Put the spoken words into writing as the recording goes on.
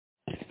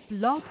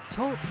Blog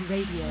Talk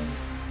Radio.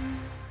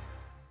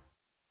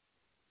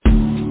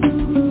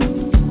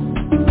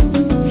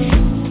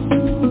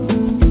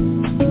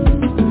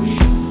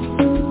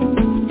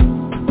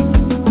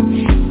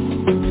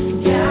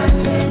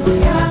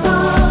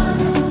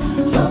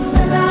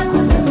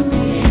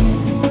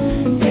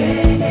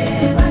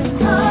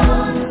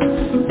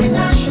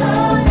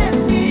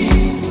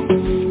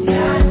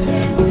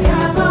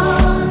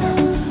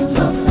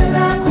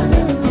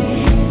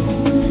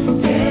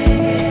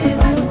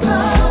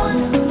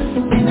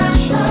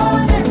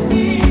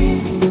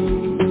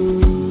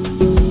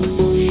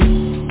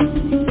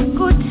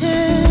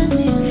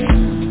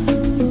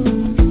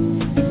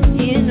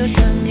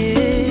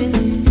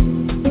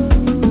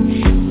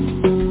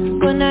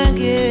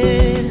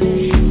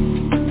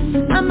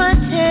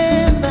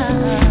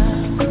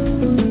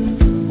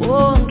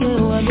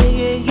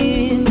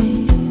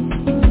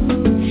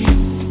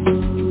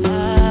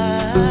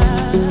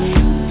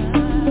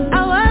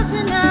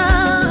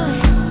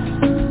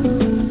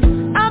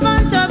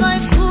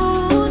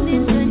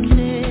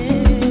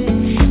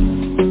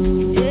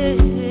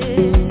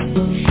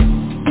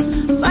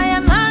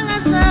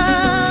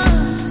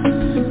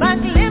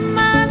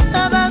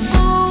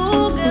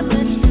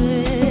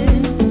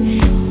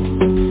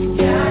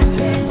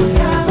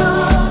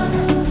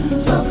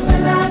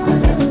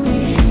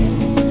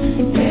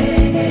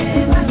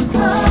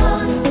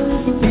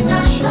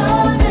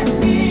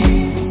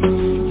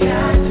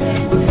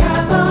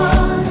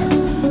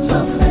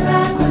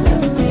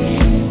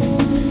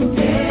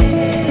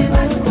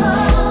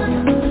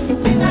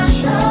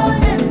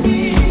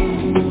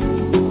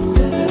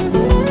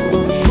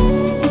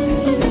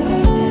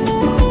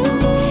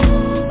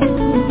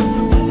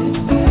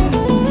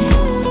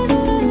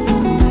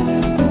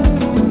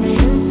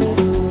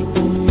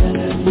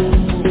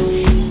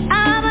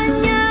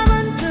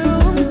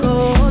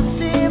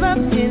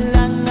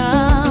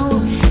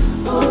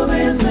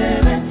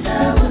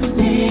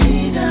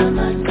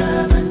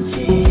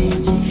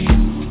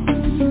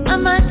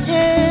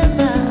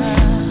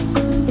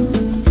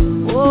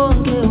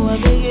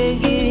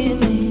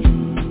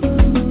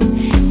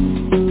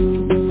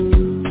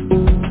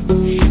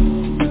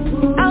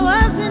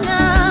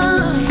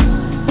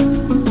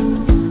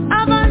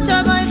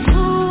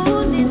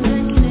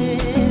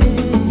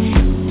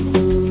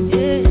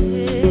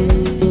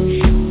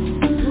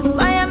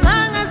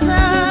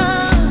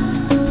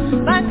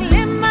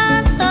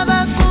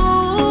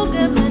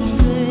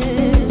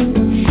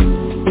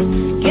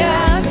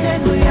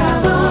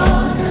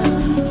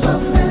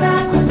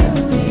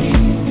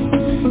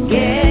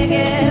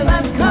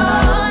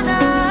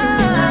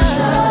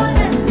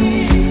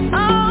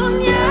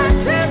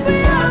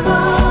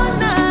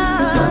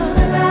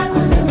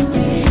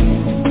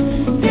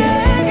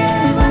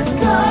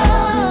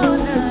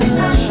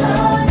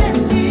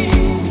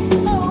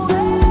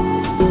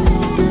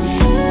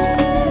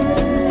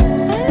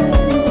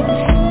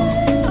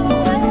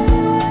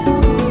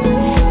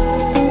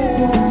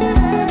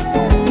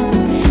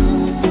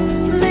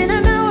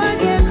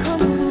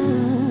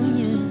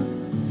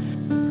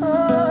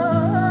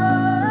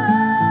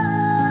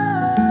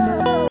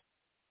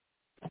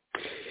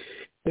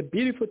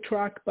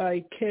 Track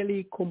by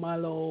Kelly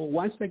Khumalo.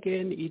 Once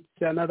again, it's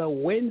another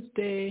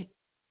Wednesday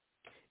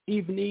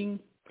evening.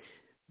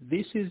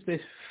 This is the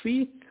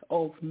 5th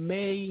of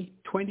May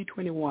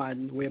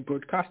 2021. We're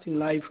broadcasting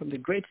live from the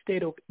great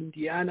state of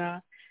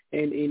Indiana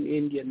and in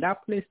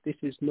Indianapolis. This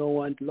is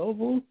Noah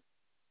Ndlovu.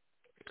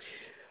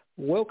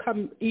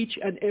 Welcome each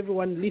and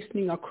everyone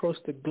listening across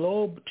the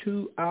globe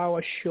to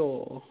our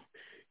show.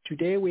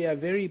 Today we are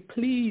very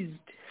pleased,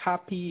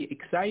 happy,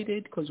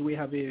 excited because we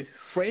have a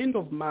friend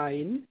of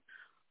mine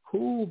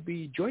who will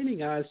be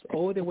joining us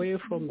all the way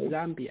from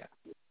Zambia.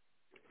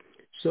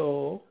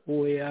 So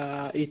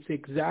it's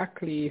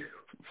exactly a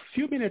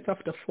few minutes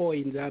after 4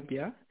 in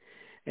Zambia,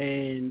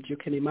 and you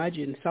can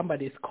imagine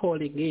somebody's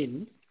calling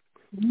in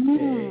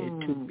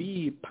to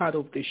be part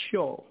of the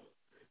show.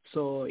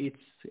 So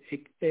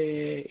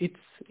the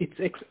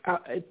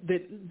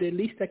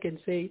least I can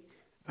say,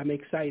 I'm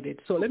excited.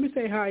 So let me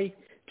say hi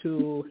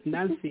to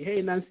Nancy.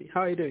 Hey, Nancy,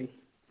 how are you doing?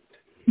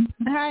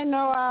 Hi,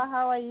 Noah.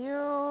 How are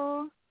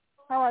you?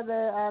 How are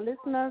the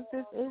listeners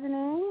this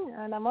evening?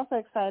 And I'm also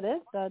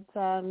excited that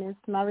Miss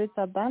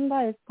Marita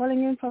Banda is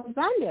calling in from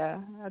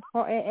Zambia at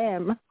 4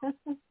 a.m.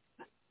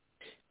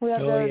 We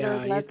are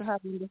very glad to have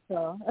you on the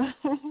show.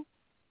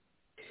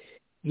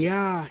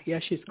 Yeah,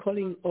 she's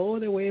calling all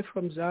the way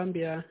from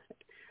Zambia.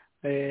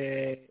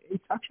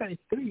 It's actually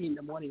 3 in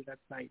the morning that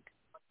night.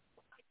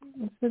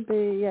 It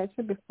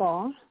should be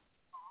 4.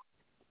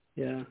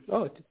 Yeah.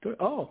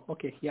 Oh,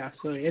 okay. Yeah.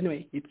 So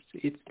anyway,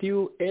 it's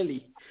still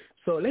early.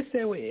 So let's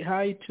say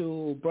hi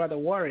to Brother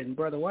Warren.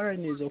 Brother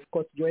Warren is, of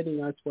course,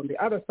 joining us from the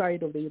other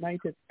side of the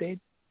United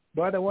States.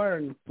 Brother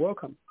Warren,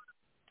 welcome.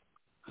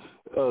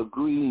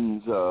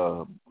 Greetings.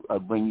 I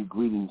bring you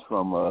greetings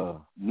from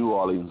New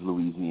Orleans,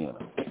 Louisiana.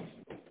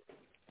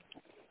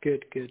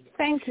 Good.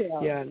 Thank you.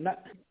 Yeah.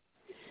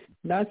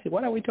 Nancy,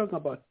 what are we talking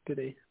about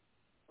today?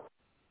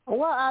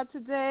 Well,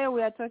 today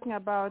we are talking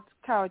about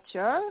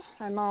culture.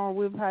 I know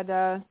we've had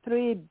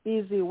 3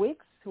 busy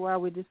weeks where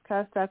we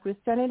discussed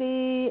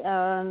Christianity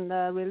and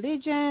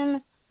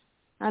religion,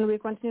 and we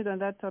continued on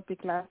that topic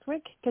last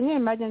week. Can you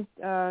imagine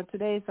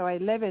today is our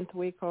 11th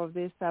week of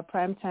this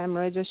primetime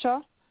radio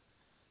show?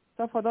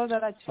 So for those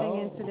that are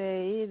tuning in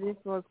today, this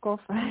was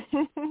Kofa.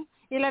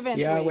 11th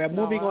Yeah, week, we're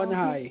moving on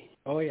high.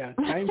 Oh, yeah,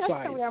 time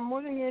flies. We are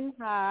moving in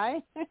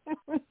high.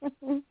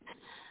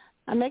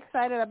 I'm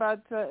excited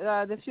about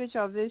the future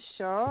of this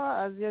show.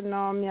 As you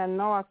know, me and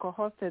Noah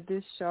co-hosted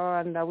this show,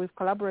 and we've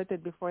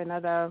collaborated before in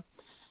other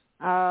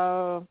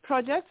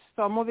projects.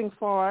 So moving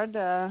forward,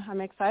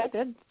 I'm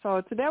excited.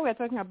 So today we're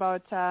talking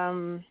about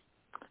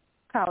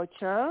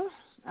culture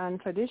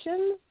and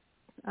traditions,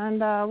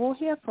 and we'll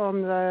hear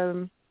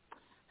from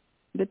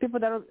the people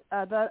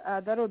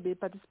that will be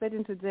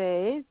participating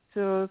today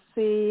to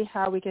see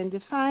how we can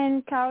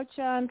define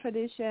culture and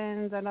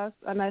traditions. And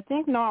I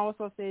think Noah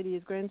also said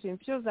he's going to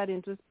infuse that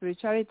into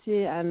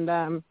spirituality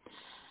and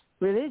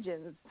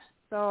religions.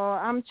 So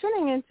I'm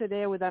tuning in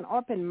today with an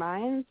open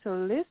mind to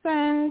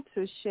listen,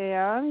 to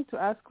share, to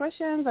ask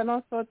questions, and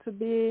also to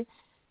be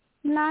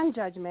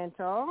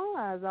non-judgmental,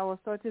 as I was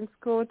taught in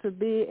school, to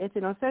be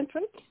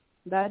ethnocentric.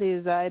 That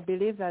is, I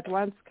believe that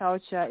one's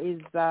culture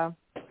is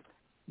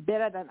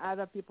better than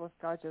other people's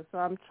culture. So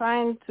I'm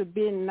trying to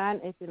be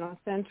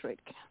non-ethnocentric,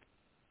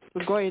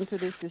 to go into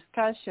this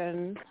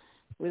discussion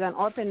with an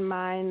open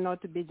mind,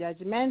 not to be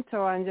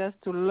judgmental, and just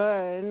to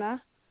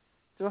learn,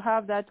 to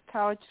have that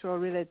cultural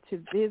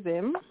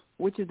relativism,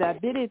 which is the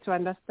ability to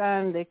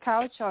understand the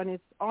culture on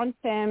its own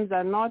terms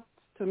and not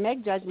to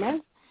make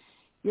judgments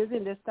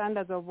using the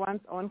standards of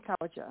one's own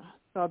culture.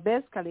 So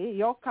basically,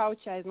 your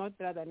culture is not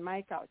better than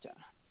my culture.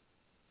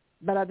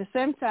 But at the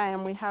same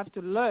time, we have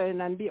to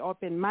learn and be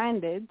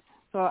open-minded.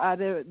 So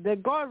the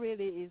goal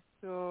really is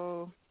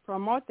to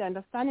promote the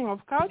understanding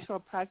of cultural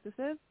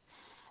practices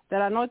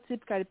that are not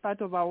typically part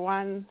of our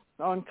one's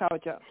own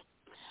culture.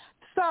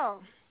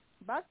 So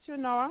back to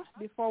Noah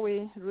before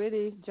we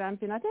really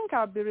jump in. I think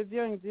I'll be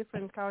reviewing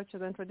different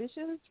cultures and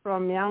traditions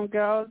from young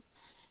girls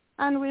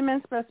and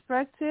women's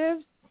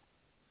perspectives,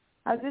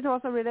 as it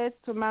also relates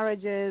to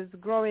marriages,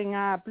 growing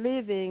up,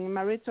 living,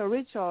 marital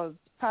rituals,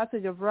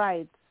 passage of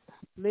rites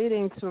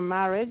leading to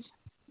marriage.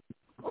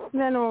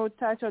 Then we'll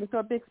touch on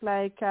topics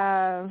like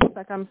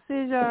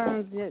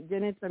circumcisions,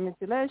 genital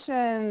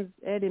mutilations,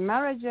 early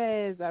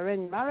marriages,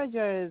 arranged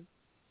marriages.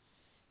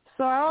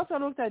 So I also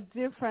looked at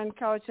different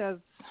cultures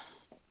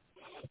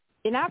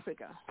in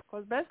Africa,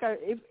 because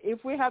basically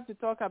if we have to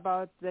talk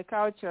about the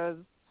cultures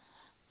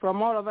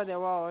from all over the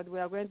world, we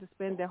are going to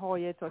spend the whole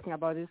year talking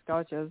about these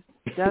cultures.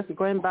 Just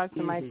going back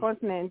to my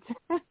continent.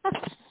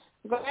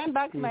 Going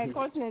back to my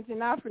continent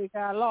in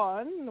Africa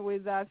alone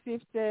with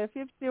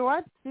 54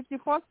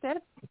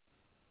 states,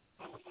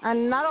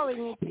 and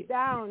narrowing it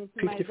down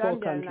to my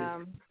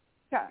Zambian,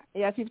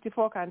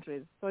 54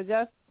 countries. So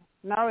just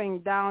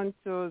narrowing down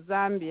to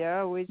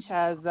Zambia, which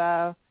has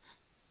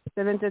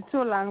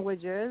 72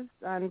 languages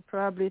and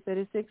probably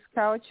 36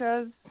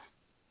 cultures.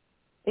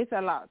 It's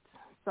a lot.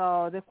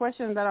 So the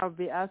questions that I'll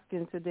be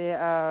asking today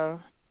are,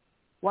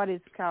 what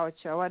is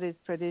culture? What is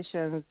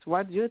traditions?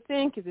 What do you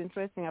think is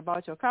interesting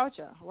about your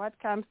culture? What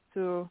comes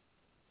to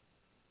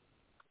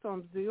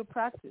customs do you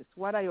practice?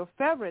 What are your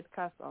favorite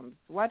customs?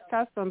 What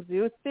customs do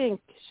you think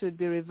should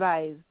be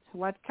revised?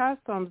 What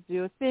customs do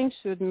you think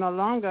should no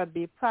longer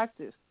be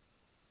practiced?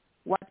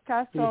 What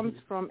customs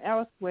from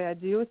elsewhere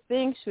do you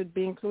think should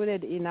be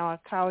included in our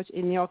culture,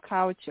 in your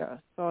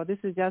culture? So this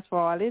is just for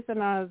our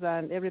listeners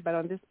and everybody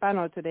on this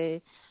panel today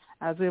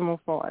as we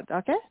move forward.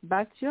 Okay,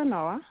 back to you,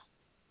 Noah.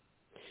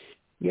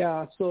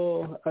 Yeah,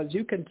 so as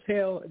you can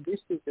tell,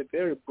 this is a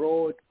very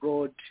broad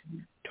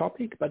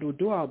topic, but we'll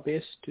do our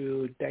best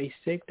to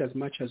dissect as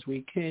much as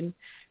we can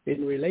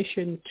in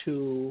relation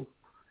to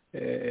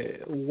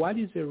what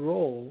is the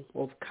role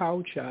of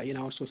culture in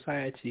our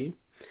society,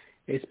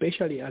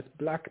 especially as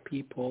Black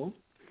people,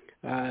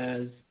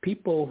 as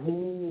people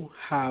who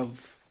have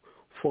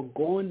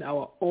forgone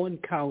our own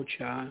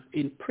culture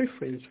in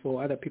preference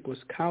for other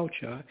people's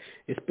culture,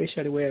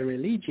 especially where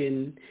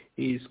religion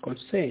is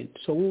concerned.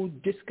 So we'll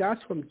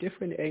discuss from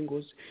different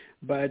angles,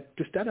 but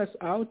to start us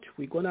out,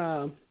 we're going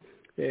to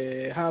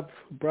have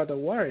Brother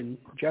Warren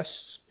just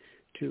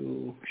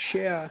to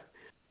share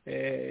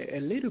a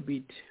little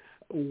bit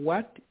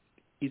what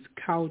is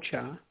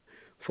culture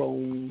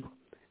from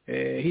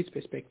his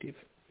perspective.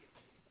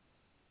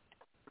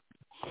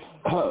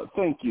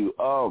 Thank you.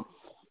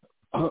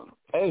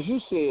 As you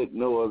said,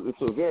 Noah, it's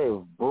a very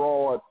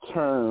broad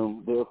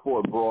term,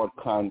 therefore a broad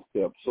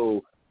concept.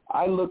 So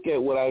I look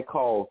at what I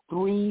call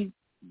 3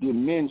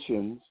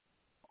 dimensions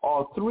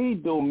or 3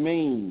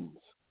 domains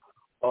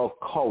of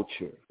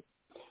culture.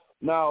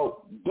 Now,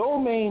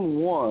 domain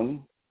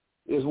 1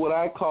 is what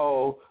I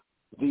call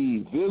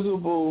the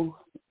visible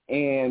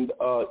and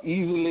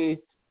easily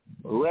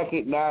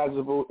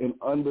recognizable and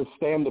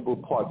understandable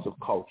parts of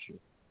culture.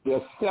 There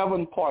are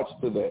 7 parts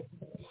to that.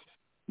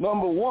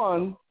 Number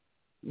 1,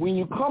 when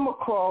you come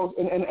across,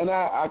 and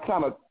I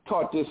kind of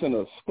taught this in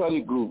a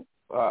study group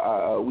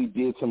we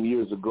did some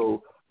years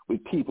ago, where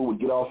people would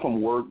get off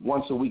from work.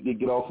 Once a week, they'd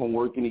get off from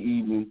work in the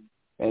evening,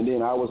 and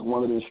then I was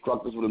one of the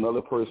instructors with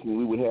another person, and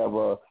we would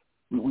have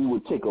we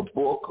would take a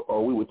book,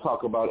 or we would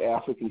talk about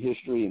African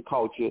history and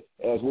culture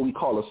as what we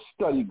call a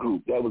study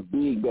group. That was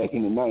big back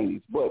in the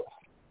 90s. But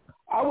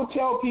I would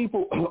tell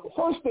people,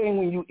 first thing,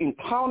 when you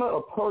encounter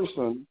a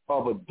person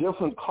of a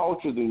different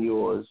culture than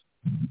yours,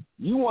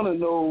 you want to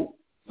know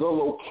the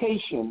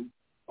location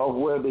of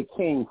where they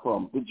came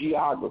from, the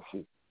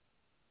geography.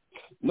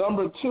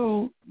 Number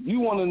two,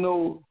 you want to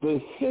know the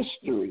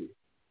history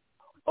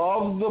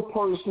of the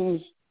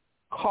person's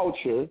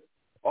culture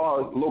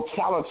or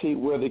locality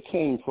where they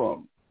came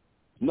from.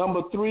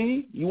 Number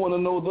three, you want to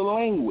know the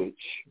language.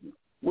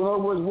 In other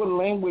words, what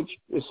language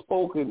is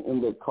spoken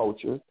in their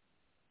culture.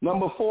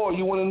 Number four,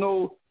 you want to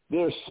know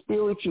their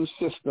spiritual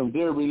system,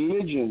 their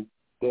religion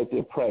that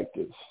they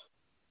practice.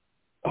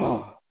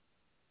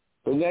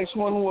 The next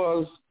one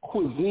was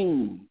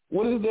cuisine.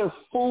 What is their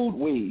food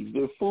ways,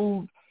 their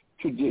food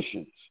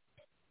traditions?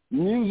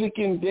 Music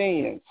and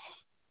dance,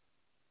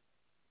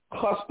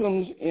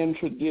 customs and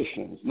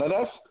traditions. Now,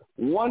 that's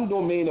one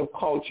domain of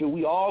culture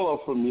we all are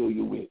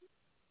familiar with.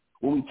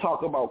 When we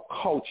talk about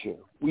culture,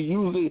 we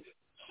usually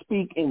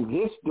speak in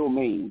this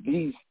domain,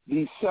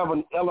 these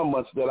 7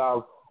 elements that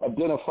I've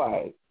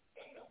identified.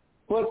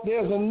 But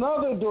there's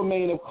another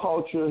domain of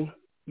culture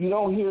you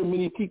don't hear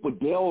many people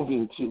delve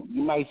into.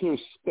 You might hear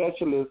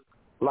specialists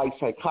like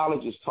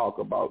psychologists talk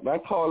about. And I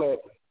call that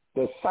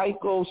the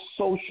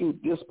psychosocial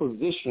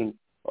disposition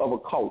of a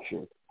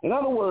culture. In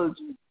other words,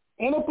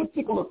 in a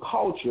particular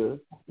culture,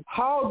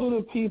 how do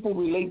the people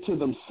relate to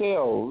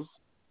themselves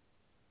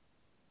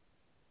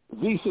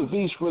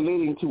vis-a-vis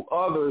relating to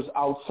others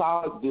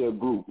outside their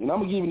group? And I'm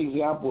going to give you an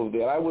example of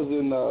that. I was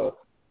in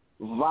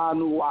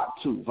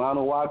Vanuatu.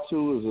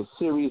 Vanuatu is a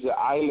series of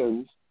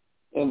islands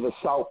in the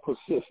South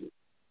Pacific.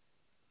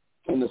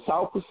 In the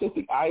South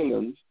Pacific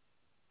Islands,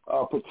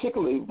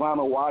 particularly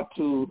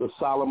Vanuatu, the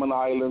Solomon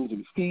Islands,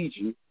 and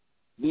Fiji,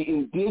 the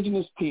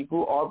indigenous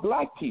people are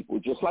black people,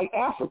 just like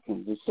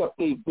Africans, except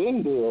they've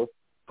been there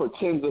for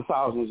tens of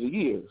thousands of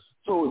years.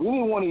 So if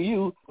any one of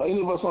you, or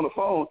any of us on the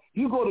phone,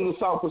 you go to the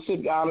South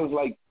Pacific Islands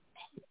like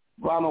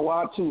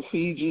Vanuatu,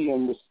 Fiji,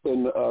 and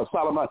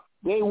Solomon,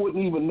 they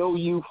wouldn't even know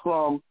you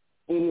from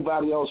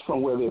anybody else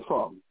from where they're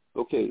from.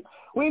 Okay.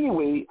 Well,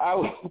 anyway, I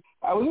was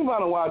in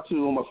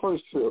Vanuatu on my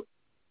first trip,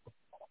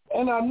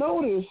 and I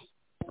noticed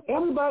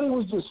everybody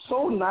was just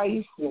so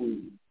nice,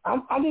 and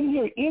I didn't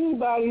hear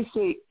anybody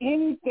say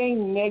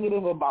anything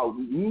negative about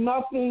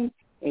nothing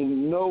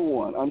and no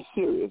one. I'm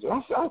serious.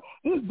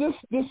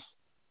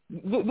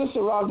 This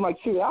aroused my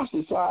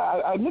curiosity, so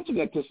I mentioned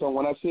that to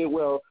someone. I said,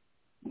 well,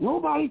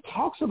 nobody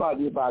talks about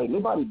anybody.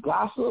 Nobody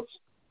gossips.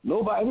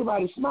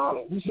 Everybody's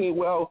smiling. He said,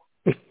 well,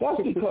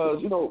 that's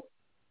because,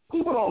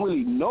 people don't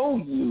really know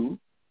you,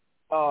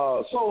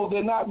 so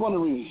they're not going to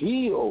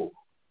reveal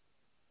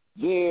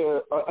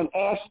an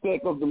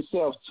aspect of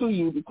themselves to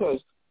you because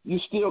you're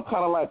still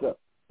kind of like an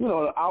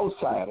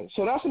outsider.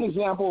 So that's an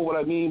example of what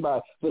I mean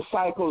by the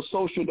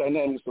psychosocial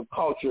dynamics of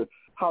culture,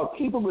 how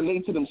people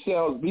relate to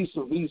themselves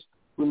vis-a-vis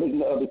relating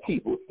to other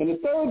people. And the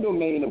third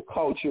domain of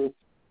culture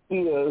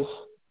is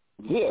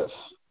this.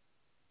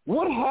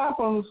 What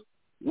happens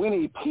when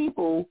a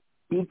people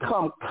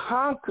become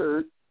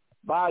conquered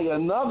by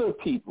another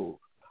people?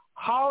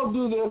 How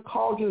do their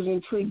cultures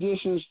and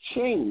traditions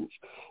change?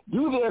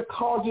 Do their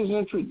cultures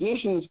and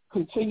traditions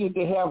continue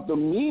to have the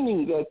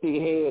meaning that they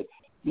had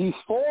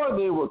before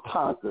they were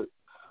conquered?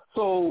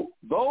 So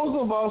those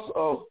of us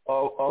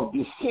of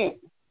descent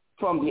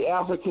from the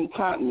African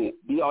continent,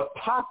 the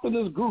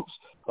autochthonous groups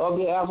of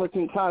the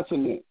African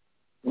continent,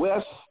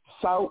 west,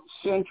 south,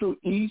 central,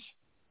 east,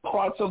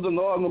 parts of the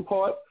northern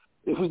part,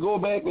 if we go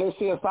back, let's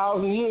say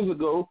 1,000 years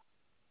ago,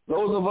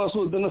 those of us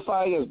who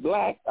identify as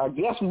black, I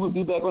guess we would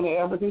be back on the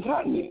African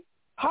continent.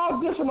 How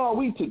different are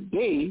we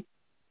today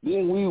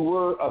than we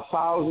were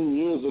 1,000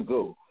 years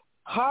ago?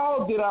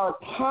 How did our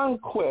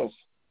conquest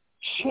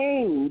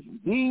change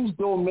these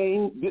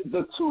domains,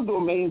 the 2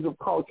 domains of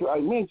culture I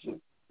mentioned?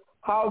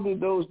 How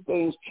did those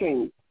things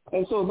change?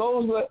 And so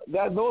those are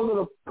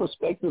the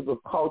perspectives of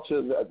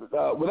culture.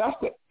 That's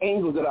the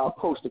angle that I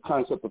approach the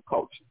concept of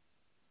culture.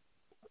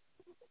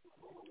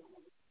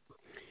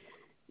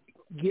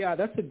 Yeah,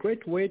 that's a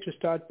great way to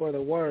start,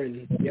 Brother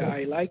Warren. Yeah,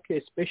 I like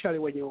it, especially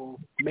when you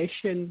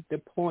mention the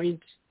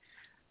point,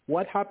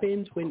 what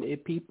happens when a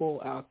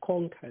people are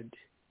conquered.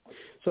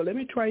 So let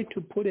me try to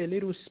put a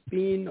little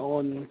spin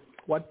on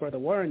what Brother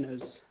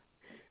Warren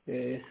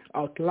has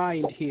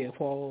outlined here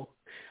for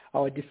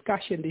our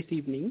discussion this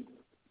evening.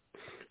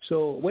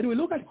 So when we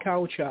look at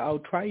culture, I'll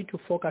try to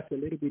focus a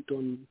little bit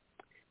on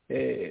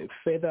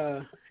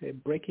further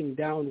breaking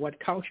down what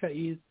culture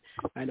is,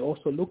 and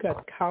also look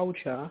at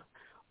culture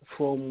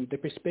from the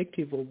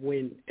perspective of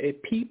when a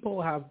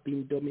people have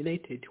been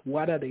dominated,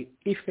 what are the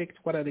effects,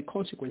 what are the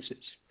consequences?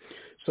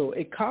 So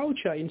a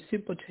culture, in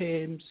simple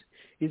terms,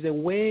 is a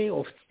way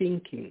of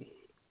thinking,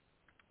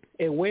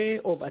 a way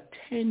of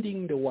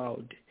attending the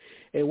world,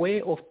 a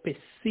way of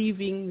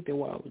perceiving the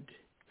world.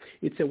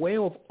 It's a way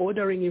of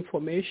ordering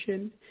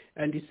information,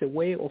 and it's a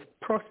way of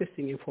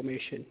processing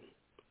information.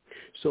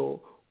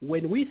 So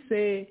when we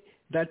say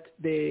that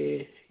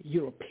the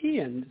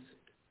Europeans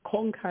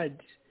conquered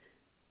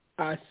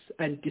us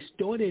and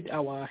distorted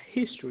our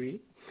history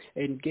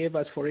and gave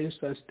us, for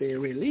instance, the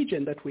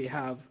religion that we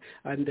have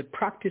and the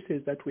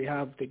practices that we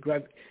have,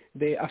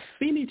 the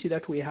affinity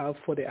that we have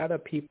for the other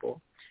people,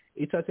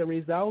 it's as a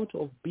result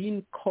of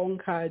being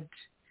conquered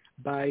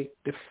by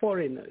the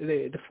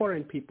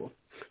foreign people.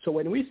 So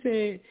when we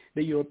say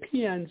the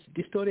Europeans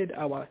distorted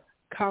our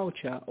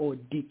culture or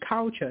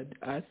decultured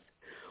us,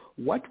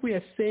 what we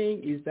are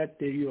saying is that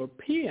the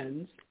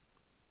Europeans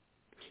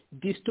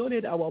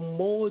distorted our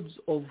modes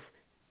of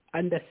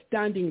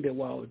understanding the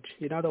world.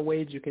 In other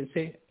words, you can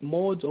say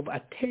modes of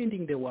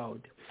attending the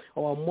world,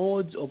 our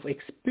modes of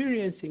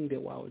experiencing the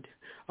world,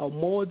 our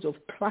modes of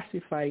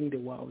classifying the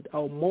world,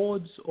 our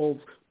modes of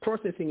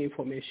processing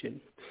information.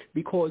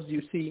 Because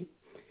you see,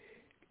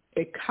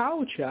 a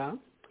culture,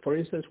 for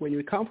instance, when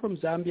you come from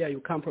Zambia, you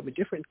come from a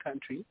different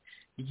country,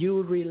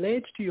 you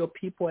relate to your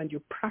people and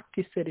you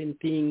practice certain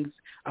things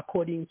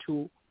according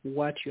to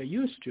what you're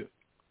used to.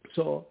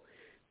 So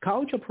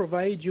culture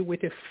provides you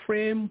with a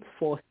frame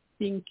for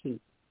thinking.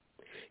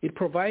 It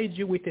provides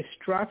you with a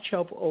structure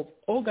of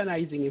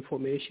organizing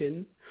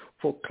information,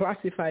 for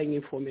classifying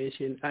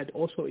information, and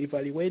also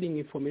evaluating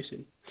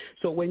information.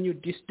 So when you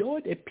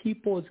distort a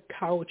people's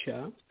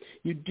culture,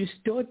 you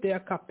distort their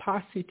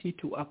capacity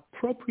to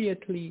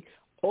appropriately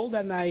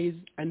organize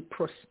and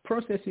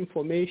process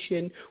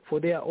information for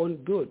their own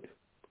good.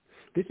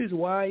 This is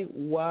why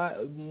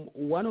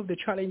one of the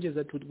challenges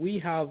that we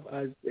have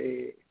as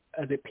a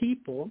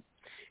people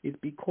is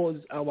because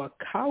our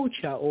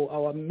culture or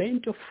our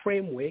mental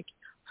framework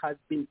has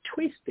been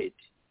twisted.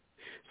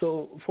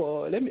 So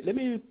let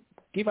me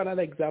give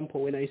another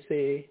example. When I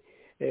say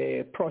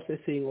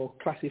processing or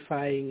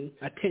classifying,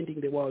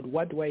 attending the world,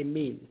 what do I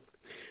mean?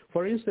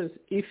 For instance,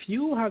 if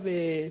you have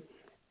a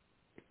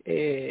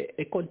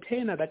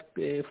container that,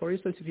 for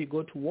instance, if you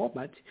go to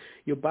Walmart,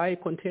 you buy a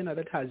container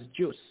that has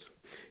juice.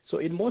 So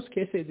in most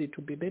cases, it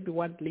will be maybe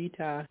 1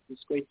 liter is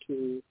going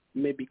to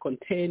maybe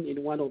contain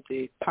in one of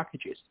the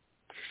packages.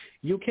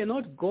 You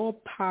cannot go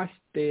past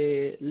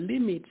the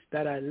limits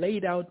that are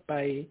laid out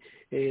by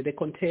the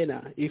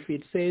container. If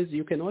it says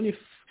you can only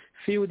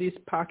fill this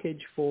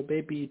package for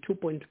maybe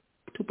 2.2.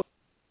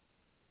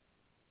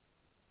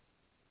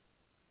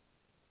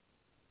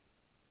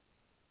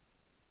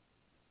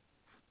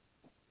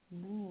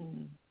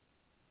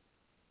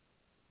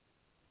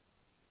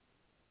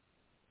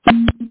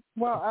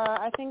 Well,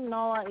 I think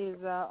Noah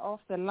is off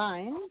the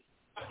line.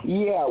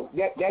 Yeah,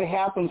 that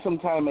happens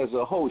sometime as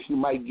a host. You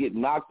might get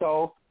knocked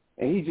off,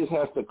 and he just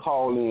has to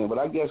call in. But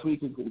I guess we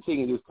can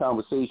continue this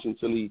conversation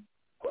till he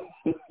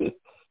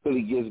till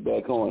he gets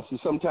back on. See,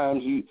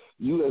 sometimes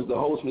you as the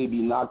host may be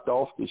knocked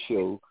off the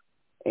show,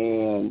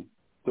 and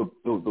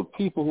the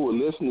people who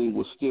are listening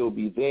will still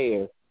be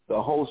there.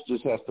 The host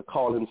just has to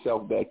call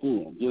himself back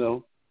in, you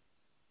know?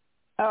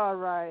 All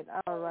right.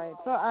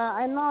 So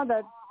I know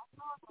that,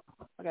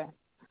 okay.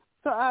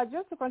 So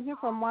just to continue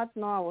from what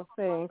Noah was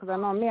saying, because I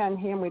know me and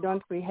him, we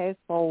don't rehearse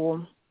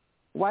for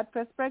what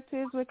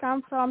perspectives we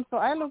come from. So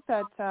I looked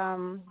at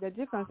the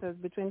differences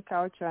between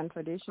culture and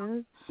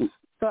traditions.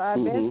 So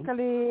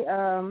basically,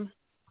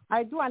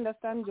 I do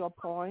understand your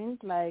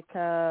point, like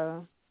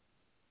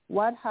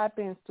what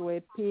happens to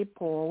a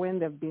people when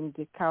they've been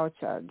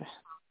decultured.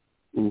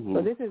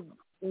 So this is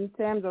in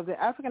terms of the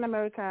African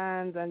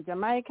Americans and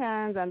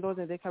Jamaicans and those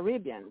in the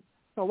Caribbean.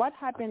 So what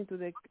happened to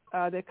the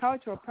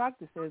cultural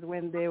practices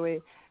when they were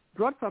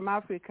brought from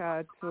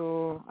Africa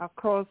to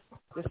across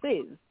the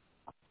seas?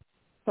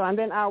 So and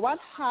then what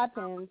has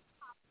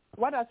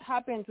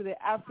happened to the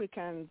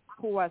Africans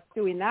who are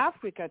still in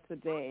Africa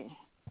today?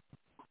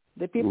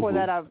 The people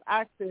that have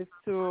access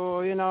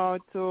to,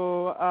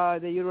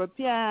 the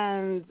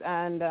Europeans,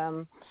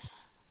 and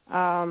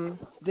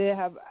they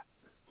have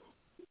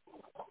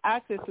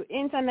access to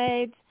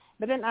internet.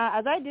 But then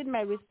as I did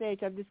my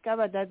research, I've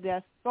discovered that there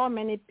are so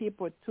many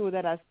people, too,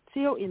 that are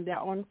still in their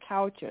own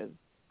cultures,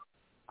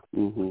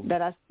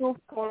 that are still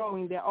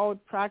following their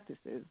old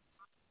practices.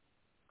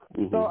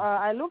 So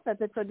I looked at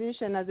the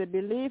tradition as a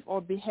belief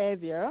or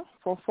behavior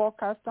for folk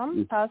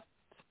custom passed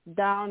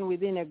down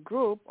within a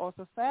group or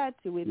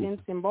society within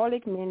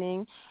symbolic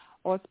meaning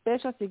or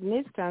special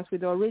significance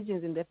with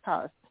origins in the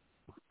past.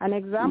 An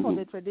example of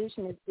the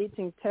tradition is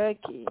eating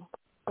turkey.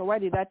 So where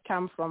did that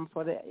come from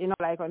for the,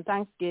 like on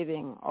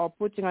Thanksgiving, or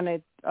putting up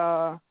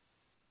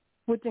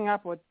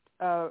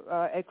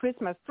a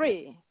Christmas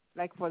tree,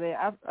 like for the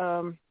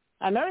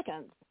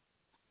Americans?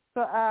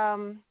 So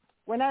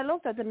when I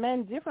looked at the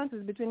main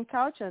differences between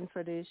culture and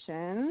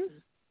tradition,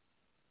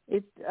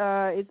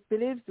 it's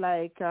beliefs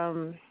like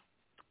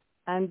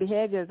and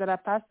behaviors that are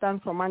passed down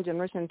from one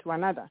generation to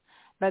another.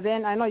 But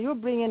then I know you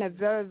bring in a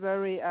very,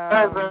 very,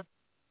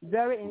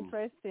 very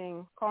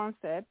interesting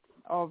concept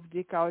of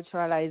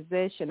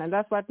deculturalization, and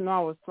that's what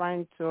Noah was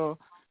trying to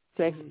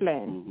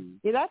explain.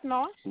 Is that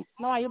Noah?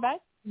 Noah, are you back?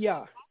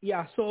 Yeah,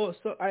 yeah. So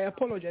I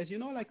apologize.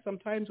 Like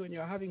sometimes when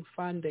you're having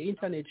fun, the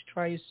internet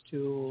tries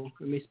to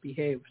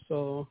misbehave.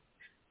 So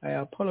I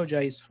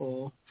apologize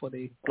for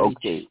the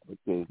glitch.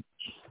 Okay.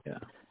 Yeah.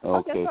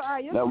 Okay, Okay. so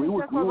you Now we can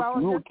were take over. I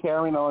we was were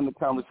carrying on the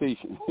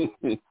conversation.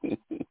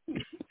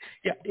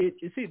 Yeah.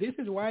 You see, this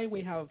is why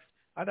we have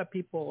other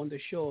people on the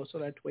show, so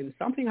that when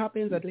something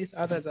happens, at least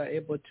others are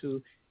able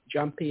to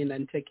jump in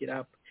and take it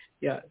up.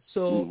 Yeah.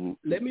 So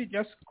let me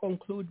just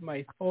conclude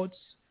my thoughts.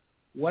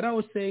 What I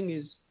was saying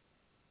is,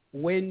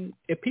 when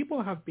a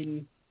people have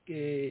been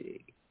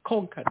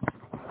conquered,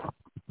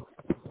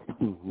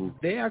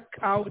 their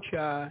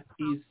culture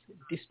is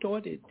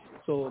distorted.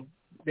 So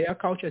their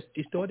culture is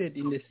distorted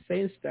in the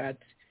sense that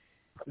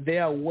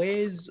their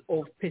ways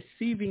of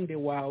perceiving the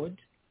world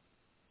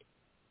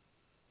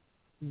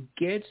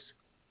gets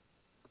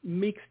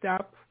mixed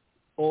up,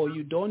 or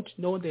you don't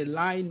know the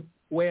line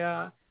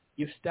where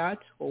you start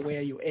or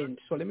where you end.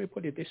 So let me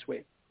put it this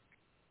way.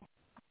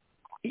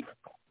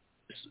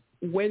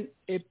 When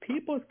a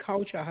people's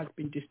culture has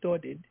been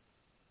distorted,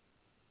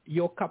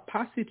 your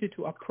capacity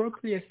to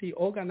appropriately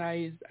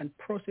organize and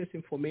process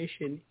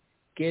information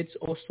gets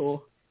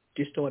also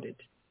distorted.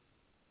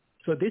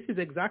 So this is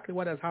exactly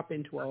what has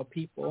happened to our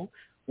people.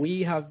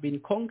 We have been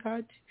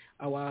conquered.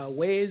 Our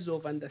ways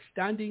of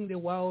understanding the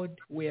world,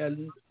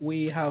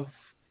 we have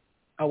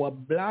our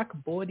black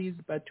bodies,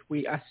 but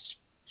we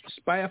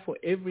aspire for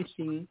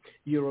everything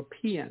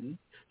European.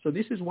 So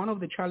this is one of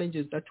the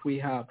challenges that we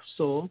have.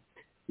 So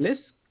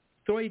let's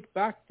throw it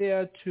back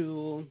there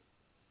to,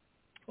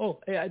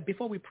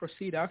 before we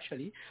proceed,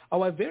 actually,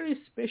 our very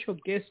special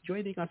guest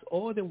joining us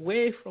all the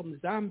way from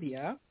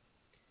Zambia,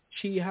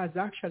 she has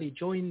actually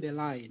joined the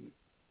line.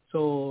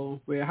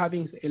 So we're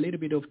having a little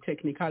bit of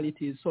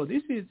technicalities. So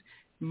this is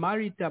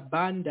Marita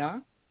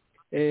Banda,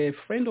 a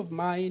friend of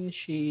mine.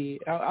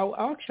 I'll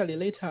actually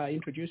let her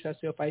introduce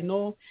herself. I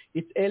know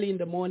it's early in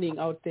the morning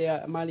out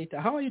there, Marita.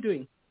 How are you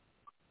doing?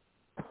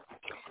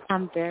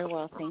 I'm very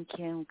well, thank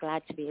you. I'm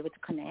glad to be able to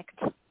connect.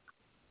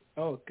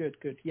 Oh, good.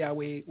 Yeah,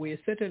 we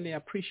certainly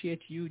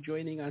appreciate you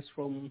joining us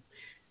from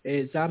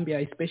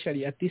Zambia,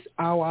 especially at this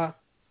hour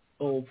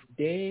of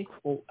day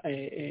or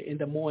in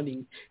the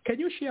morning. Can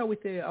you share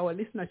with our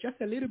listeners just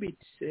a little bit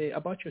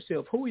about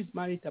yourself? Who is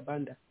Marita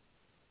Banda?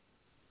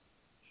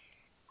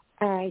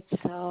 All right,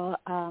 so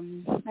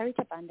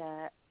Marita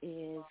Banda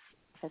is,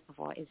 first of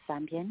all, is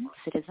Zambian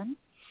citizen.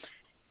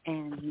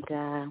 And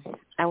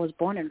I was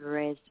born and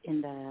raised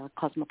in the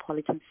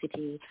cosmopolitan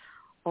city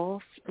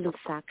of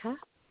Lusaka.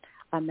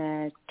 I'm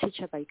a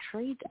teacher by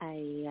trade.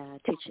 I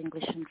teach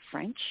English and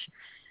French,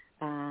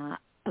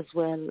 as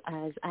well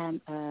as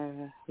I'm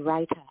a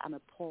writer. I'm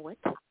a poet,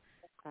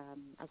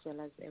 as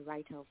well as a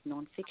writer of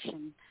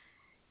nonfiction.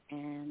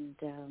 And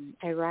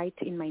I write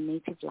in my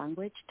native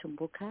language,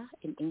 Tumbuka,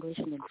 in English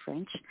and in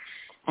French.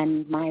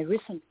 And my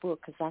recent book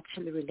is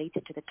actually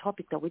related to the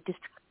topic that we're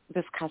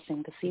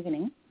discussing this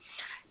evening.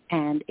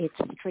 And it's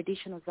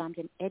Traditional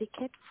Zambian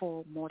Etiquette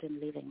for Modern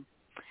Living.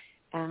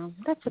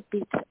 That's a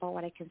bit about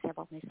what I can say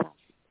about myself.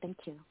 Thank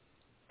you.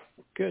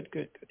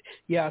 Good.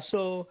 Yeah,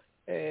 so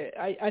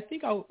I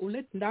think I'll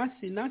let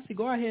Nancy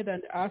go ahead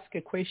and ask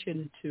a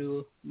question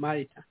to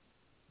Marita.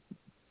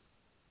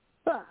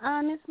 So,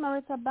 Miss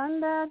Marita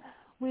Banda,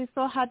 we're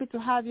so happy to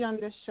have you on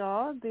the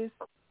show this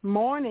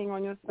morning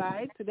on your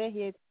side. Today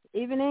here, it's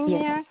evening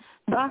here.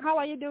 So how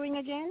are you doing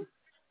again?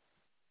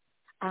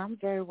 I'm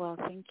very well,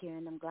 thank you,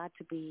 and I'm glad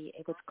to be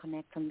able to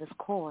connect on this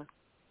call.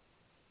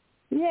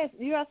 Yes,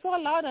 you are so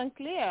loud and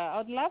clear.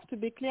 I'd love to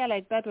be clear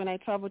like that when I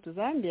travel to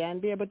Zambia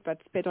and be able to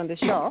participate on the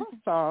show.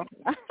 So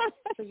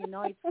you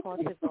know it's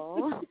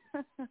possible.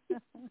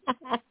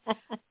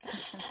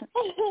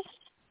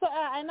 So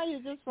I know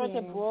you just wrote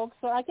a book.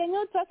 So can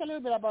you talk a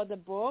little bit about the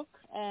book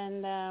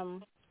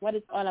and what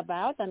it's all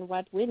about and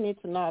what we need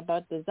to know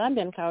about the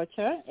Zambian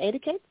culture,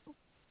 etiquette?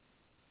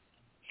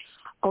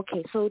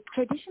 Okay, so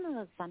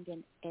Traditional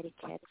Zambian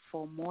Etiquette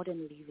for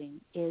Modern Living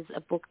is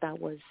a book that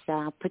was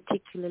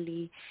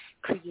particularly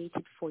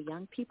created for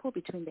young people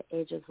between the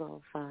ages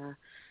of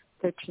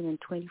 13 and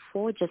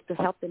 24, just to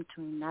help them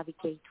to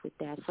navigate with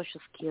their social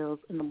skills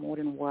in the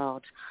modern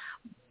world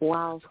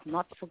while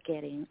not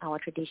forgetting our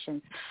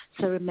traditions.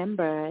 So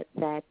remember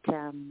that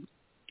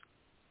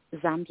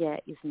Zambia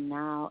is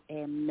now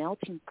a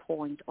melting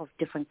point of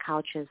different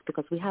cultures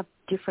because we have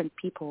different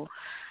people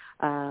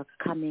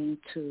coming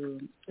to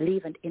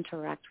live and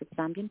interact with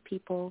Zambian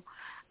people.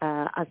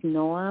 As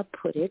Noah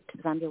put it,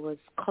 Zambia was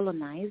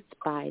colonized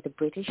by the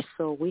British,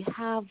 so we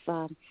have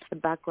a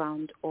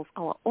background of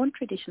our own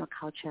traditional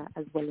culture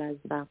as well as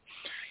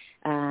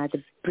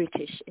the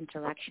British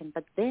interaction.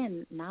 But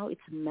then now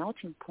it's a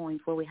melting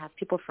point where we have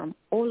people from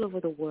all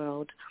over the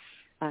world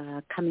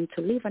coming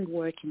to live and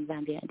work in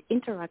Zambia and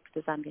interact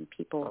with the Zambian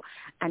people.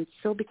 And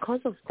so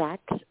because of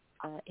that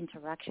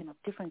interaction of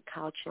different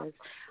cultures,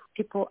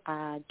 people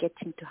are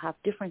getting to have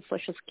different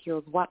social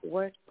skills. What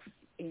works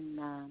in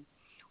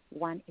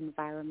one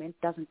environment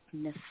doesn't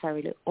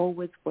necessarily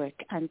always work.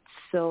 And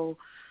so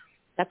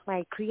That's why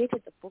I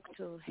created the book,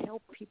 to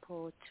help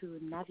people to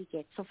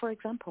navigate. So, for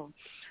example,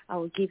 I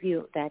will give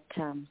you that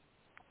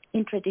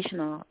in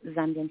traditional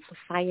Zambian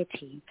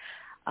society,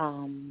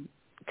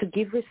 to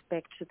give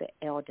respect to the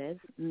elders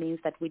means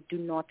that we do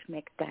not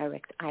make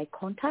direct eye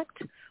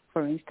contact,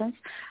 for instance.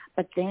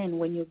 But then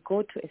when you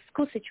go to a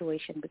school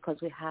situation, because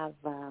we have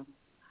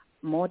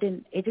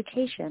modern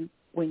education,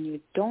 when you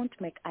don't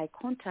make eye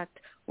contact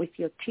with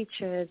your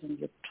teachers and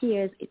your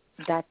peers,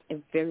 that's a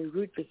very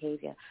rude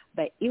behavior.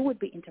 But it would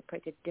be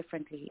interpreted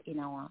differently in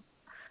our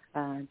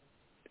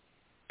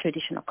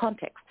traditional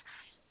context.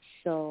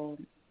 So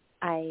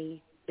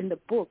in the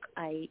book,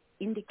 I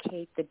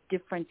indicate the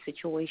different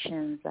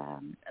situations.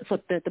 So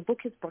the book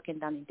is broken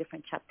down in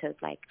different chapters,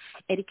 like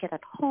etiquette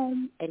at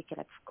home, etiquette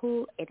at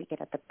school,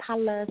 etiquette at the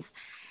palace,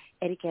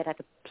 etiquette at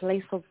a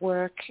place of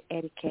work,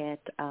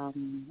 etiquette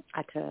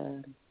at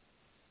a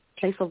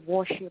place of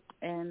worship,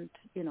 and,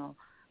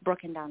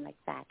 broken down like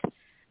that.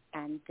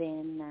 And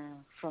then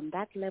from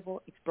that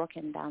level, it's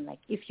broken down like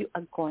if you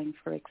are going,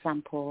 for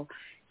example,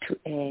 to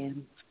a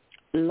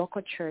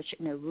local church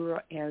in a rural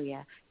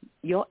area,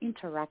 your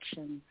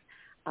interactions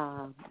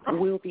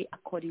will be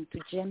according to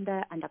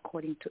gender and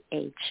according to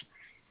age.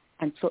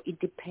 And so it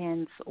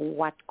depends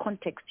what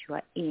context you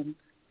are in,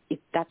 if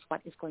that's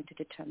what is going to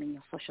determine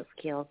your social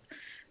skills.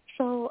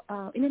 So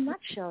in a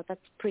nutshell,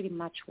 that's pretty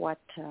much what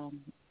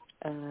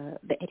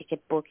the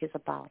etiquette book is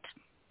about.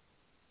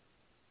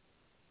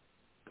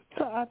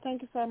 So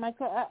thank you, sir.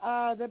 Michael.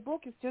 The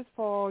book is just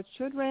for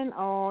children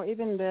or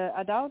even the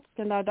adults?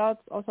 Can the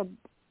adults also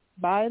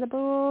buy the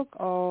book,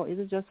 or is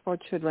it just for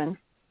children?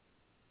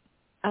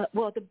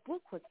 Well, the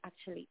book was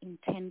actually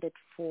intended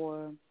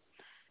for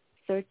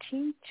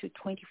 13 to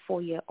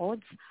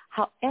 24-year-olds.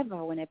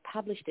 However, when I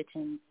published it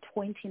in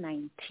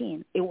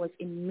 2019, it was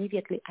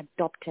immediately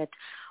adopted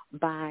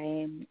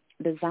by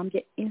the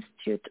Zambia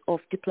Institute of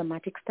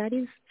Diplomatic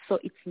Studies. So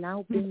it's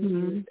now being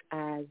used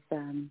as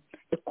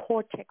a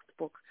core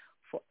textbook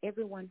for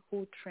everyone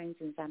who trains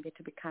in Zambia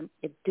to become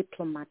a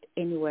diplomat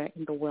anywhere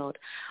in the world.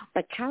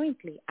 But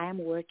currently, I am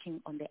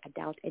working on the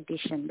adult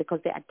edition,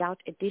 because the adult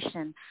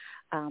edition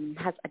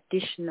has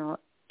additional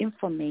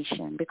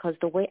information, because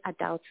the way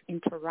adults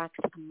interact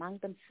among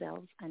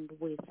themselves and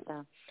with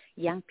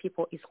young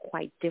people is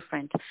quite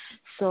different.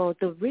 So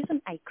the reason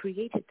I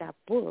created that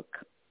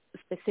book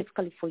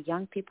specifically for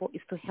young people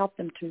is to help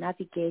them to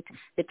navigate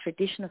the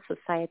traditional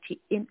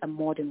society in a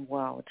modern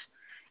world,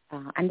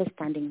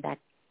 understanding that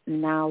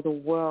now the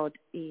world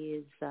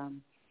is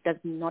does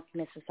not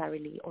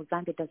necessarily, or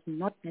Zambia does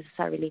not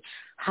necessarily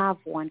have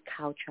one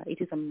culture.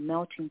 It is a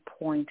melting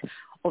point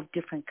of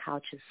different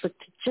cultures. So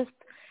to just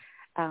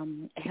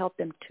help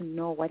them to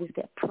know what is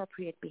the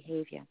appropriate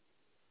behavior.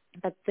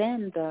 But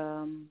then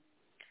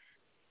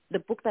the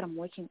book that I'm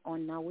working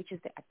on now, which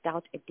is the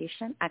adult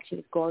edition,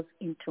 actually goes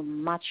into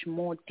much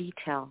more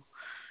detail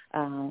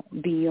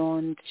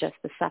beyond just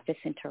the surface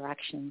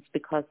interactions,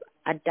 because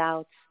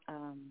adults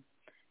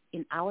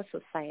in our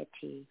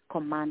society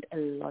command a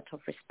lot of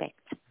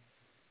respect.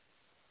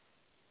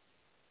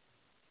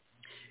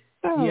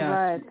 Oh, yeah.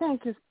 Right.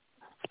 Thank you.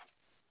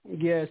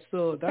 Yeah,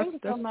 so that's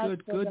so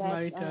good,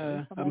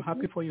 Marita. I'm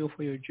happy for you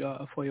for your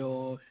job, for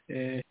your.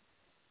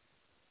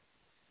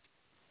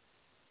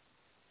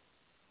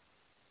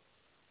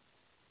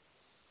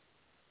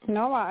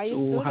 Noah, are you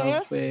still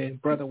have there?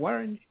 Brother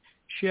Warren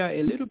share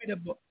a little bit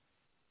about.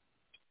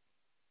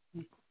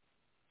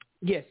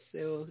 Yes,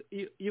 you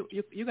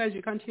guys,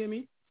 you can't hear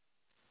me?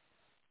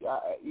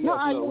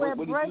 No, you were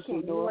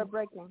breaking. You were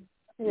breaking.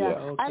 Yeah.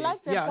 Okay. I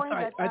like the point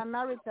that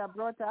Marita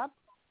brought up.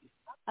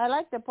 I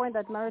like the point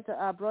that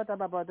Marita brought up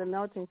about the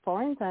melting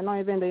point. I know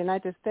even the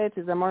United States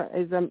is a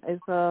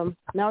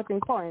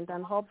melting point,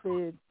 and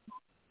hopefully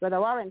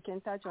Brother Warren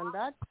can touch on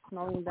that,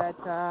 knowing that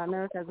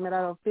America is made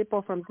out of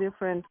people from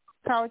different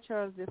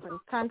cultures, different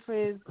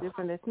countries,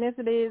 different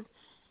ethnicities,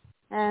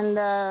 and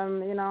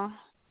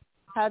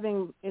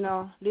having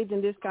lived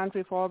in this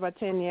country for over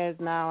 10 years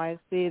now, I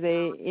see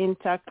the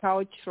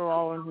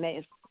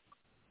interculturalness.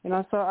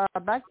 So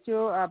back to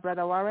you,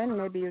 Brother Warren.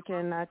 Maybe you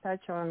can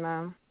touch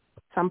on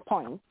some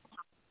points.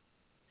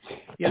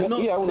 I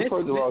want to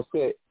first of all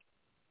say.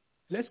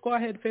 Let's go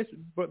ahead first.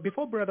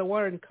 Before Brother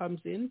Warren comes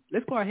in,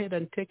 let's go ahead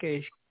and take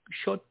a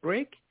short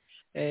break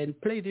and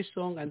play this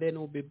song, and then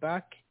we'll be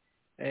back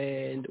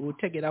and we'll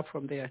take it up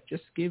from there.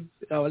 Just give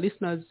our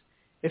listeners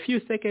a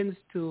few seconds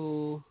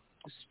to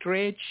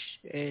stretch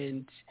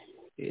and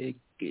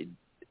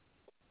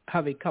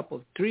have a cup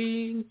of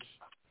drink,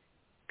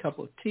 cup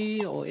of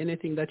tea, or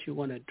anything that you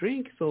want to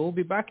drink. So we'll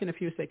be back in a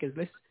few seconds.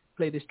 Let's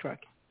play this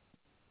track.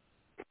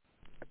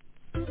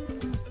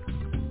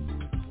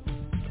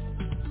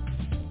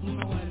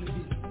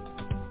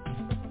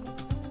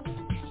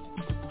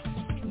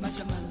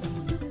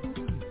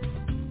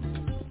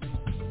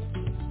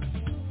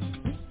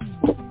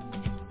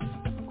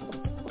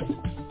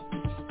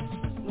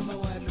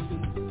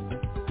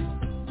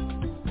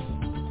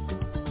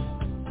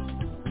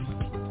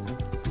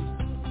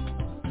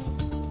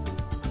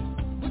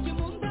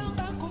 Bujimunda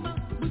bakuma,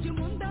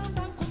 bujimunda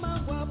bakuma,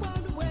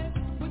 wabwaluwe,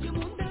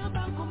 bujimunda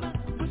bakuma.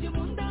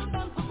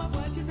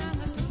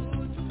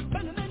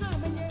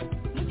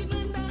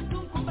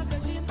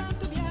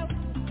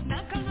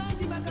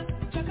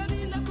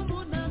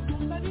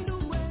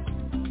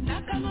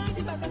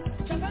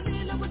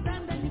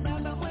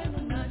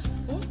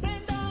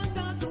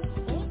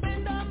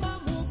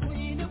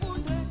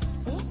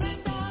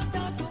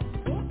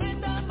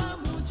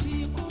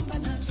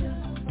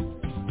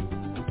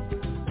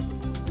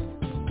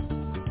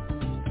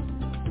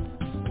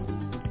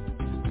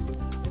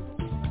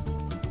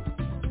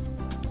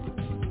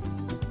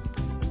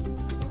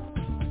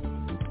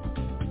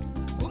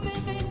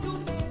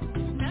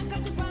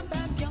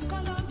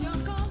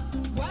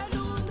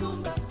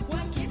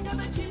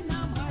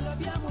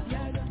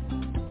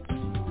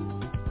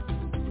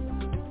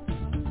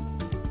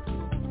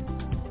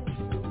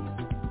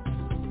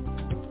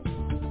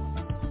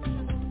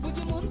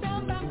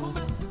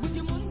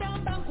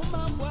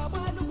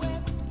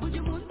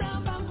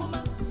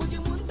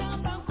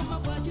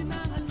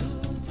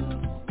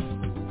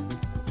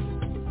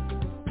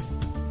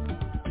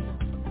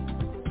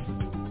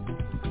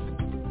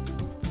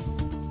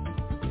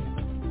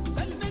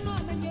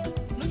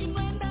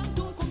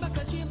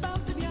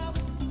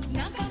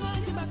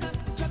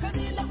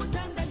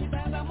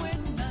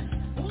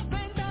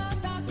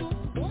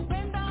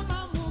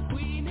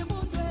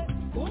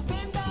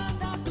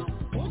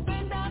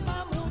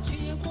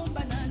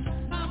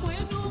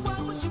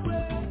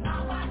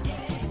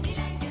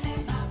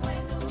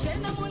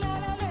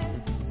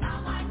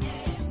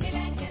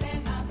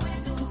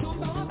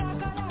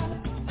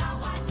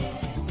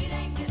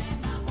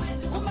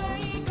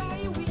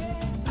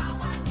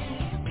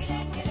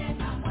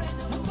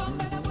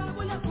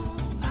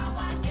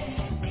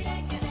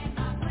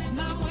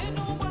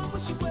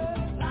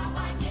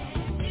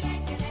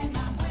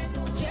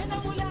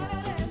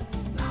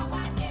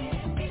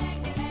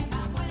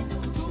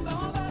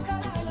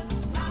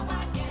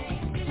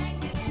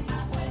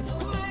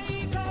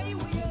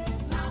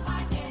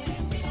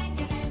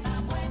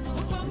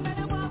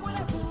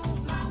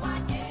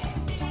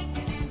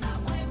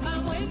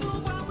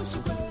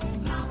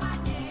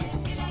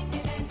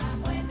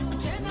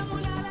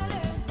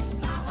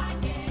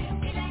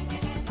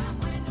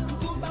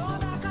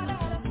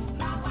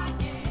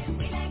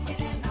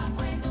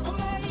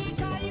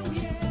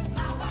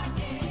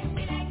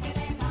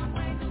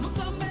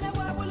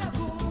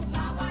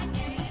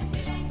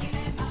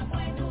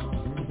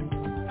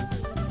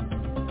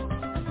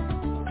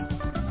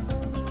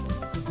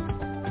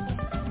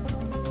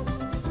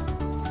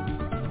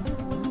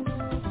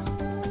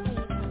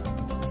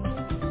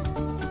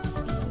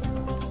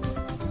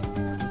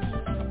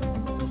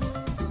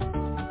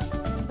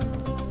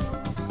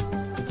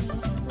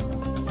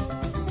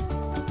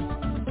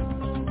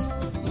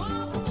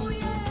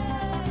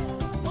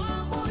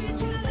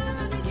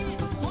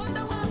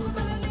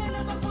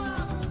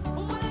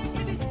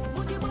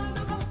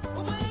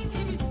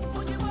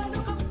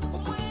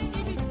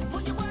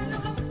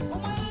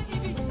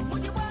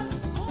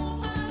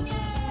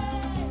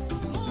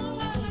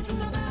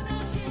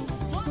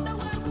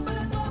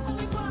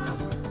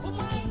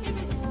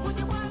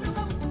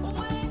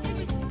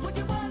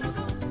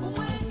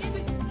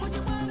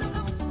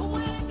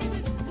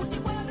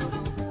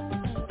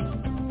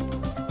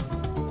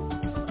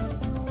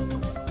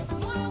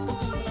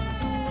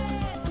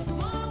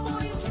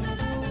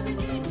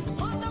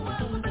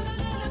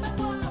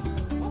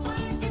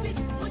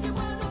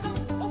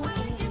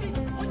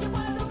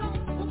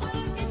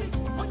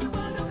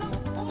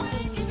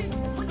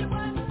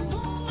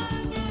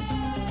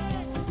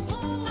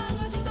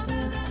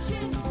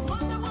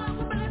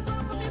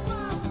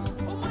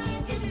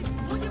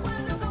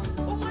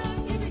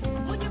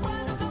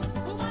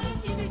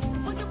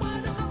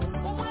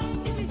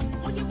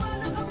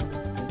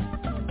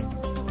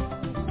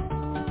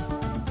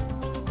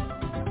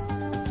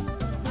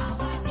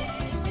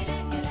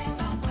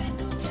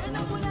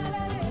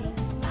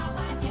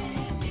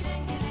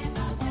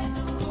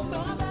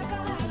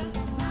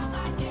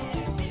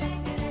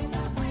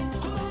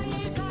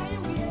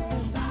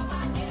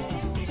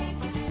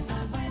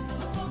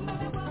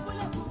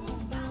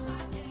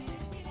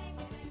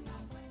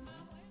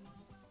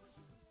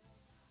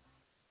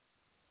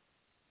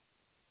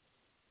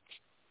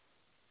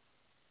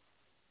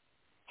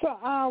 So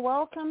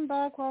welcome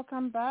back.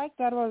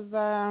 That was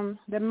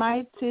the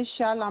mighty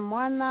Shala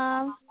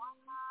Mwana.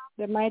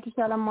 The mighty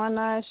Shala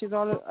Mwana. She's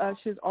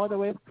all the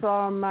way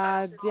from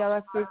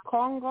DRC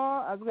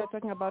Congo. As we are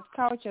talking about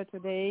culture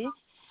today.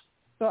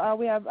 So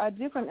we have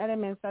different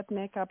elements that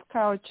make up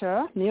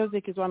culture.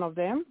 Music is one of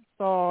them.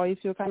 So if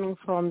you're coming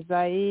from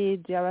Zaire,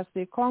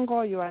 DRC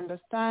Congo, you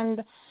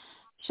understand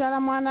Shala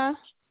Mwana.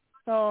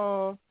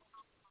 So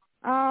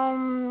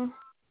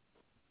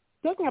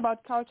talking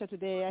about culture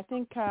today, I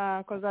think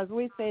because as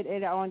we said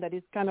earlier on, that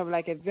it's kind of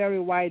like a very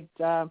wide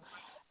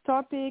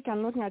topic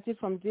and looking at it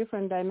from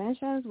different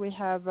dimensions. We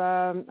have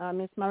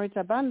Miss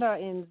Marita Banda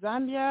in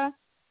Zambia,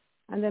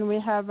 and then we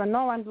have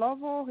Noah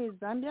Ndlovu, who is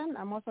Zambian.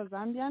 I'm also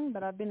Zambian,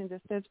 but I've been in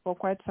the States for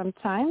quite some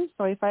time.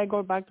 So if I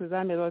go back to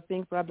Zambia, I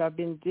think probably I've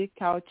been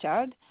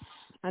decultured.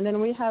 And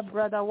then we have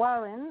Brother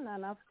Warren,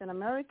 an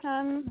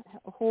African-American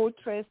who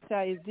traced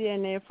his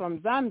DNA from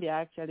Zambia,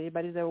 actually,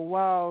 but he's a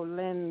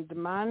well-learned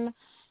man.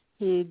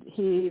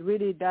 He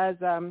really does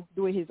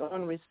do his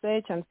own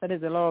research and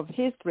studies a lot of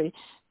history.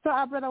 So,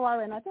 Brother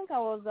Warren, I think I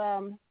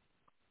was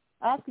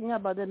asking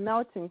about the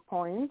melting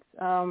point,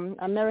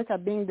 America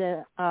being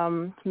the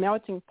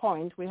melting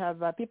point. We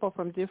have people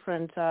from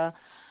different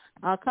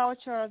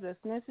cultures,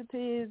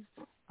 ethnicities,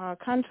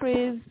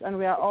 countries, and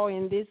we are all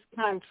in this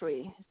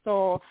country.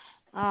 So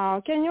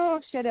can you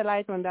shed a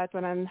light on that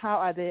one, and how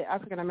are the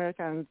African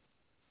Americans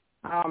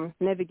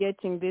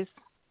navigating this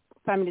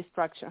family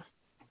structure?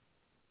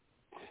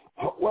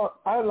 Well,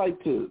 I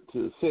like to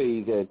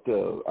say that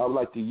I would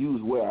like to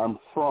use where I'm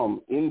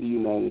from in the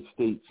United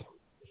States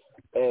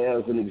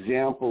as an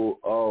example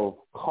of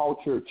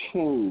culture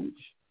change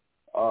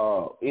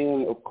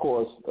in, of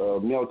course,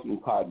 melting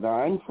pot.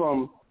 Now, I'm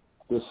from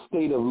the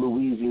state of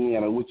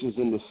Louisiana, which is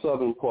in the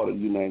southern part of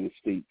the United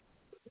States.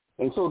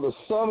 And so the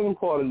southern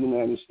part of the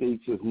United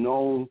States is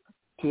known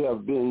to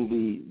have been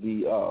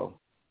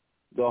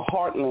the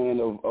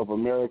heartland of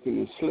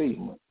American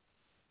enslavement.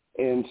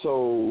 And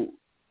so,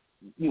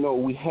 you know,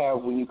 we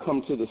have, when you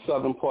come to the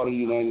southern part of the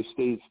United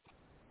States,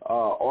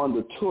 on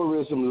the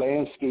tourism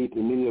landscape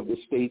in many of the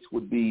states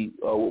would be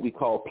what we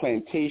call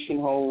plantation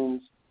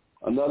homes.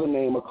 Another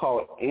name are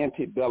called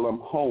antebellum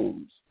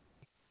homes.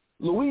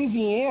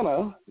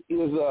 Louisiana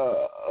is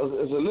a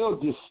little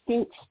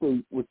distinct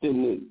state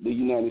within the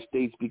United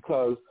States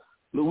because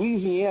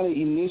Louisiana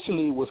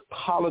initially was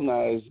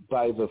colonized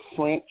by the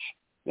French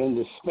and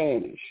the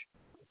Spanish.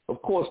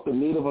 Of course, the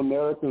Native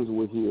Americans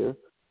were here.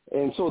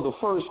 And so the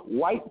first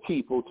white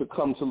people to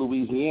come to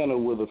Louisiana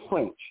were the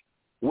French,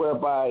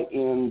 whereby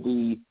in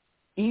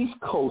the east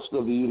coast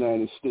of the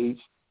United States,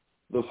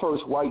 the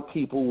first white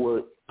people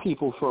were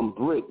people from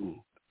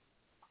Britain.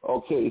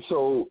 Okay,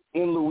 so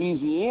in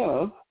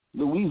Louisiana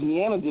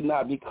did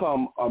not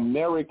become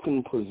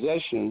American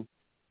possession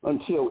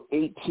until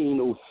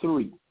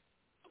 1803.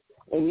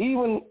 And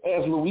even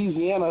as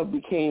Louisiana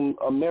became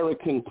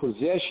American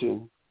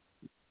possession,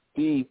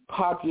 the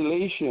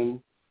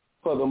population,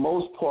 for the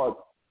most part,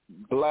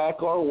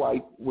 black or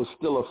white, was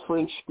still a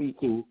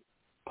French-speaking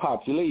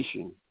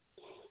population.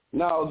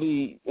 Now,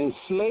 the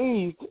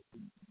enslaved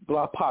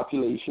black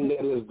population,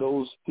 that is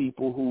those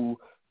people who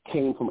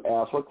came from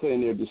Africa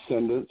and their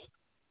descendants,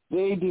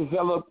 they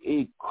developed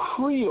a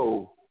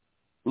creolization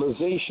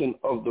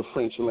of the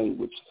French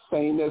language,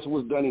 same as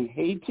was done in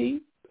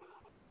Haiti.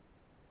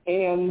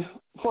 And,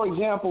 for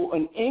example,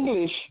 an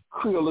English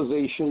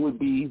creolization would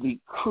be the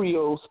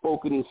Creole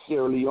spoken in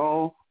Sierra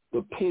Leone,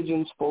 the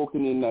Pidgin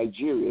spoken in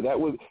Nigeria,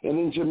 and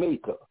in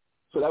Jamaica.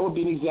 So that would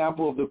be an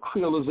example of the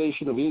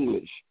creolization of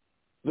English.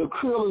 The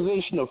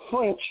creolization of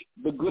French,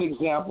 the good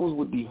examples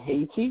would be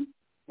Haiti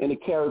and the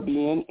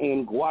Caribbean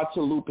and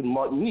Guadeloupe and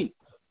Martinique.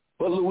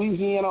 But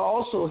Louisiana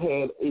also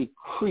had a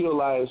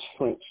creolized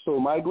French. So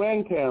my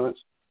grandparents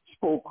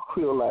spoke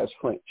creolized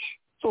French.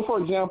 So,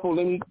 for example,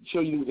 let me show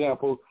you an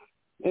example.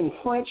 In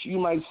French, you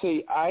might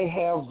say, I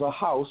have the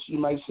house. You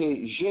might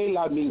say, j'ai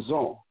la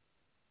maison.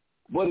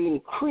 But in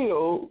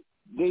Creole,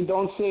 they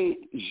don't say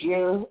j'ai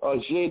or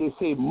j'ai, they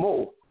say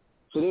mo.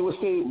 So they would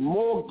say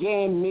mo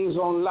gain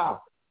maison la.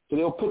 So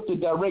they'll put the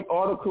direct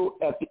article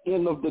at the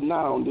end of the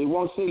noun. They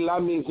won't say la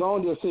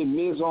maison, they'll say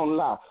maison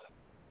la.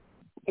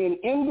 And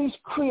in this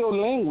Creole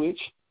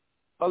language,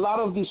 a lot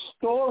of these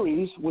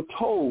stories were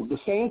told, the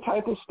same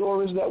type of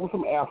stories that were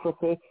from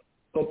Africa,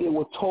 but they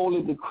were told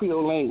in the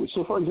Creole language.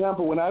 So, for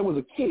example, when I was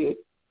a kid,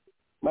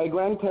 my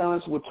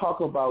grandparents would talk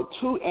about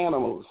two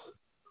animals.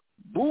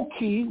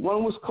 Bouki,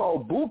 one was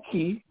called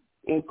Bouki,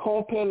 and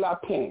Compé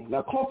Lapin.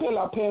 Now, Compé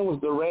Lapin was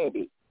the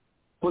rabbit,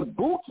 but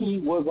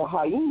Bouki was a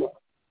hyena.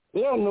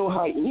 There are no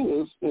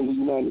hyenas in the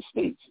United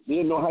States.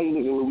 There are no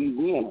hyenas in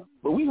Louisiana,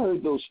 but we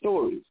heard those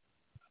stories.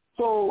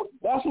 So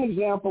that's an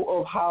example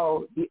of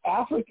how the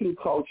African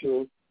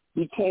culture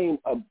became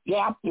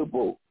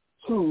adaptable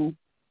to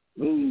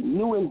the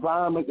new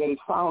environment that it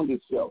found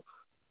itself.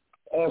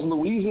 As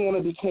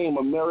Louisiana became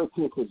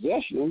American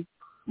possession,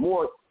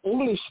 more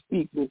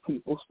English-speaking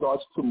people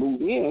starts to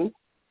move in.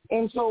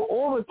 And so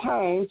over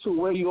time to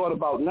where you are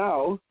about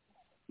now,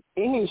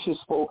 English is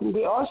spoken.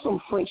 There are some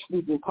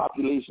French-speaking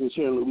populations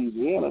here in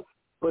Louisiana,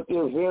 but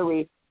they're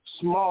very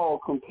small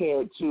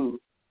compared to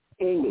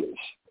English.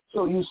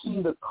 So you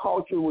see the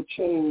culture will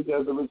change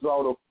as a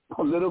result of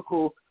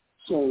political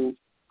change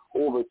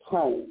over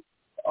time.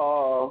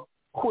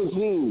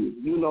 Cuisine,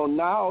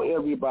 now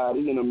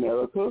everybody in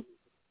America,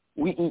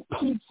 we eat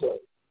pizza.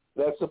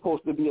 That's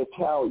supposed to be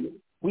Italian.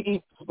 We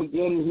eat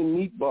spaghetti and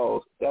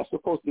meatballs. That's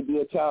supposed to be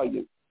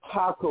Italian.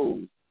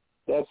 Tacos,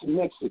 that's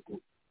Mexican,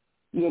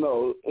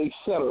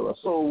 etc.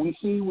 So we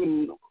see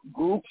when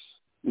groups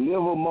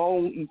live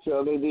among each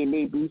other, there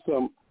may be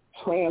some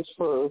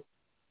transfer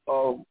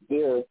of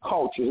their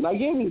cultures. And I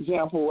gave an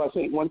example, I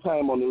think, one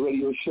time on the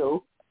radio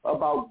show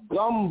about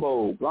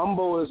gumbo.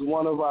 Gumbo is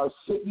one of our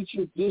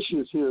signature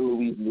dishes here in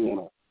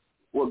Louisiana.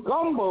 Well,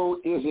 gumbo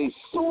is a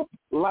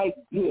soup-like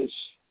dish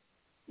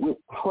with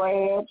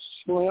crabs,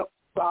 shrimp,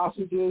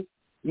 sausages.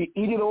 You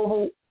eat it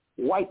over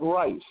white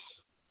rice.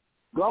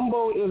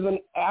 Gumbo is an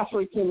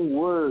African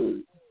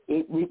word.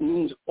 It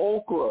means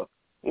okra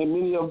in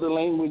many of the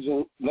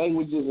languages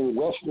in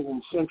Western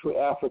and Central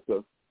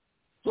Africa.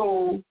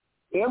 So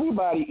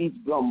everybody eats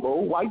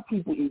gumbo. White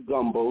people eat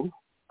gumbo,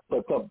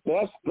 but the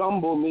best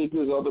gumbo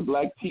makers are the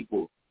black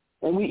people.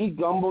 And we eat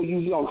gumbo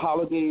usually on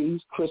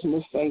holidays,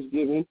 Christmas,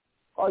 Thanksgiving,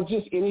 or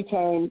just any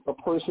time a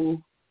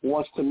person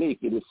wants to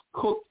make it. It's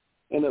cooked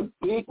in a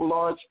big,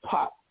 large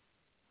pot.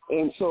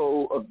 And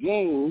so,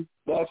 again,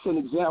 that's an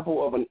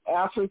example of an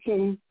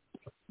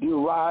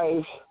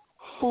African-derived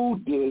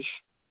food dish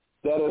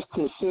that is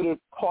considered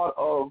part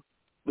of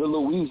the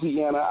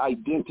Louisiana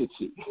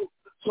identity.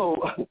 So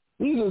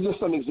these are just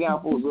some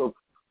examples of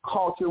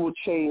cultural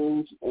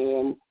change,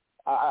 and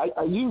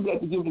I use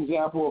that to give an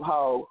example of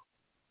how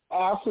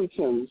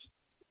Africans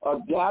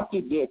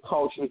adapted their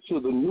culture to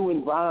the new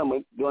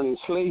environment during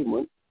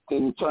enslavement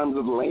in terms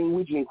of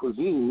language and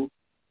cuisine,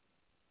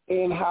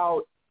 and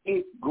how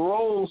it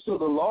grows to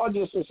the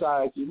larger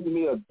society who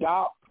may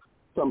adopt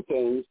some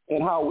things,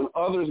 and how when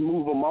others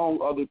move among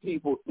other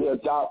people, they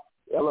adopt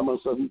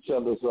elements of each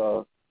other's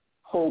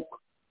folk,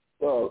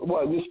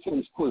 in this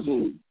case,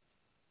 cuisine.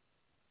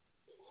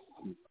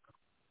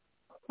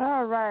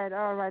 All right.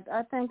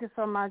 I thank you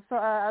so much. So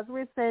as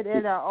we said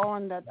earlier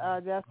on, that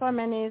there are so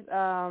many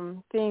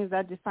things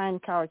that define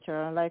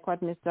culture, like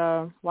what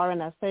Mr.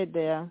 Warren has said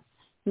there: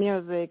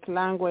 music,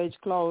 language,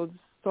 clothes.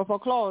 So for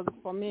clothes,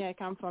 for me, I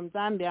come from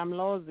Zambia. I'm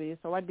Lozi.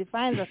 So what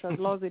defines us as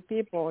Lozi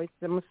people is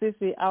the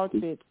Musisi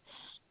outfit.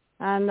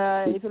 And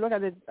if you look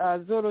at the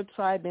Zulu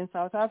tribe in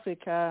South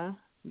Africa,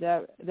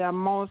 they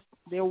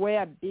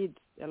wear beads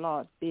a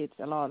lot. And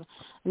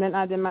then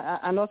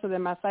and also the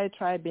Maasai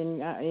tribe in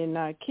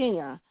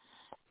Kenya.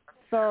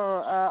 So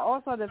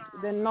also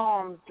the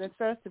norms, the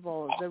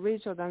festivals, the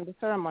rituals and the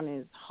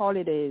ceremonies,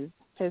 holidays,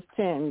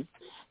 festines.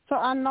 So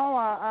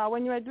Noah,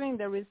 when you were doing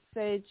the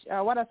research,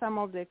 what are some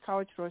of the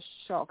cultural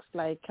shocks,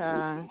 like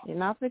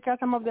in Africa,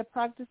 some of the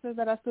practices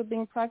that are still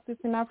being practiced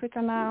in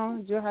Africa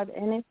now? Do you have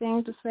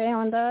anything to say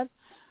on that?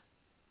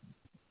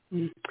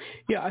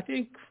 Yeah, I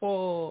think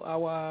for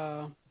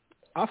our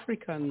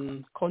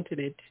African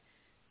continent,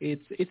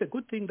 it's a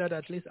good thing that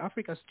at least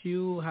Africa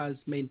still has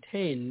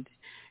maintained,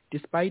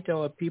 despite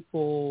our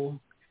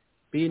people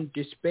being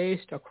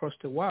dispersed across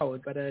the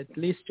world, but at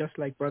least just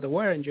like Brother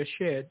Warren just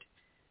shared,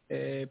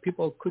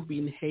 people could be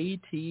in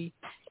Haiti,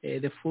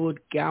 the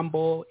food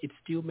gumbo, it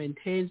still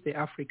maintains the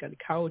African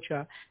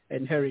culture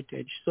and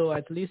heritage. So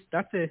at least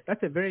that's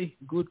a very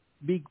good,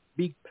 big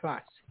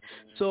plus.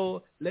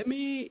 So let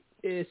me,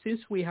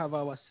 since we have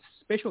our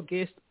special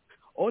guest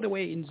all the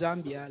way in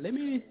Zambia, let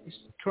me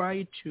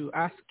try to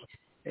ask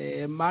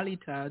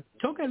Marita,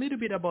 talk a little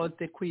bit about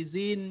the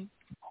cuisine,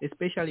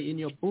 especially in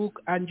your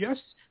book, and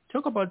just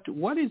talk about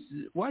what is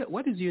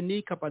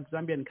unique about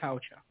Zambian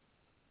culture.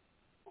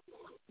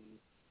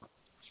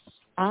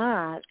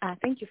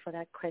 Thank you for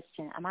that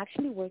question. I'm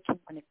actually working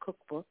on a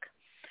cookbook.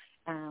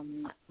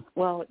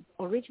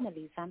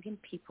 Originally,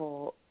 Zambian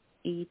people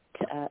eat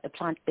a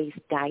plant-based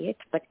diet,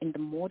 but in the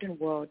modern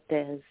world,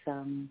 there's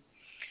a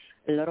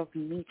lot of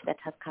meat that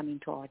has come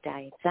into our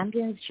diet.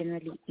 Zambians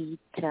generally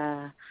eat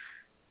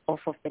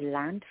off of the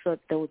land, so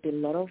there will be a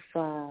lot of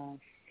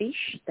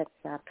fish that's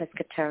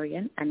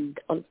pescatarian, and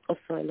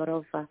also a lot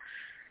of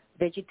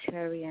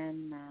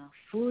vegetarian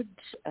food.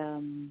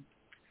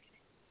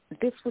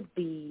 This would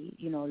be,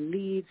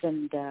 leaves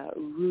and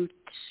root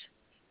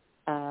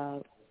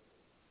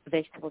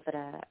vegetables that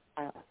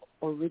are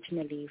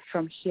originally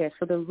from here.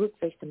 So the root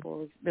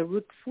vegetables, the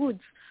root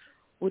foods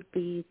would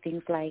be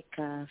things like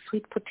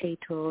sweet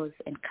potatoes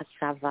and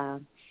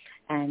cassava.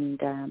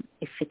 And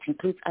if it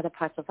includes other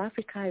parts of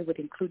Africa, it would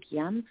include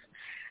yams.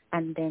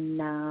 And then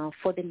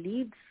for the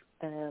leaves,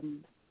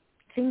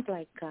 things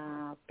like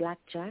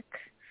blackjack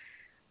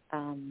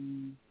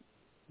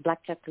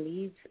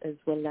leaves, as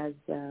well as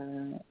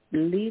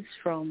leaves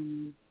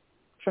from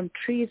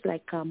trees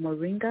like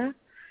moringa,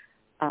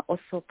 are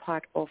also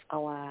part of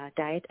our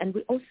diet. And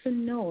we also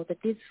know that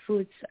these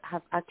foods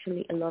have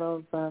actually a lot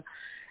of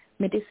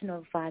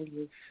medicinal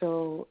values.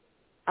 So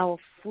our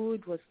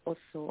food was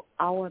also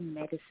our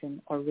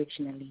medicine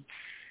originally.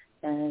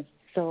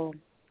 So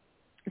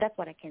that's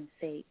what I can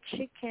say.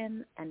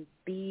 Chicken and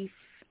beef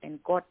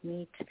and goat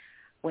meat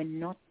were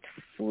not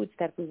foods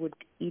that we would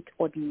eat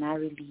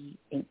ordinarily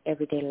in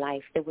everyday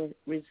life. They were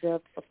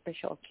reserved for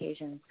special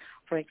occasions.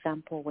 For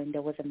example, when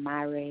there was a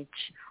marriage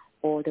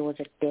or there was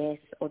a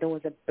death or there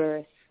was a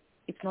birth,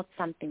 it's not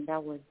something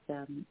that was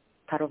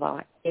part of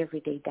our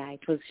everyday diet.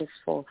 It was just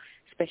for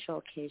special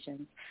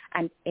occasions.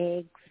 And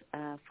eggs,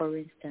 for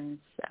instance,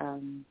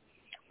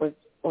 was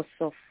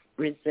also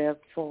reserved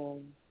for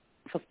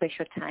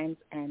special times,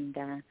 and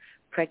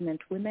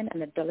pregnant women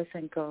and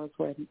adolescent girls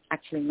were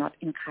actually not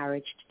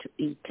encouraged to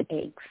eat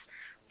eggs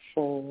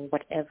for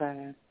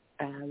whatever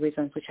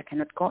reasons, which I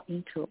cannot go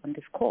into on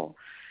this call.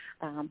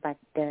 But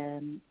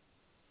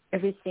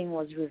everything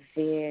was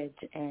revered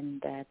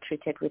and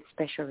treated with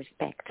special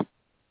respect.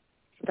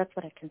 So that's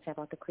what I can say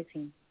about the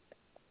cuisine.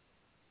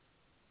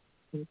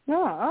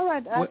 No, all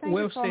right. Thank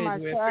you so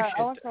much. We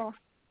appreciate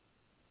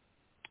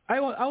I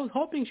was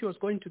hoping she was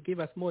going to give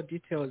us more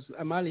details,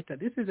 Amalita.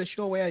 This is a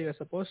show where you're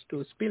supposed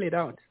to spill it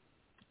out.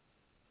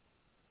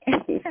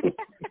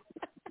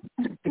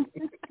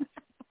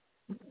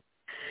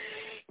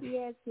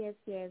 Yes.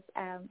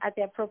 At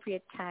the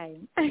appropriate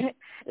time.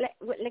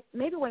 like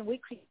maybe when we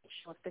create a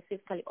show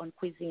specifically on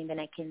cuisine, then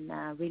I can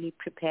really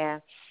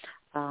prepare,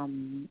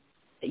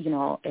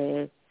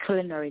 a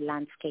culinary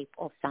landscape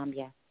of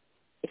Zambia,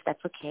 if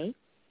that's okay.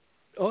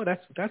 Oh,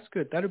 that's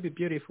good. That would be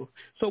beautiful.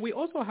 So we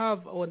also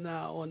have on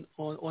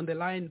the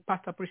line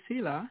Pastor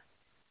Priscilla.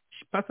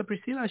 Pastor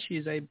Priscilla,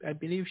 I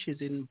believe she's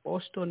in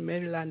Boston,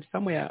 Maryland,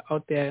 somewhere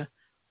out there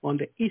on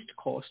the East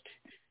Coast.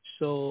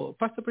 So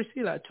Pastor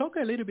Priscilla, talk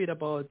a little bit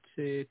about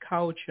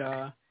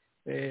culture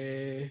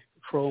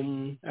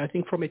from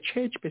a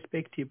church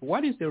perspective.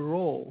 What is the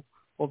role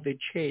of the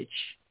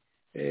church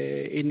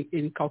in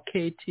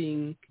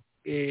inculcating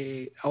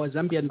our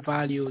Zambian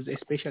values,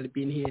 especially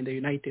being here in the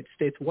United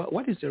States?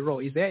 What is the role?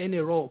 Is there any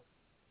role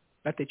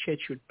that the church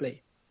should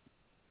play?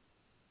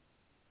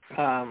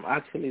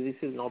 Actually, this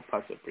is not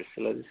Pastor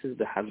Priscilla. This is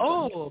the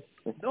husband.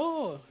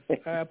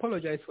 I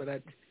apologize for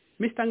that.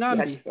 Mr.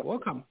 Ngambi, Yes,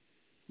 welcome.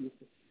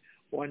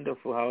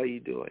 Wonderful. How are you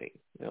doing?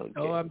 Okay.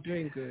 Oh, I'm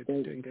doing good.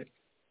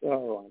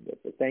 Oh,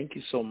 wonderful. Thank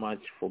you so much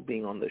for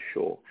being on the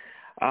show.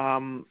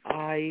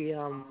 I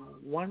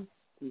want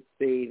to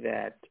say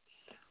that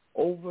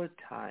over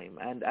time,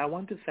 and I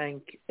want to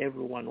thank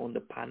everyone on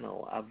the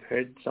panel. I've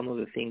heard some of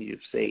the things you've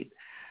said.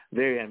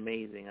 Very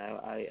amazing.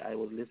 I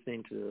was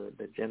listening to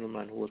the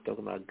gentleman who was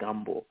talking about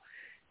gumbo,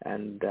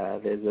 and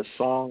there's a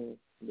song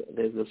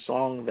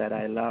that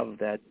I love,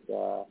 that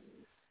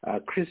a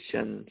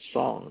Christian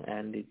song,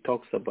 and it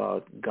talks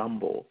about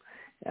gumbo.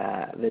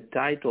 The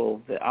title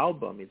of the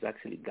album is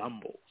actually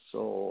Gumbo.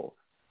 So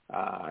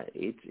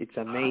it's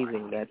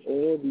amazing that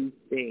all these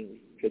things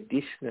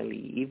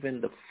traditionally, even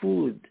the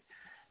food,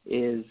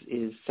 is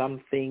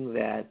something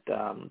that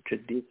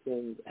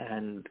tradition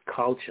and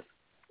culture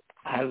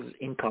has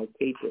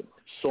inculcated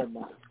so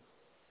much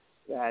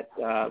that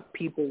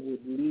people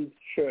would leave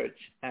church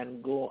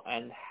and go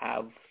and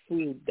have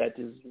food that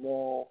is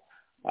more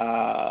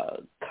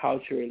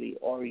culturally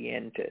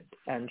oriented.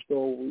 And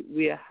so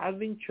we are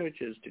having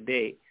churches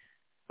today,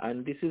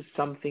 and this is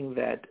something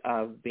that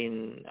I've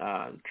been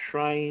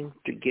trying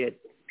to get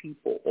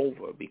people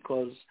over,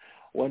 because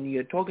when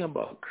you're talking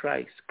about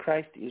Christ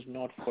is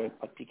not for a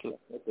particular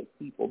set of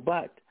people,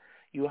 but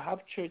you have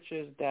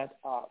churches that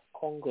are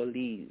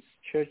Congolese,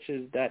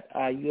 churches that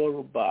are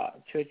Yoruba,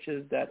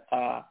 churches that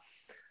are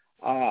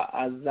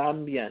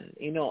Zambian,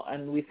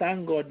 and we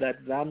thank God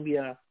that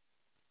Zambia,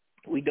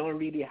 we don't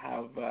really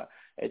have a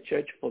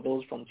church for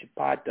those from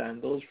Chipata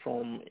and those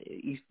from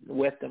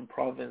Western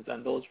Province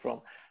and those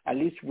from, at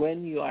least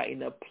when you are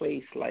in a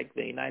place like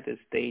the United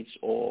States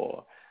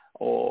or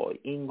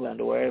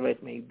England or wherever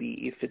it may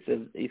be,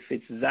 if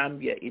it's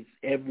Zambia, it's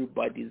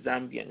everybody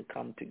Zambian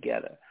come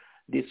together,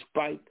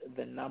 despite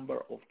the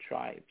number of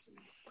tribes.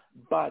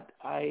 But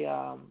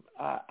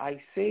I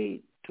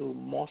say to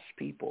most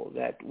people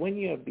that when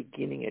you're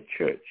beginning a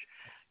church,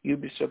 you'll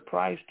be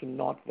surprised to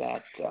note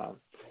that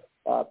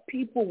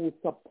people will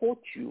support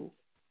you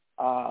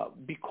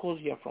because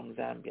you're from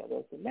Zambia.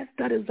 They'll say, let's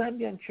start a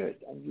Zambian church,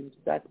 and you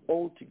start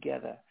all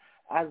together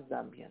as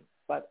Zambians.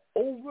 But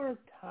over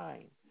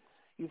time,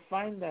 you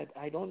find that,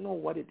 I don't know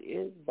what it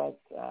is, but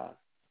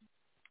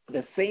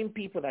the same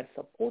people that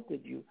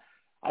supported you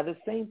are the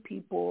same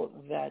people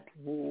that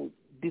will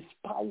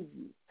despise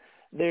you.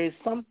 There is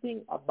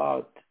something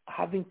about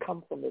having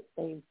come from the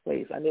same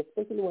place, and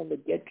especially when they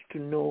get to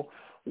know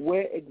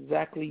where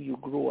exactly you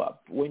grew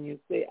up. When you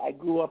say, I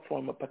grew up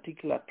from a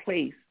particular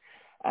place,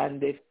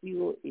 and they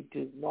feel it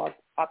is not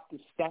up to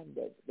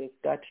standard, they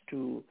start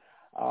to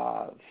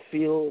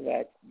feel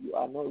that you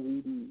are not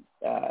really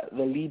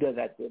the leader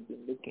that they've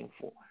been looking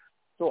for.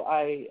 So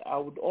I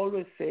would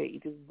always say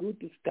it is good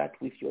to start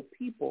with your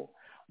people,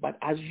 but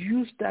as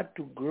you start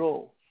to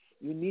grow,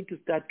 you need to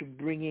start to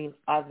bring in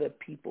other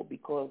people,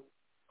 because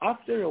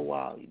after a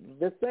while,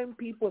 the same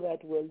people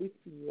that were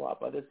lifting you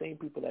up are the same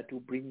people that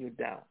will bring you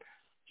down.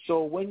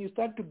 So when you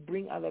start to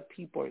bring other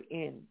people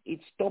in, it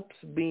stops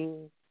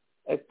being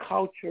a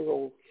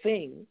cultural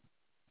thing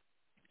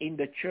in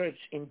the church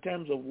in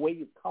terms of where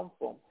you come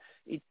from.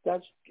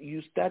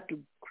 You start to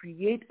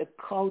create a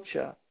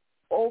culture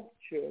of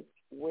church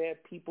where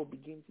people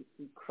begin to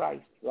see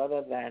Christ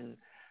rather than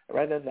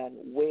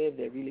where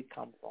they really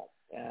come from.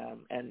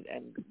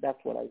 And that's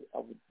what I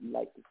would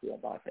like to say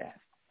about that.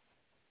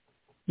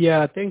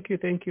 Yeah, thank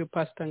you,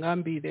 Pastor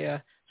Ngambi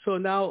there. So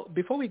now,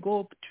 before we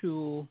go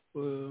to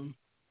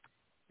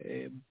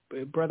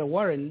Brother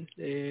Warren,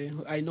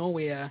 I know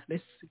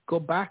let's go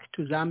back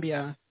to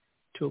Zambia,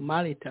 to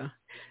Marita.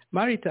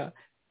 Marita,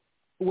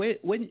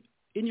 when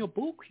in your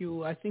book,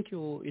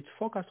 it's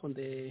focused on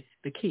the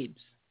kids,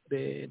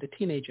 the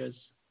teenagers.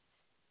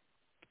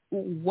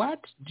 What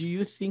do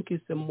you think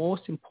is the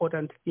most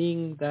important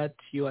thing that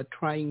you are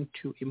trying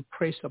to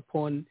impress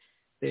upon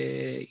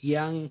the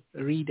young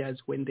readers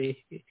when they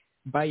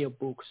buy your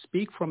book?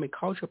 Speak from a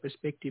cultural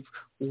perspective.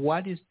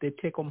 What is the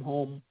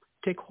take-home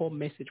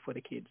message for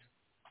the kids?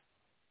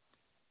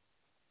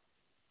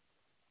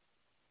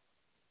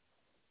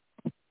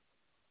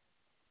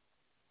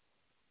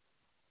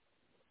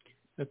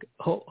 Okay.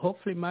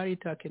 Hopefully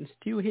Marita can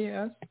still hear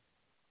us.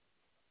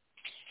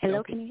 Hello,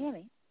 okay. Can you hear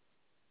me?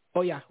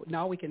 Oh, yeah.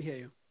 Now we can hear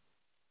you.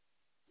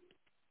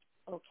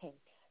 Okay.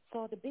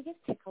 So the biggest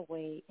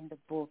takeaway in the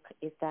book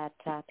is that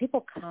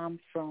people come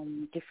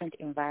from different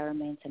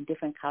environments and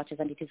different cultures,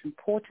 and it is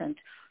important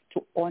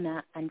to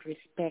honor and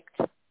respect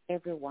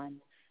everyone.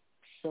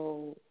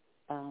 So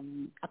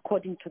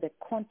according to the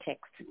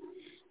context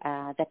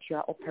that you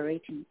are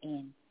operating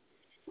in.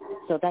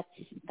 So that's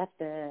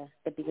the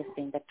biggest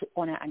thing, that to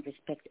honor and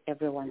respect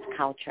everyone's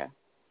culture.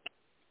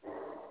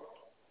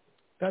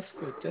 That's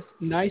good. Just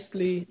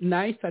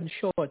nice and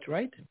short,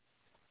 right?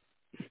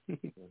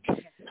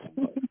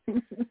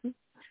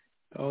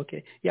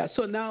 Okay. Yeah.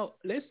 So now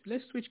let's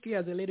switch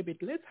gears a little bit.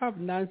 Let's have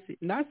Nancy.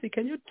 Nancy,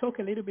 can you talk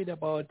a little bit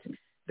about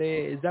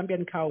the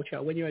Zambian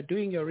culture when you are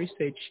doing your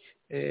research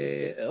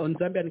on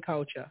Zambian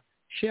culture?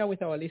 Share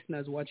with our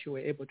listeners what you were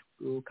able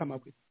to come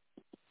up with.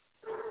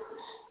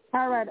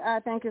 All right.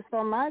 Thank you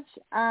so much.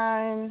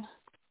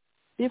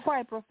 Before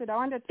I proceed, I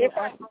wanted to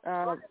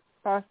ask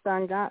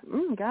Pastor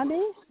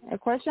Gabi a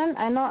question.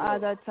 I know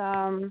that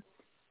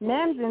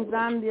names in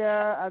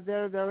Zambia are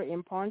very, very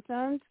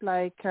important.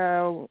 Like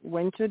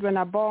when children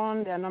are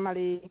born, they are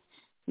normally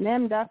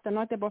named after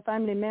notable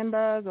family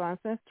members or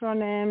ancestral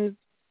names.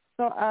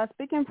 So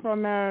speaking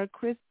from a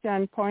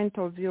Christian point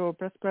of view,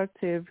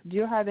 perspective, do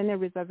you have any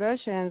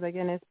reservations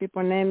against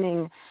people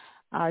naming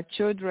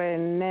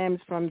children names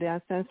from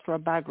their ancestral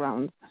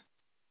backgrounds?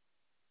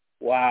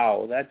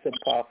 Wow, that's a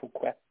powerful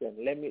question.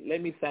 Let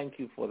me thank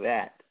you for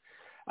that.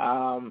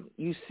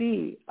 You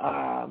see,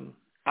 I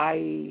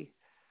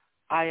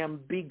am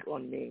big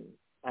on names,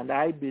 and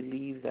I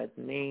believe that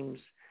names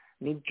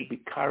need to be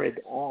carried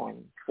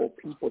on for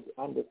people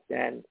to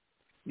understand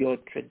your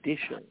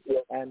tradition,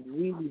 and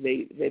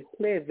really they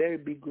play a very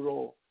big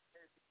role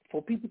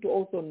for people to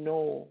also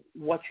know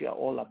what you are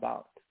all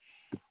about.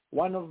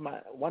 One of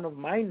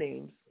my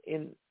names,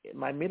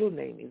 my middle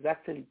name is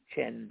actually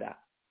Chenda,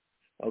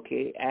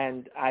 okay,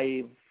 and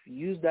I've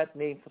used that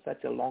name for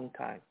such a long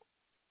time.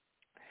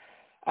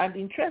 And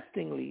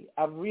interestingly,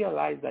 I've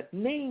realized that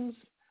names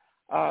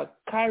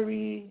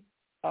carry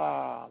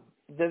the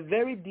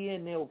very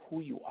DNA of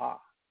who you are.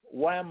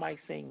 Why am I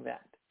saying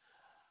that?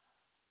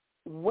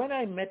 When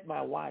I met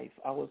my wife,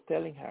 I was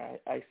telling her,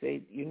 I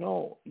said,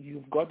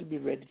 you've got to be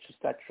ready to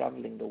start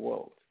traveling the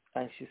world.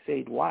 And she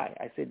said, why?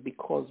 I said,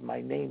 because my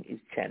name is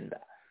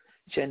Chenda.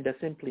 Chenda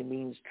simply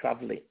means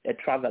a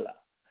traveler.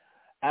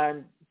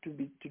 And to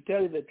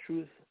tell you the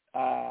truth,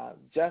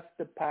 just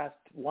the past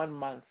 1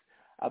 month,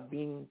 I've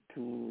been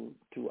to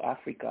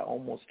Africa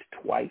almost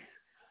twice.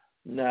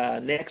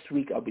 Next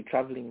week, I'll be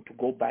traveling to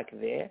go back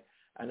there,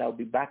 and I'll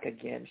be back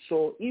again.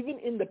 So even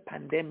in the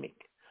pandemic,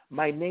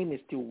 my name is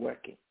still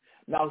working.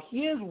 Now,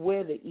 here's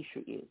where the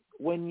issue is.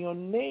 When your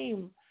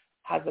name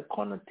has a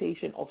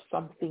connotation of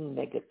something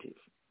negative,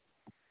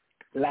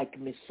 like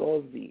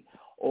Misozi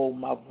or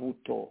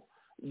Mavuto,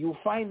 you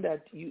find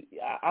that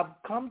I've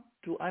come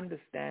to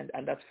understand,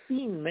 and I've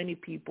seen many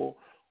people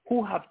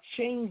who have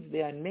changed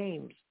their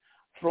names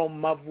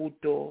from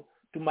Mavuto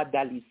to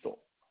Madaliso,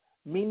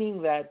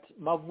 meaning that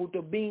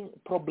Mavuto being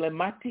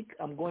problematic,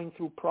 I'm going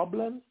through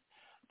problems,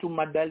 to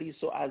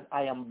Madaliso as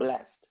I am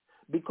blessed.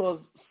 Because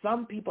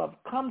some people have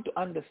come to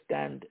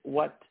understand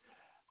what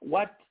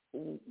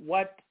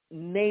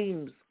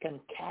names can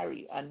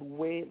carry and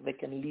where they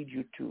can lead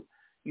you to.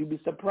 You'll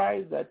be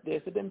surprised that there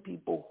are certain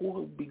people who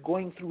will be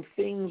going through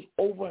things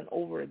over and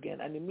over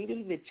again, and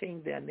immediately they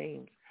change their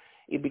names.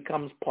 It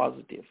becomes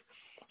positive.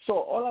 So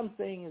all I'm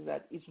saying is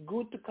that it's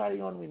good to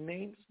carry on with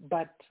names,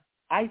 but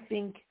I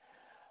think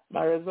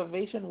my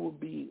reservation would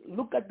be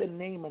look at the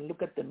name and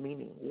look at the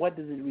meaning. What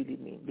does it really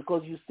mean?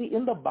 Because you see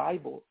in the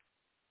Bible,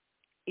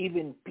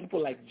 even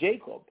people like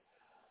Jacob,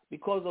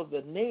 because of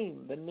the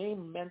name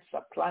meant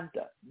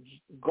supplanter.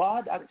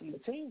 God actually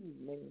changed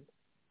his name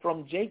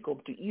from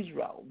Jacob to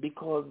Israel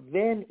because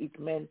then it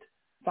meant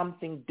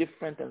something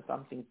different and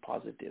something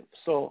positive.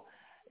 So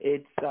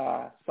it's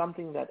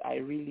something that I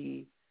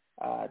really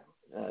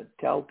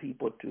tell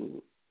people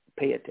to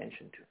pay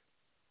attention to.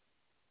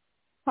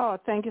 Oh,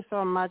 thank you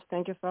so much.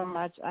 Thank you so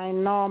much. I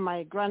know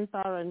my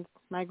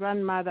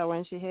grandmother,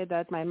 when she heard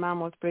that my mom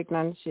was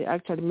pregnant, she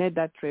actually made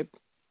that trip,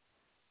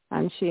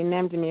 and she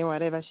named me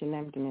whatever she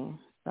named me.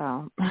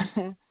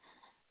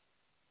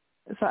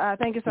 So,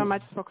 thank you so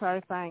much for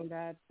clarifying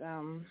that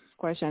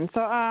question.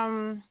 So,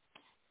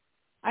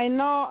 I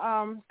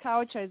know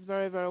culture is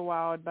very, very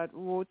wild, but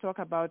we'll talk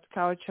about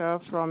culture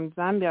from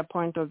Zambia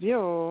point of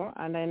view.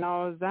 And I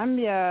know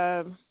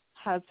Zambia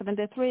has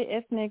 73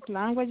 ethnic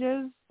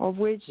languages, of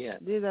which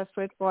these are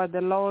straightforward: the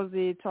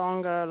Lozi,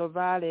 Tonga,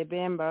 Luvale,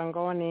 Bemba,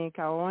 Ngoni,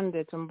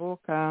 Kaonde,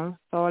 Tumbuka,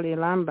 Soli,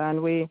 Lamba.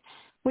 And we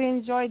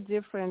enjoy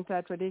different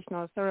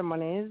traditional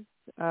ceremonies.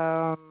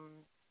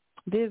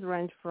 These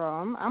range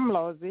from, I'm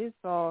Lozi,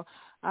 so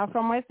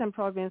from Western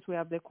Province we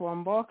have the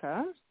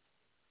Kuomboka,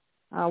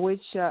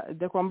 which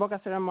the Kuomboka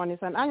ceremony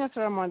is an annual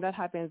ceremony that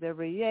happens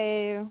every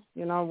year,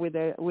 with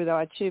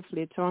our chief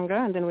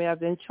Litunga. And then we have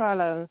the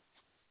Nchwala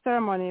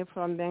ceremony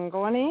from the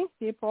Ngoni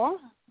people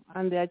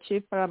and their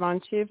chief,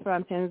 paramount chief,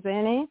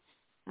 Tenzeni,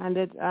 and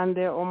the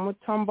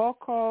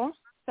Omutomboko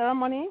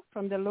ceremony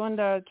from the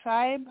Lunda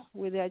tribe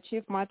with their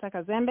chief Mata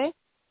Kazembe,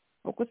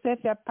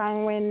 Okusefia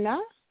Pangwenya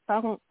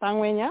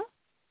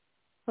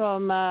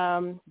from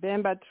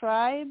Bemba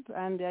tribe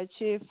and their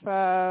chief,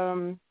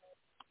 paramount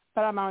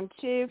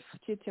chief,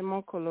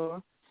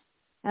 Chitimukulu.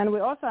 And we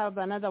also have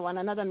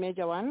another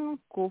major one,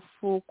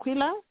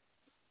 Kufukwila,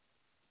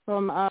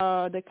 from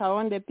the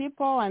Kaonde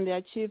people and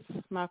their chief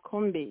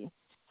Makumbi.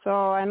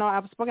 So I know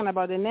I've spoken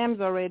about the names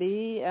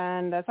already,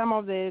 and some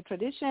of the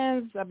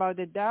traditions about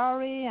the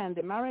dowry and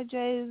the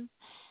marriages.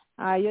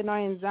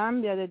 In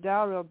Zambia, the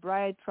dowry or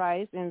bride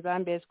price in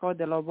Zambia is called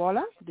the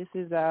lobola. This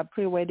is a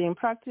pre-wedding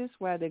practice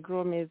where the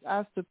groom is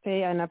asked to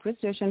pay an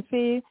appreciation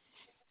fee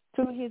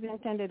to his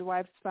intended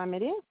wife's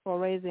family for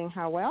raising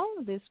her well.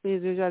 This fee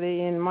is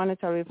usually in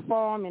monetary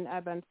form in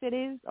urban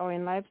cities or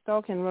in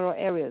livestock in rural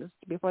areas.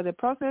 Before the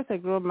process, a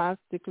groom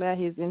must declare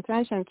his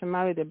intention to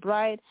marry the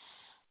bride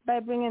by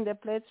bringing the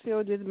plates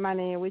filled with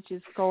money, which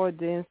is called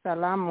the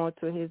salamo,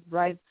 to his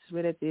bride's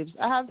relatives.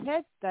 I have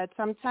heard that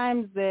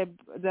sometimes the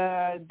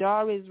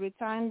dowry is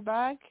returned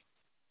back.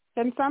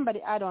 Can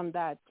somebody add on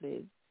that,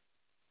 please?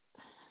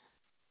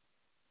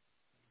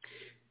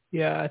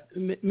 Yeah,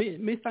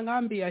 Mr.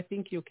 Ngambi, I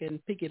think you can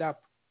pick it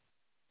up.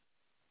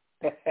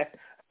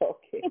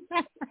 Okay.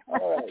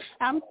 All right.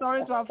 I'm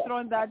sorry to have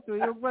thrown that to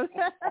you, but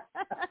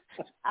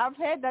I've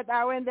heard that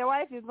when the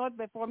wife is not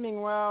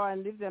performing well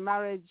and if the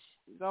marriage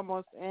is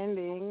almost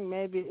ending,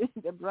 maybe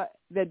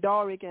the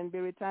dowry can be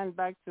returned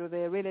back to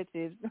the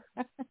relatives.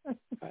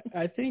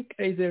 I think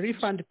there's a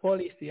refund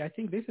policy. I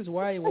think this is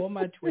why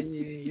Walmart, when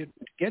you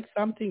get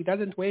something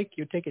doesn't work,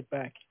 you take it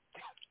back.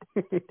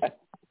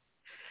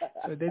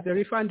 So there's a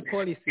refund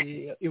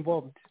policy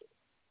involved.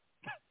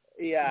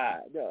 Yeah,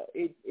 no,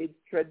 it's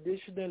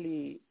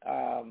traditionally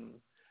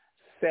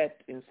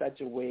set in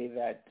such a way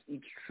that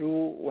it's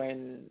true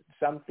when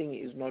something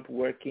is not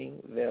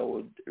working, they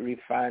would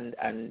refund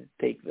and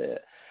take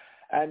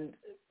and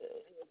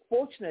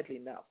fortunately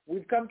now,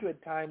 we've come to a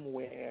time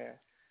where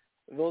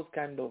those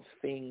kind of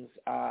things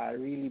are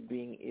really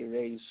being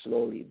erased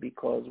slowly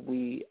because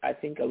I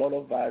think a lot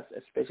of us,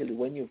 especially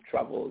when you've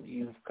traveled,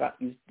 you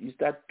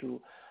start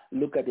to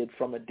look at it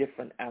from a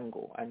different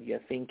angle and you're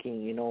thinking,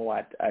 you know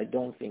what, I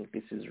don't think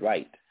this is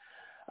right.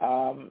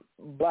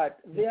 But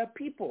there are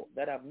people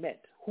that I've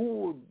met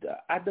who would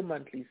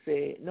adamantly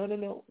say, no,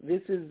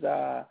 this is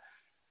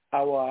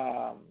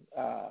our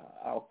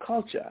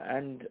culture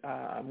and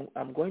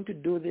I'm going to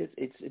do this,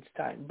 it's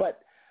time.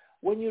 But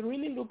when you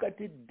really look at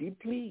it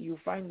deeply, you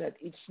find that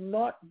it's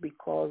not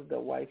because the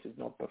wife is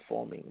not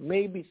performing.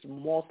 Maybe it's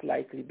most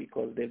likely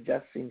because they've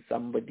just seen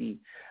somebody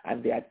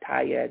and they are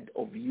tired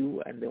of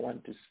you and they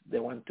want to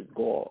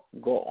go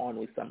on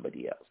with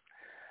somebody else.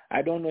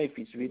 I don't know if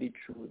it's really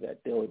true that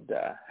they would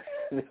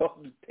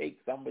take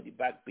somebody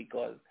back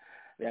because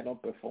they are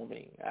not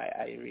performing.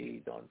 I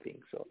really don't think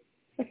so.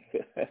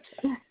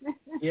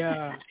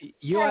 Yeah,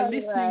 you are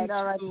listening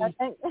to...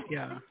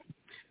 Yeah.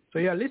 So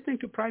you are listening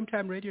to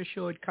Primetime Radio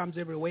Show. It comes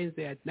every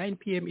Wednesday at 9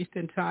 p.m.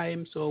 Eastern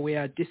Time. So we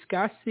are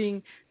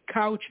discussing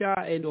culture,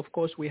 and of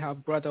course we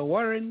have Brother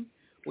Warren,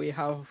 we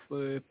have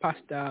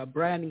Pastor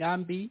Brian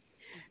Ngambi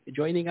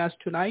joining us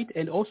tonight,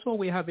 and also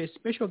we have a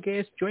special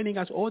guest joining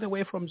us all the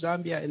way from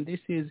Zambia, and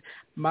this is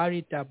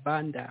Marita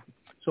Banda.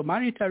 So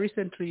Marita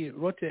recently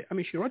wrote a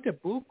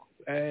book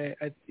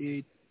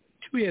 2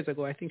 years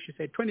ago, I think she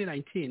said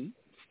 2019.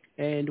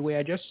 And we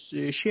are just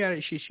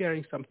she's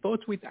sharing some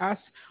thoughts with us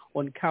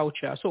on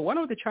culture. So one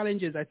of the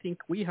challenges I think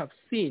we have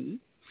seen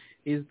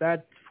is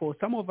that for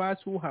some of us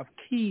who have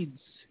kids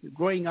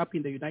growing up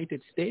in the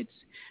United States,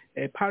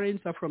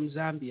 parents are from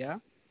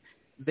Zambia,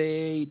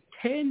 they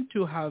tend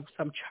to have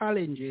some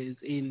challenges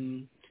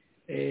in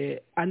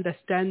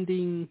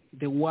understanding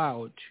the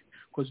world.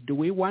 Because do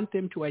we want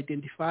them to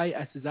identify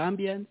as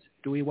Zambians?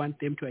 Do we want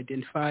them to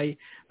identify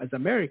as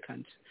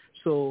Americans?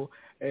 So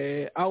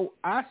I'll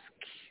ask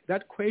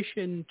that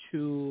question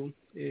to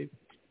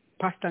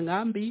Pastor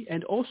Ngambi,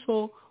 and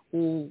also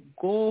we'll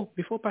go,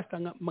 before Pastor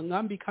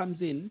Ngambi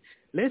comes in,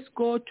 let's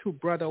go to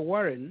Brother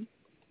Warren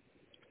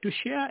to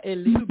share a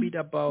little bit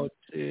about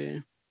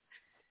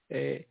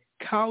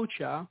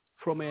culture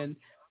from an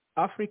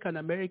African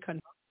American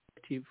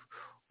perspective.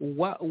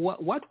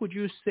 What would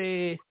you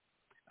say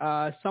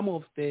are some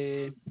of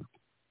the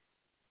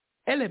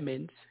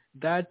elements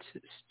that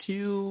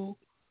still,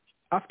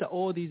 after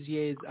all these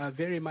years, are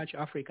very much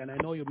African? I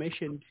know you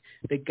mentioned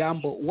the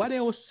gumbo. What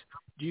else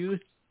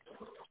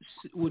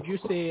would you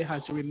say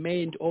has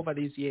remained over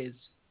these years?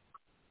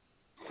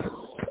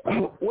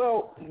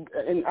 Well,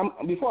 and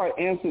before I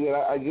answer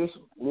that, I just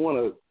want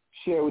to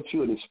share with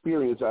you an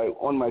experience.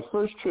 On my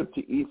first trip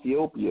to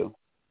Ethiopia,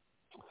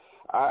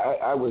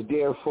 I was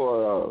there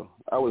for,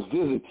 I was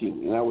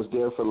visiting, and I was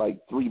there for like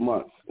 3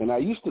 months. And I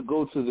used to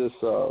go to this,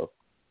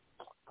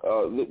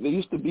 there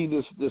used to be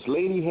this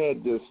lady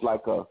had this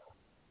like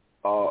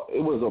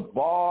it was a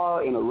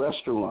bar and a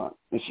restaurant.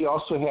 And she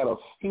also had a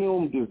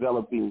film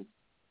developing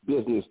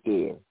business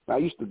there. I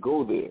used to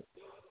go there.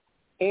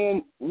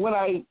 And when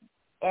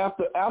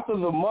after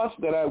the months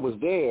that I was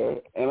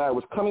there, and I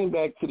was coming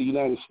back to the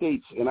United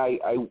States, and I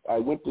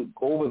went to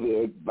go over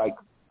there like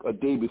a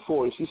day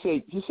before, and she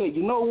said,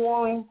 you know,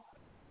 Warren,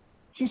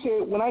 she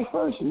said, when I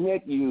first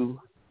met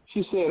you,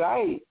 she said,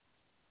 I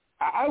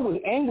was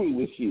angry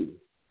with you.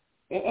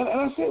 And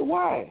I said,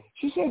 why?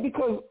 She said,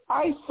 because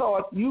I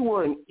thought you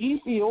were an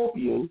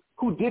Ethiopian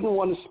who didn't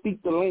want to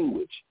speak the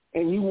language,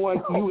 and you were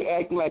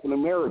acting like an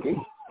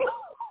American.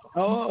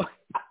 Oh.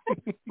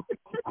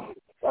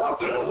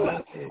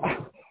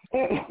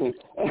 and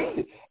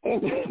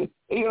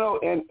you know,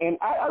 and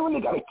I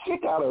really got a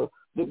kick out of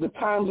the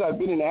times I've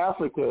been in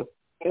Africa,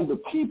 and the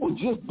people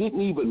just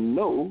didn't even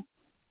know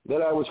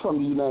that I was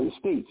from the United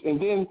States.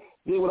 And then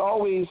they would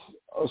always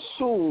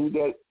assume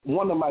that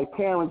one of my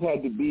parents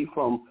had to be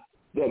from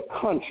that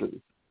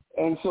country.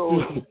 And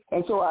so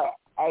that's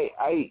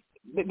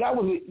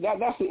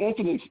an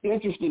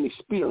interesting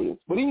experience.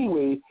 But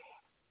anyway,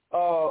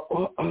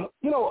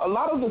 you know, a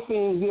lot of the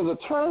things, there's a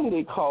term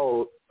they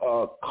call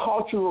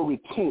cultural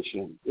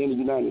retention in the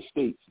United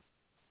States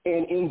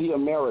and in the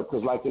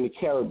Americas, like in the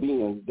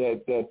Caribbean,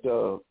 that there's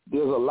a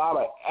lot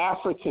of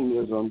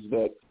Africanisms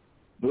that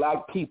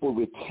black people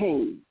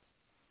retain.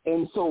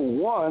 And so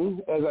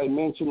one, as I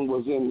mentioned,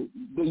 was in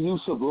the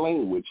use of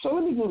language. So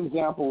let me give an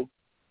example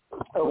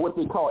of what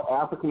they call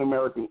African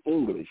American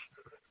English.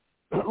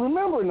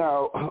 Remember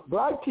now,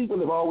 black people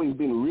have always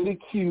been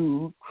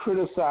ridiculed,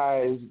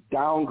 criticized,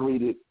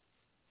 downgraded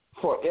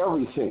for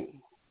everything.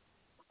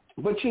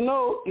 But, you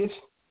know, it's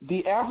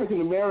the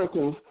African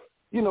Americans,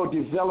 you know,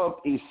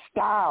 developed a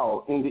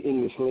style in the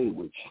English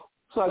language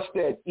such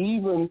that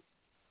even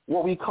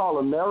what we call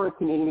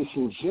American English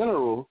in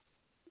general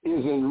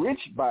is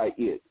enriched by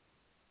it.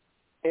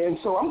 And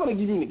so I'm going to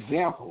give you an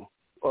example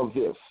of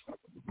this.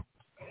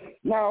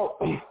 Now,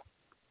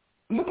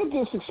 look at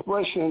this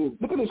expression,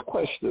 look at this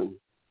question.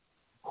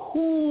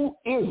 Who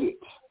is it?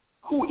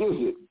 Who is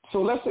it?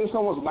 So let's say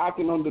someone's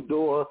knocking on the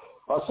door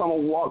or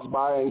someone walks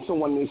by and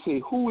they say,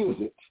 who is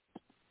it?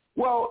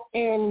 Well,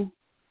 in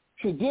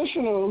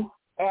traditional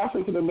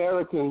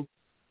African-American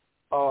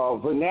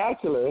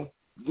vernacular,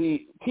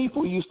 the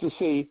people used to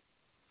say,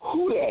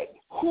 who that?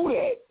 Who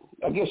that?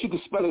 I guess you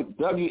could spell it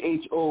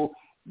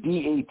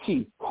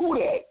W-H-O-D-A-T. Who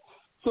that?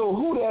 So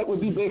who that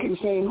would be basically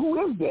saying,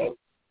 who is that?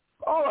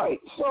 All right,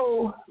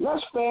 so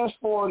let's fast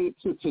forward it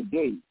to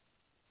today.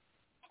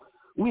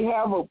 We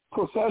have a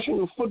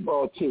professional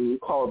football team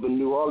called the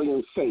New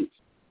Orleans Saints.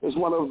 It's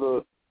one of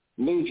the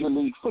major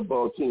league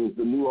football teams,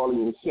 the New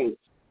Orleans Saints.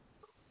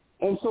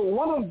 And so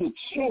one of the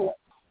chants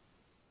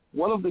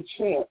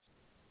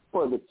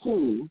for the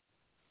team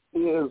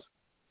is,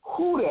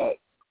 who that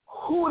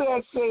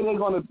say they're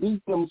going to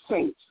beat them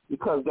Saints,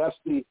 because that's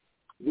the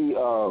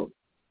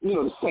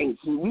Saints.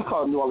 We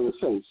call them New Orleans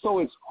Saints. So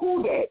it's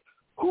who that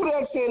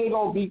say they're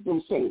going to beat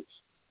them Saints.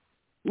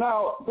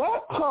 Now,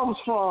 that comes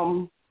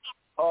from,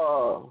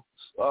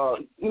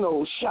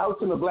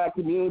 shouts in the black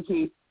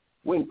community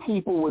when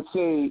people would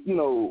say,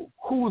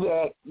 who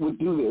that would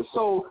do this.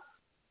 So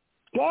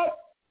that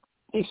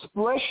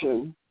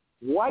expression,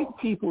 white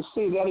people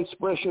say that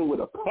expression with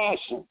a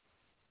passion.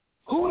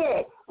 Who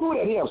that?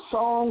 They have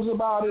songs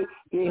about it.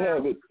 They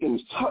have it in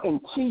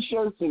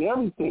T-shirts and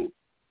everything.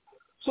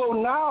 So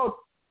now,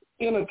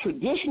 in a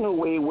traditional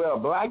way where a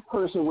black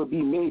person would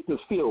be made to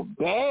feel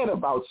bad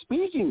about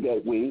speaking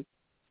that way,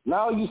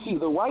 now you see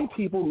the white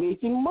people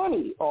making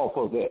money off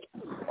of that.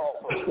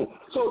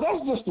 So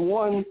that's just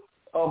one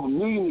of a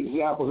million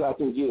examples I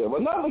can give.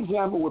 Another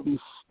example would be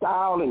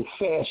style and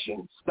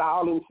fashion.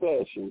 Let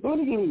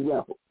me give you an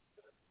example.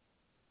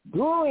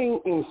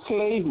 During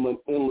enslavement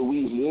in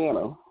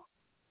Louisiana,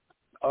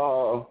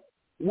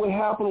 what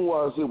happened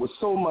was it was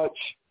so much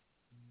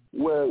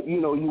where,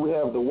 you would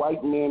have the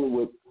white men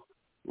would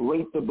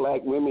rape the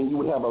black women. You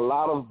would have a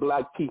lot of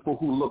black people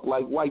who look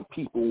like white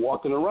people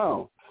walking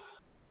around.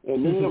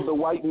 And many of the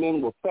white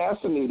men were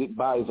fascinated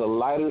by the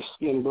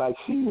lighter-skinned black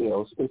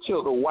females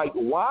until the white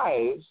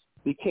wives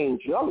became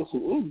jealous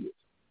and envious.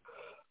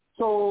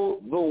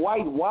 So the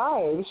white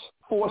wives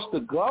forced the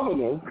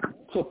governor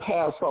to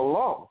pass a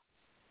law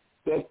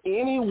that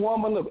any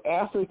woman of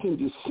African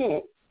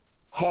descent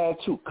had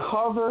to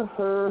cover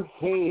her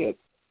head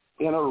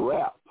in a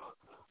wrap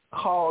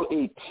called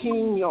a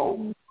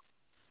tignon.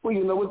 Well,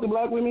 you know what the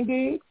black women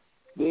did?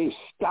 They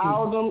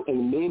styled them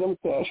and made them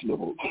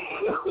fashionable.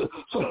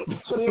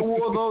 so they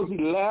wore those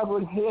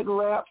elaborate head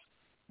wraps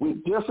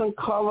with different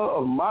color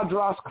of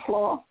madras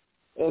cloth,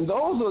 and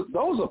those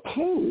are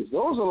pins.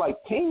 Those are like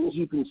pins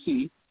you can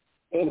see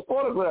in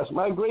photographs.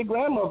 My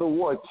great-grandmother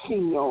wore a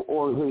tignon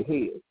on her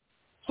head.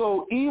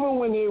 So even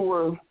when they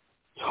were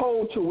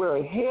told to wear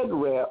a head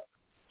wrap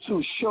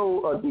to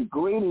show a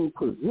degrading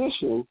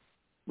position,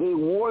 they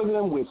wore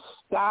them with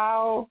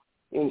style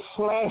and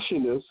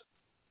flashiness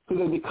so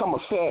they become a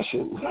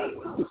fashion.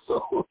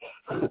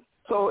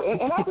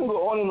 and I can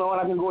go on and on.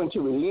 I can go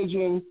into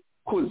religion,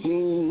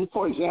 cuisine.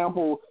 For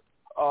example,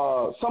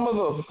 some of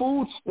the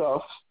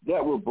foodstuffs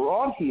that were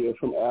brought here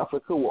from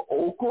Africa were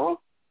okra,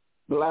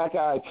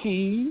 black-eyed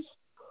peas,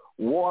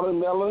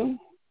 watermelon,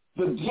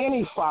 the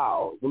guinea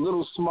fowl, the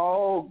little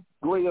small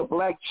gray or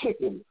black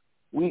chicken.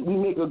 We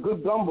make a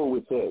good gumbo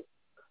with that.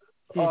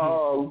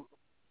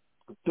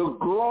 The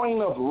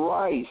growing of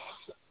rice.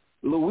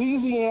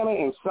 Louisiana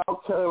and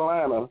South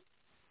Carolina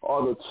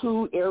are the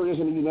two areas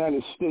in the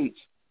United States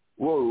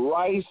where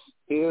rice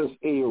is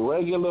a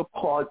regular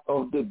part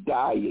of the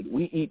diet.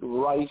 We eat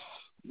rice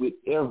with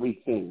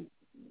everything.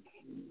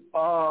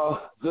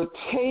 The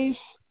taste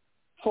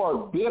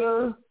for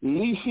bitter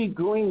leafy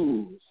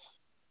greens.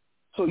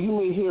 So you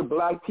may hear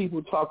black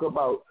people talk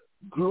about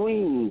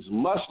greens,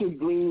 mustard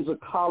greens or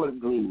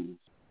collard greens.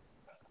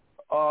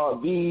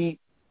 The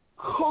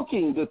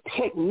cooking, the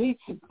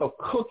techniques of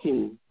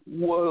cooking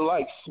were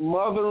like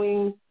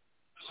smothering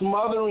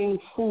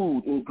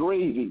food in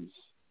gravies,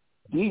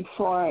 deep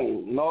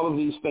frying, and all of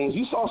these things.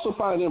 You also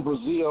find it in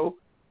Brazil,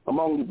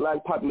 among the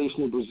black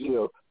population in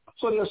Brazil.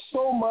 So there's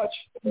so much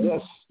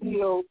that's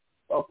still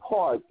a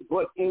part.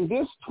 But in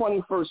this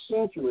 21st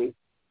century,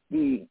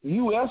 the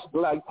U.S.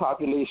 black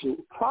population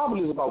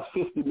probably is about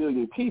 50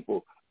 million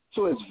people.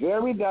 So it's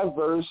very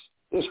diverse.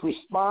 It's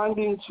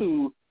responding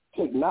to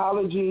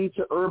technology,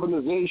 to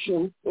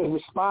urbanization. It's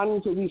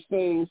responding to these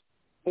things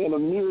in a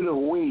myriad of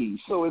ways.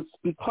 So it's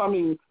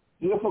becoming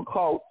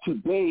difficult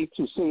today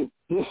to say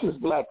this is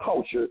black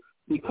culture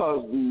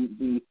because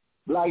the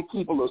black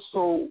people are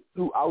so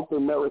throughout the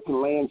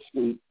American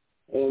landscape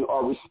and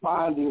are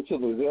responding to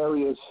the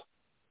various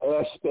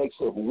aspects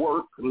of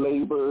work,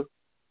 labor,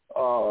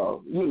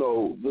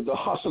 the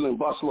hustle and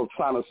bustle of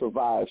trying to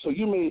survive. So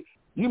you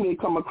may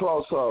come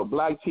across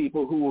black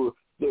people who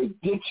their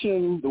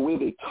diction, the way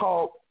they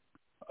talk,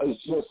 is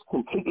just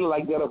completely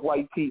like that of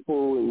white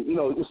people, and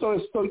so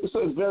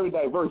it's very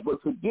diverse.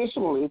 But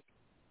traditionally,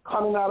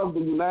 coming out of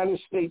the United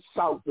States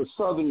South, the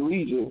southern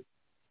region,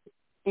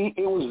 it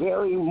was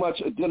very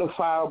much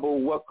identifiable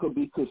what could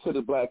be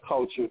considered black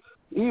culture.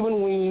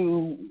 Even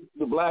when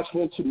the blacks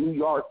went to New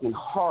York and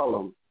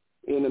Harlem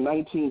in the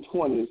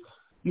 1920s,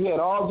 you had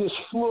all this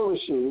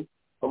flourishing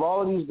of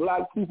all of these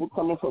black people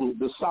coming from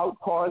the south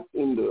part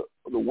in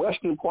the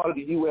western part of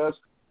the U.S.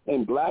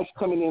 and blacks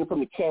coming in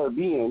from the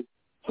Caribbean.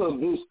 So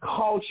these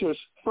cultures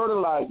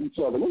fertilize each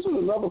other. And this is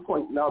another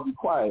point, and I'll be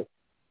quiet.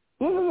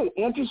 Isn't it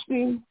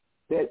interesting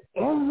that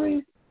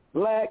every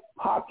black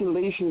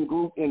population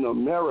group in the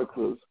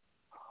Americas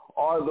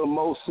are the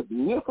most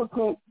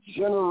significant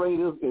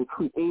generators and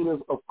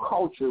creators of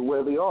culture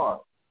where they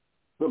are?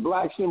 The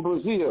blacks in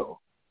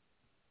Brazil,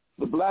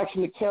 the blacks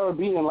in the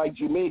Caribbean like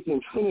Jamaica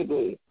and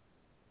Trinidad,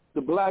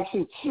 the blacks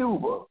in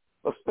Cuba,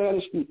 a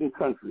Spanish-speaking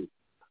country,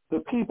 the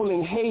people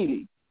in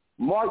Haiti,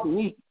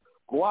 Martinique,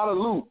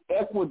 Guadeloupe,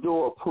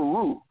 Ecuador,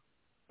 Peru.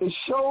 It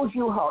shows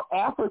you how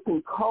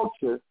African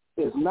culture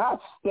is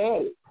not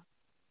static,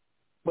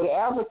 but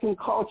African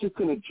culture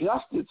can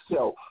adjust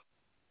itself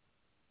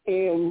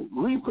and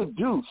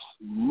reproduce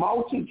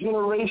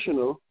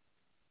multi-generational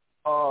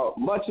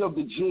much of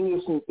the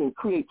genius and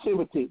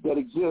creativity that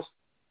exists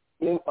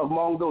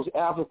among those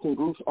African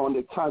groups on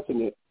the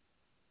continent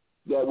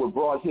that were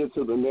brought here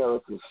to the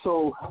Americas.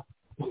 So,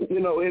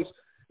 it's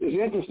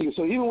interesting.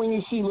 So even when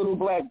you see little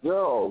black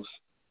girls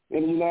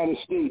in the United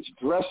States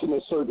dressing a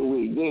certain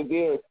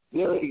way,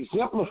 they're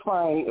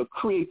exemplifying a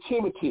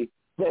creativity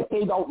that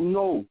they don't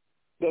know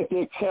that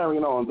they're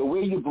carrying on. The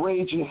way you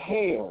braid your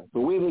hair, the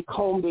way they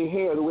comb their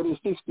hair, the way they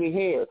fix their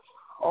hair,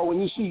 or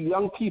when you see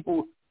young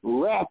people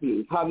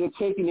rapping, how they're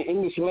taking the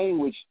English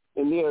language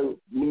and they're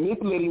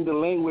manipulating the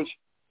language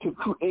to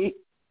create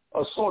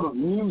a sort of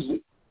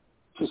music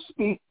to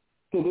speak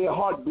to their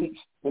heartbeats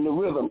and the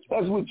rhythm,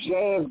 as with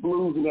jazz,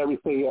 blues, and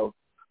everything else.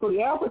 So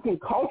the African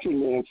culture,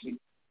 Nancy,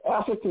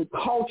 African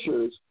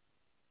cultures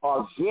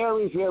are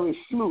very, very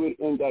fluid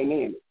and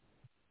dynamic.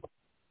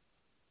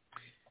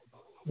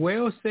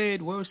 Well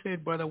said,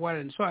 Brother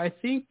Warren. So I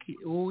think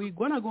we're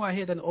going to go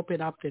ahead and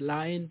open up the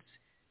lines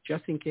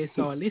just in case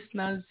our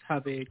listeners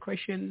have a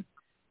question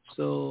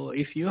So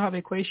if you have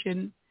a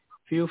question,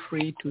 feel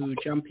free to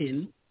jump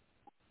in.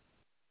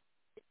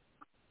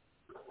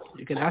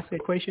 You can ask a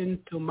question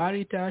to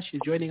Marita.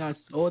 She's joining us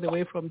all the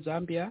way from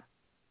Zambia.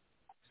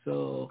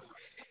 So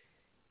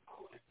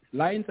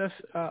lines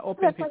are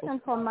open. I have a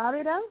question for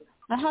Marita.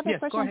 I have a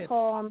question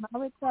for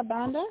Marita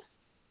Banda.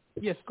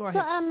 Yes, go ahead.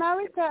 So,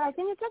 Marita,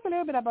 can you talk a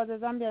little bit about the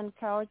Zambian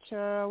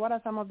culture? What are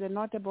some of the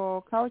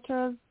notable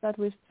cultures that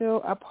we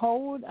still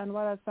uphold, and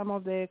what are some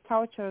of the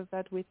cultures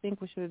that we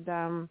think we should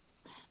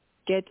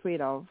get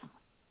rid of?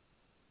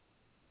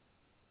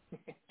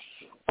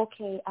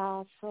 Okay,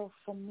 so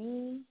for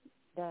me,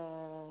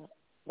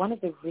 one of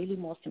the really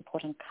most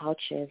important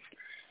cultures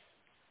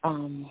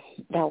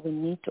that we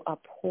need to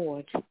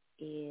uphold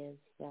is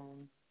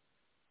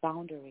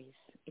boundaries.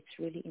 It's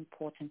really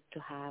important to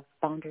have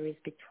boundaries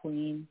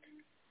between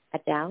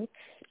adults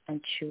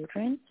and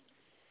children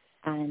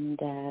and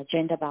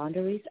gender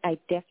boundaries. I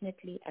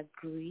definitely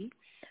agree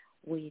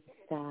with,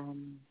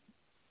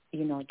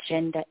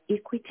 gender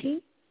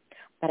equity,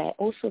 but I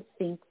also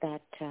think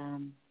that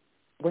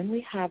when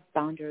we have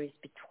boundaries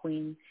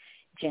between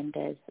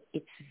genders,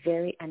 it's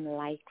very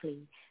unlikely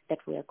that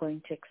we are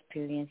going to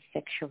experience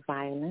sexual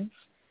violence.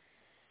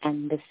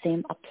 And the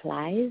same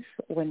applies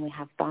when we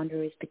have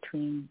boundaries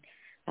between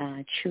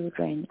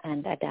children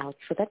and adults.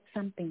 So that's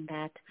something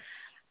that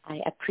I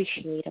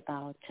appreciate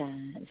about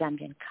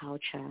Zambian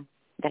culture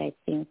that I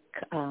think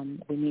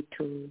we need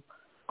to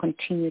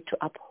continue to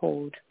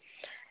uphold.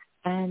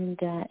 And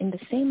in the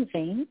same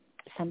vein,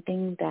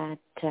 something that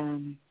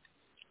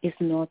is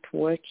not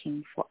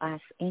working for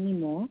us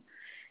anymore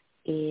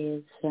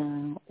is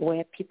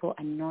where people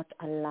are not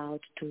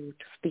allowed to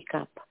speak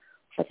up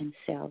for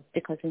themselves,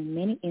 because in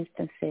many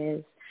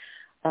instances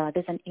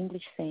there's an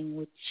English saying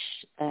which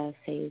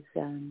says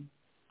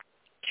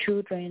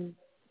children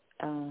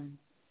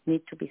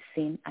need to be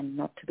seen and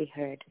not to be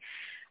heard.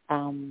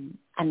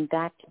 And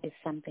that is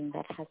something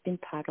that has been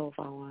part of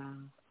our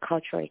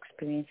cultural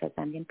experience as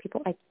Zambian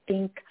people. I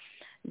think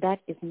that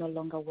is no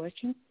longer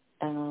working.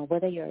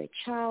 Whether you're a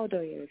child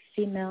or you're a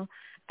female,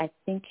 I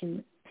think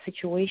in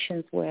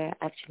situations where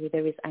actually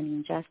there is an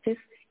injustice,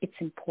 it's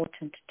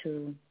important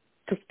to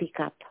speak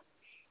up.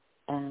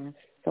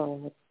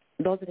 So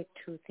those are the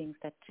two things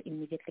that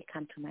immediately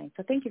come to mind.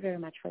 So thank you very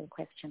much for the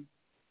question.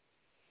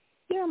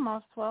 You're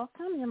most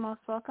welcome.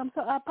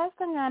 So,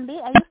 Pastor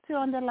Nyambi, are you still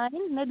on the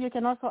line? Maybe you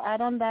can also add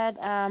on that.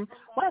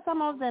 What are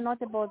some of the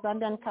notable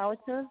Zambian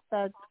cultures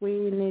that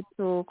we need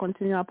to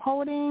continue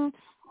upholding?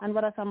 And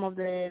what are some of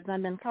the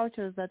Zambian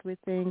cultures that we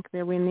think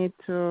that we need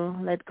to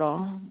let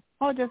go?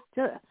 Or just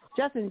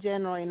in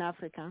general in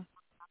Africa?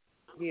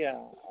 Yeah,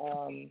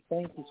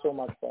 thank you so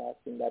much for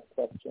asking that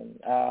question.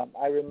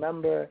 I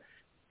remember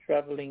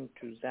traveling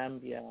to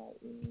Zambia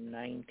in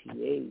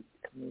 1998,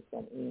 coming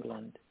from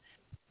England.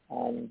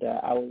 And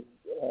I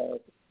was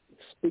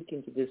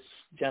speaking to this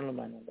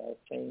gentleman, and I was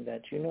saying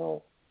that,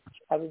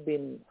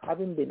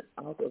 having been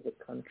out of the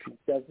country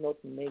does not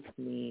make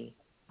me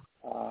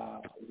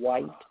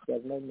white,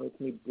 does not make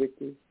me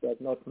British, does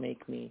not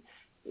make me.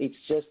 It's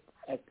just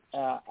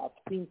I've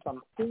seen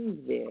some things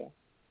there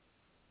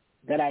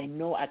that I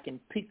know I can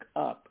pick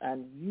up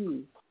and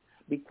use,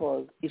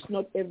 because it's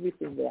not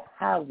everything they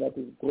have that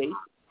is great,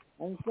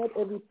 and it's not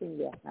everything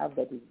they have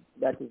that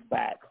is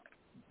bad.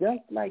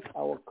 Just like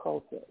our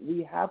culture,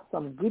 we have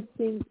some good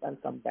things and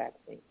some bad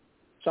things.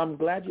 So I'm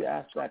glad you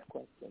asked that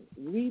question.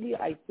 Really,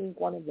 I think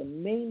one of the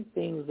main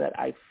things that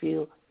I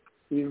feel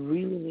we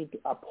really need to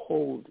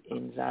uphold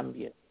in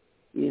Zambia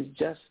is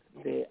just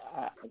the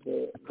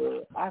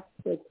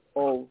aspect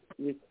of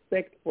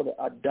respect for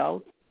the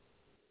adults.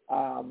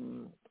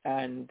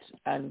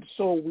 And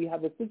so we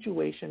have a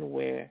situation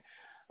where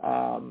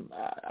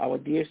our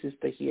dear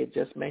sister here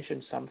just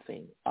mentioned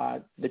something,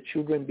 the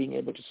children being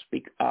able to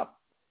speak up.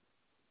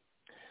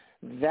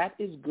 That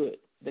is good.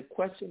 The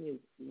question is,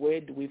 where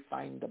do we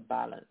find the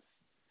balance?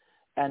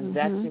 And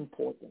that's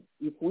important.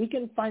 If we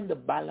can find the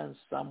balance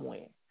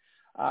somewhere,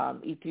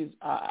 it is.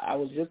 I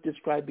was just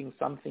describing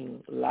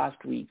something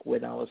last week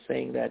when I was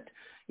saying that,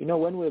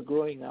 when we're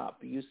growing up,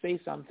 you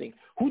say something.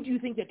 Who do you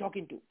think you're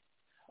talking to?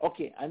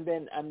 Okay, and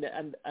then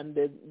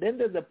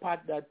there's a part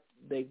that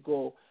they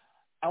go,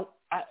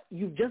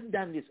 you've just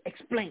done this.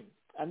 Explain.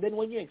 And then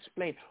when you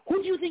explain,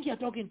 who do you think you're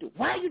talking to?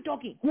 Why are you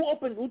talking? Who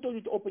told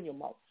you to open your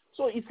mouth?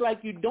 So it's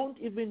like you don't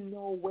even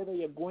know whether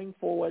you're going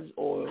forwards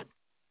or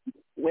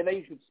whether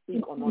you should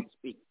speak or not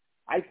speak.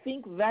 I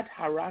think that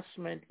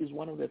harassment is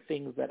one of the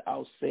things that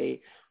I'll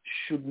say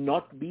should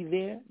not be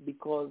there,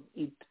 because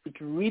it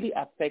really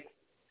affects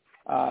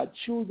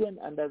children,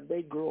 and as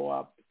they grow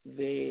up,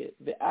 the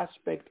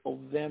aspect of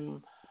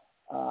them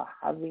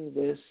having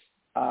this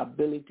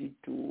ability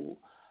to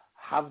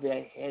have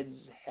their heads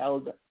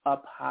held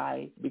up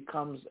high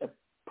becomes a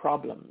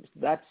problem.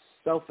 That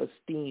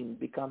self-esteem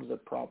becomes a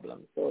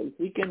problem. So if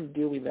we can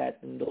deal with that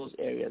in those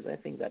areas, I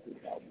think that would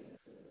help.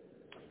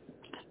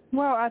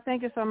 Well,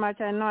 thank you so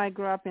much. I know I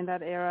grew up in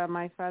that era.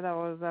 My father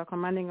was a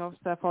commanding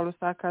officer for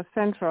Lusaka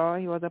Central.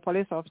 He was a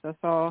police officer,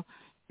 so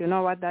you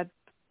know what that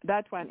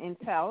that one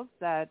entails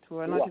that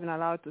we're not even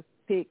allowed to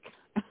speak.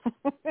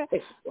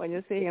 When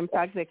you see him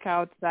pack the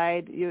car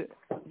outside, you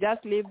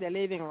just leave the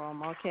living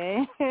room,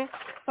 okay?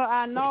 So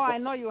I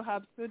know you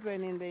have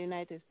children in the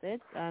United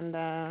States,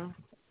 and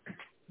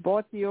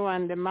both you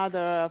and the mother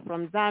are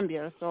from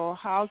Zambia. So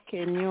how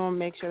can you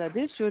make sure that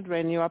these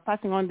children, you are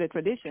passing on the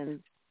traditions?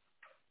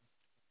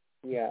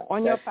 Yeah.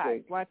 On your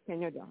part, what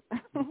can you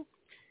do?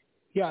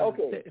 Yeah.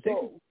 Okay.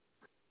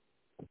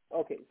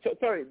 So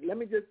sorry, let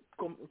me just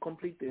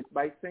complete this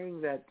by saying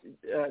that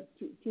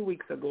 2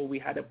 weeks ago we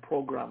had a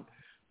program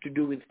to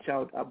do with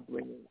child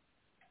upbringing.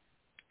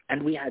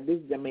 And we had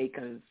these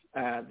Jamaicans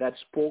that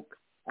spoke,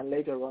 and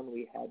later on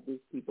we had these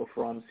people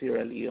from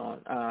Sierra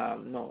Leone,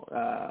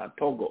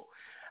 Togo.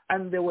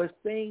 And they were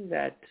saying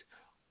that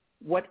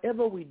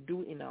whatever we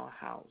do in our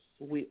house,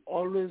 we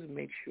always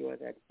make sure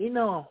that in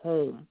our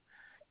home,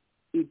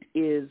 it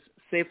is,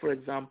 say, for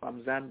example,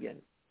 I'm Zambian.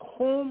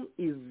 Home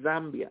is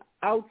Zambia.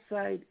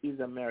 Outside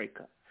is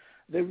America.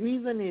 The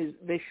reason is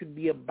there should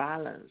be a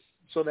balance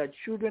so that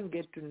children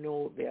get to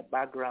know their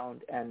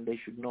background and they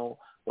should know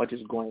what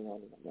is going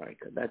on in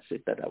America. That's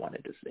it that I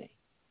wanted to say.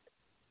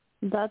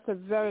 That's a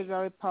very,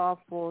 very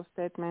powerful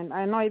statement.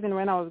 I know even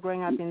when I was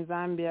growing up in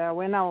Zambia,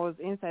 when I was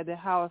inside the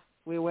house,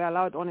 we were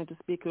allowed only to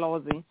speak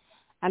Lozi.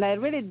 And I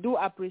really do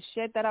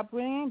appreciate that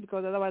upbringing,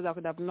 because otherwise I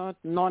could have not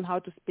known how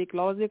to speak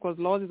Lozi, because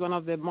Lozi is one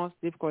of the most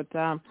difficult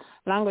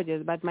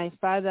languages. But my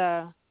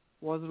father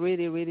was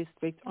really, really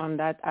strict on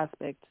that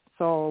aspect.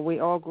 So we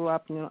all grew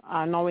up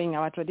knowing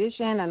our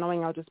tradition and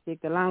knowing how to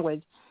speak the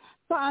language.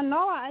 So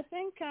I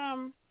think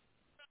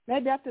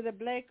maybe after the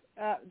break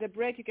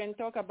you can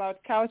talk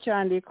about culture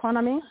and the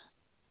economy.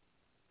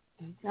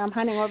 I'm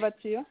handing over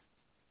to you.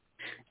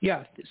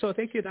 Yeah, so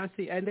thank you,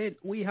 Nancy. And then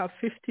we have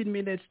 15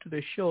 minutes to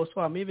the show,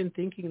 so I'm even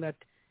thinking that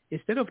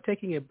instead of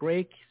taking a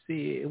break,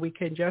 we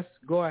can just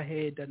go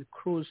ahead and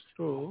cruise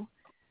through.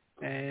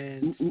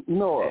 And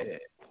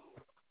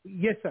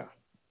yes, sir.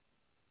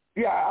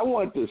 Yeah, I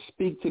wanted to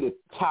speak to the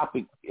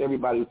topic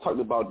everybody was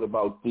talking about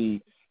the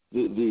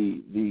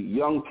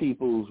young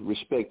people's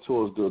respect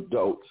towards the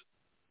adults.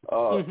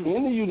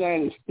 In the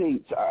United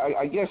States,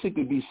 I guess it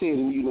could be said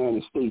in the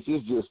United States,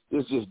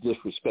 it's just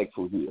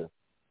disrespectful here.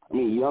 I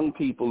mean, young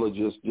people are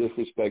just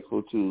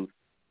disrespectful to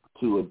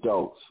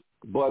adults,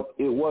 but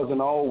it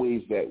wasn't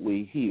always that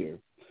way here.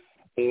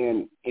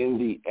 And in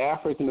the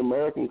African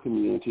American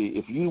community,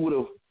 if you would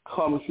have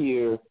come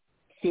here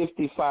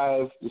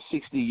 55 to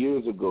 60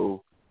 years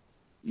ago,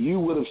 you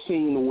would have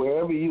seen,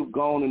 wherever you've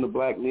gone in the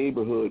black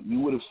neighborhood, you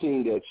would have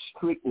seen that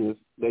strictness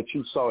that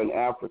you saw in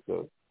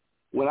Africa.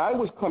 When I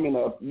was coming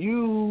up,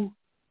 you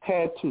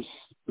had to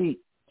speak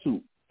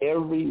to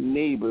every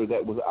neighbor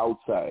that was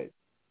outside.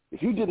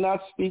 If you did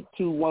not speak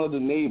to one of the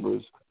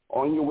neighbors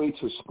on your way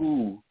to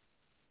school,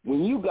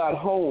 when you got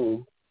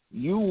home,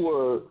 you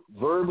were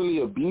verbally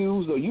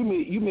abused, or you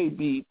may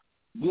be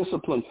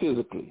disciplined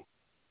physically.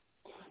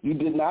 You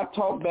did not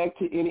talk back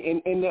to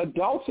any, and the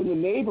adults in the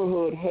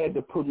neighborhood had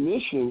the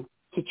permission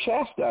to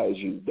chastise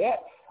you.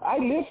 That I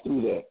lived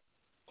through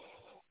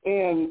that.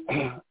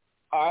 And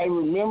I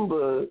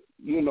remember,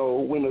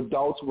 when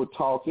adults were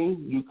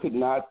talking, you could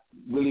not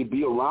really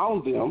be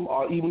around them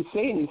or even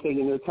say anything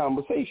in their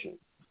conversation.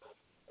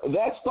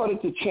 That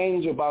started to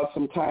change about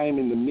sometime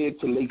in the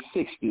mid to late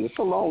 60s. It's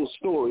a long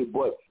story,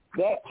 but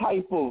that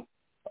type of,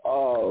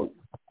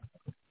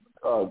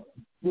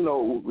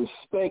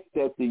 respect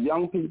that the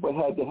young people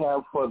had to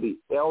have for the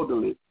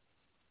elderly,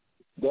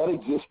 that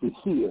existed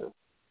here.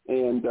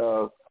 And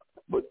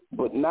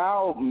but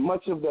now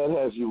much of that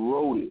has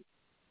eroded.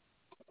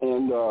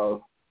 And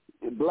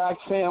black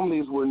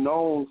families were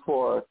known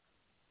for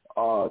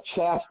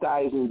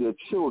chastising their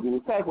children.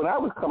 In fact, when I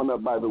was coming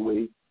up, by the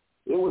way,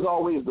 it was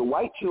always the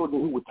white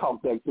children who would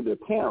talk back to their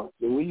parents.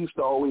 And we used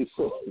to always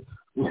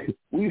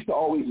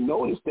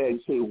notice that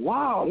and say,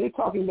 wow, they're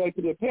talking back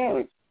to their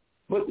parents.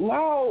 But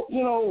now,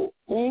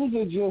 things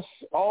are just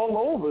all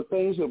over.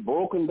 Things are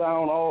broken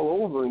down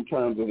all over in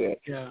terms of that.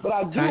 Yeah. But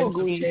I do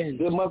agree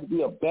there must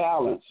be a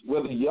balance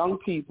where the young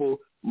people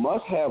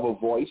must have a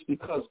voice,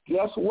 because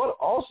guess what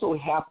also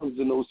happens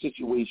in those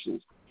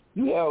situations?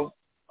 You have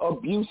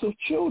abusive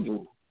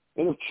children.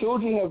 And if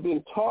children have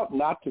been taught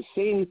not to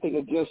say anything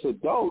against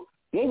adults,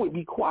 they would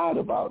be quiet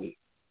about it.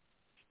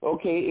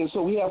 Okay, and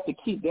so we have to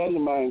keep that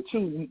in mind,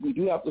 too. We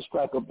do have to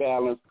strike a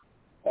balance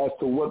as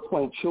to what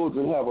point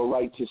children have a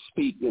right to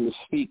speak and to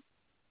speak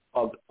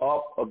up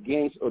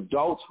against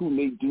adults who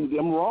may do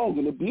them wrong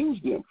and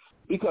abuse them.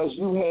 Because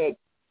you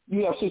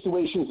have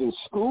situations in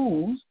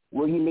schools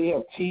where you may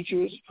have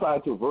teachers try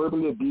to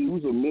verbally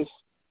abuse or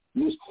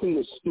mistreat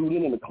a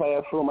student in the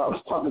classroom. I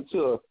was talking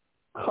to a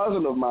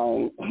cousin of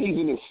mine. He's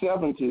in his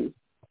 70s,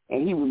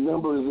 and he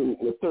remembers in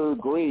the third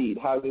grade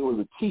how there was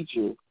a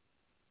teacher,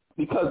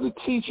 because the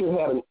teacher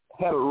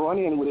had a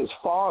run-in with his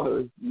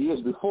father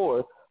years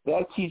before.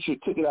 That teacher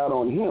took it out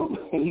on him,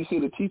 and he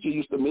said the teacher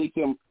used to make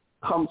him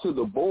come to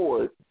the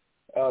board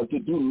to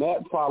do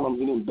math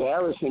problems and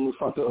embarrass him in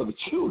front of other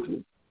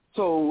children.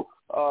 So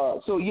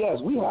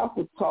yes, we have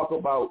to talk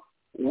about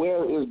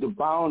where is the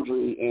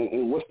boundary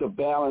and what's the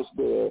balance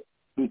there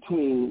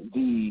between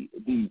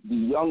the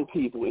young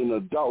people and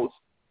adults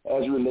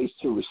as it relates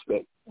to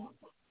respect?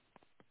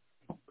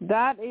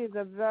 That is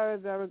a very,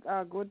 very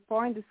good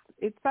point.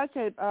 It's such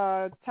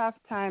a tough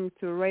time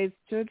to raise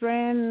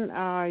children.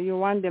 You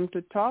want them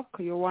to talk.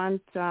 You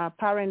want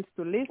parents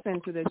to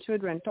listen to the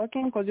children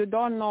talking because you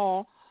don't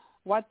know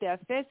what they're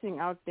facing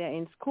out there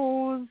in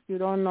schools. You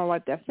don't know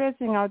what they're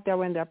facing out there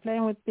when they're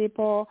playing with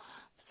people.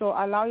 So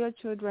allow your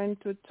children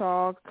to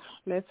talk.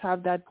 Let's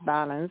have that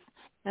balance.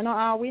 And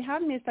we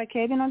have Mr.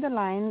 Kevin on the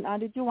line.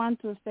 Did you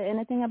want to say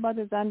anything about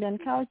the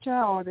Zambian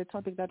culture or the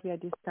topic that we are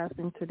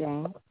discussing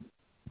today?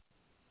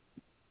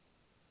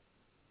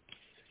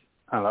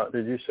 Hello,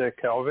 did you say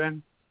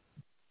Kelvin?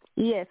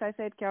 Yes, I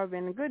said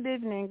Kelvin. Good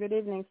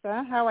evening,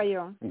 sir. How are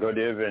you? Good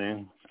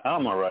evening.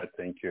 I'm all right,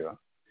 thank you.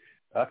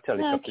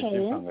 Actually, Okay.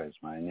 Kapitisanga is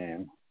my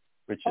name,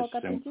 which is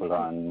simple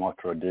and more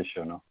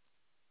traditional.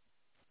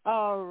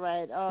 All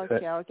right,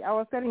 okay. I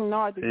was telling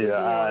Noah to give me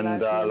Yeah,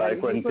 and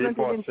like when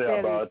people say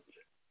about...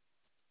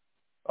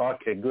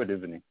 Okay, good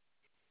evening.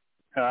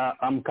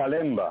 I'm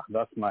Kalemba.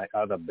 That's my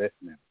other birth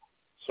name.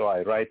 So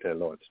I write a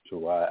lot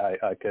too.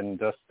 I can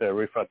just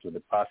refer to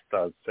the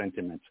pastor's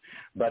sentiments.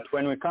 But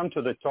when we come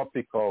to the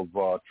topic of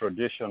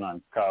tradition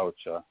and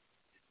culture,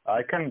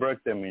 I can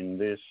break them in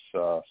this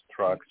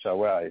structure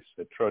where I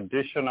say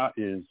traditional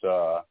is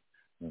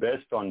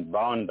based on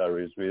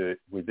boundaries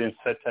within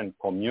certain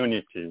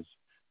communities.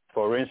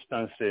 For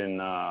instance, in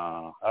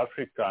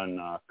African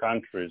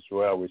countries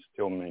where we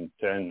still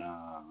maintain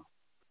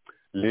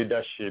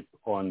leadership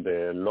on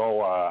the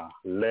lower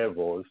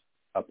levels,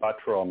 apart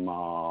from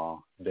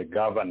the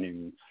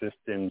governing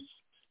systems,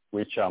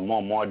 which are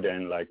more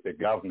modern, like the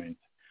government,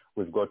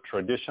 we've got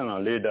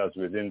traditional leaders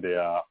within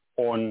their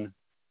own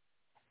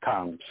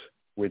camps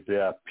with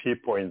their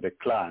people in the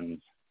clans.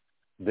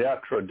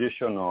 Their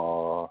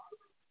traditional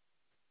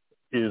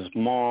is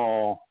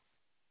more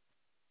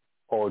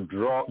or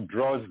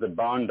draws the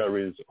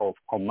boundaries of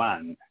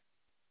command.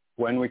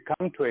 When we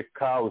come to a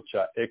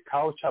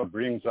culture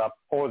brings up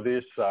all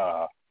these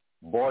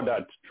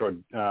bordered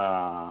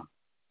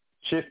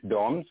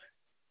chiefdoms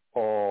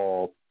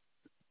or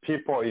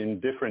people in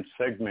different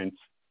segments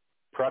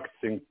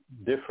practicing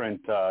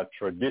different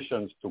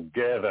traditions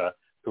together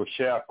to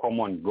share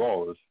common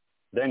goals.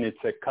 Then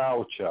it's a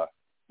culture,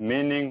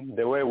 meaning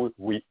the way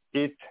we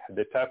eat,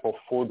 the type of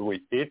food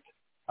we eat,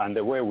 and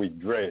the way we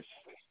dress.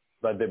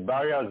 But the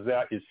barriers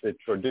there is a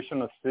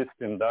traditional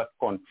system that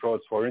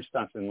controls, for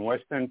instance, in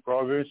Western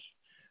Province,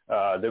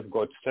 they've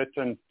got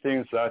certain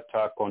things that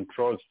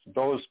controls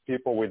those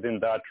people within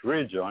that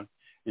region.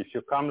 If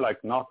you come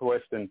like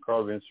Northwestern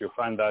Province, you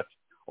find that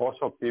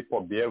also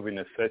people behave in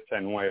a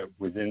certain way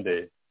within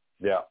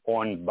their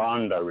own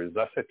boundaries.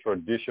 That's a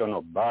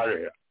traditional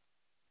barrier.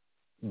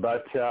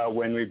 But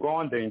when we go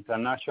on the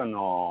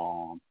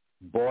international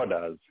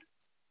borders,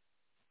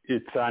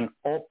 it's an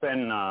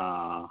open,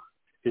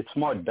 it's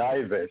more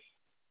diverse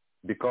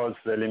because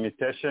the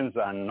limitations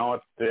are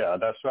not there.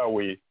 That's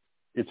why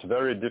it's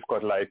very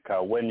difficult. Like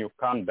when you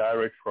come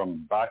direct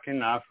from back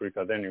in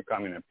Africa, then you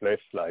come in a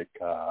place like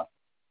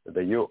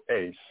the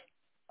US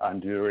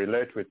and you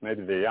relate with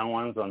maybe the young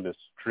ones on the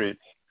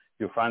streets,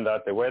 you find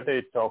that the way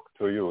they talk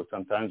to you,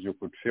 sometimes you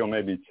could feel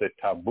maybe it's a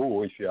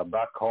taboo. If you are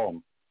back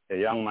home, a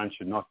young man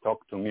should not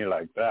talk to me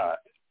like that.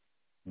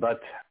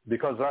 But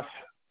because that's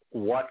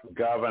what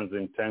governs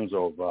in terms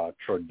of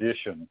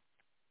tradition,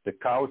 the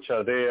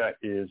culture there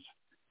is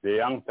the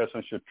young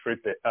person should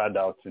treat the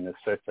adults in a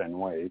certain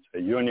way. It's a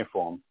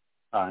uniform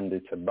and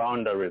it's a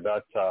boundary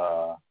that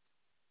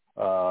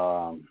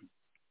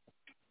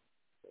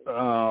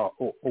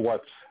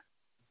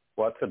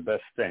what's the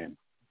best thing?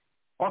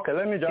 Okay,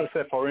 let me just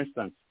say, for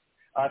instance,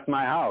 at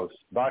my house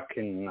back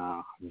in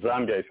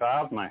Zambia, if I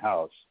have my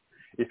house,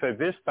 if a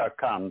visitor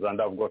comes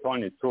and I've got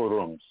only 2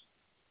 rooms,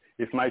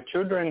 if my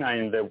children are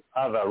in the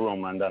other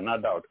room and an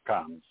adult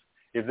comes,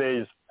 if there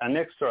is an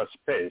extra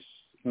space,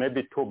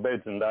 maybe 2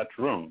 beds in that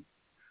room,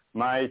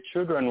 my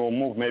children will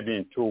move maybe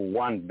into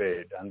 1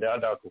 bed and the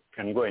adult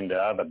can go in the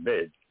other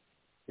bed.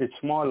 It's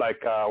more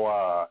like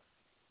our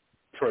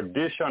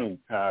tradition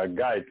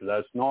guide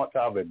does not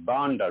have a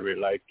boundary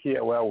like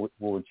here where we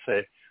would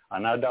say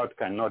an adult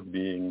cannot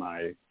be in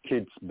my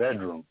kid's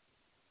bedroom.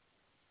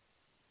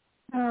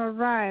 All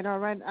right.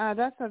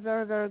 That's a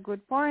very, very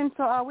good point.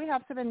 So we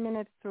have 7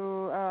 minutes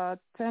to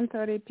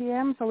 10:30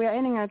 p.m. So we are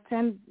ending at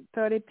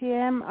 10:30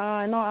 p.m.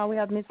 Now we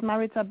have Miss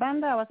Marita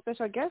Banda, our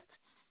special guest.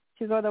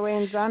 She's all the way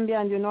in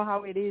Zambia, and you know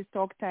how it is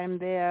talk time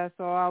there.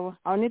 So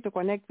I'll need to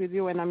connect with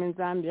you when I'm in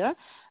Zambia.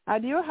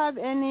 Do you have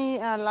any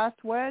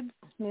last words,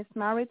 Miss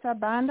Marita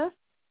Banda?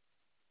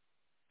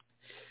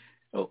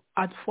 Oh,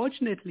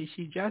 unfortunately,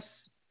 she just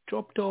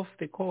dropped off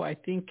the call. I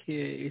think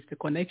it's the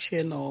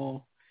connection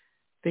or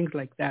things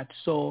like that.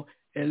 So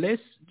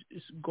let's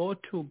go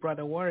to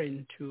Brother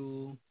Warren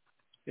to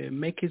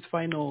make his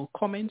final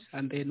comments,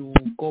 and then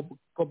we'll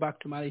go back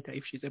to Marita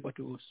if she's able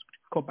to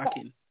go back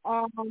in.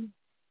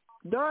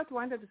 Dorothy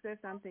wanted to say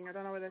something. I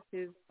don't know whether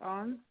she's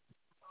on.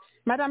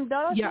 Madam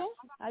Dorothy, Yeah.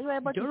 are you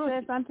able Dorothy,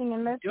 to say something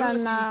in less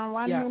than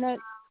 1 minute?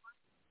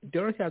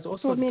 Dorothy has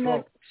also 2 minutes.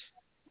 dropped.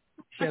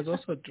 She has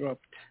also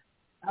dropped.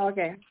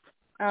 Okay.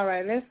 All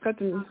right. Let's go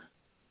to.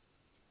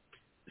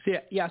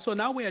 So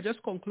now we are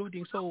just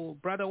concluding. So,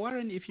 Brother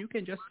Warren, if you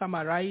can just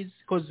summarize,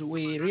 because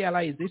we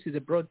realize this is a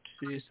broad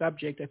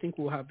subject, I think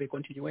we'll have a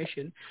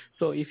continuation.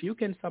 So if you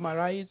can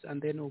summarize, and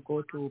then we'll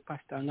go to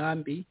Pastor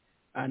Ngambi,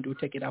 and we'll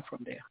take it up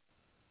from there.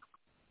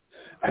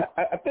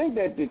 I think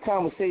that the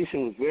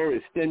conversation was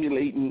very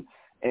stimulating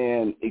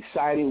and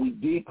exciting. We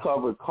did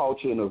cover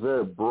culture in a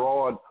very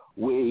broad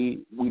way.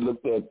 We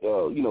looked at,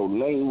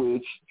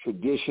 language,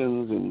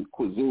 traditions, and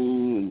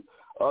cuisine, and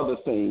other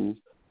things.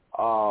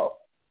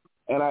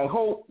 And I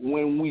hope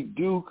when we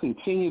do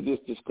continue this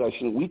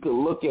discussion, we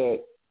can look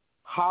at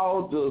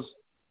how does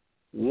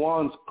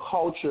one's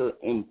culture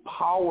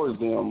empower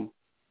them,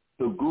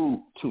 the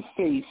group, to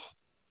face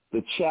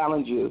the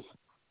challenges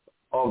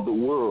of the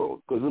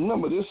world. Because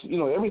remember, this,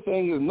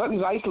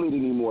 nothing's isolated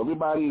anymore.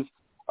 Everybody's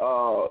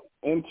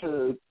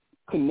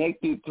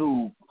interconnected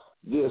through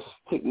this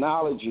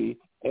technology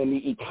and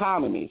the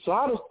economy. So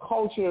how does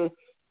culture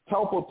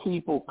help a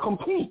people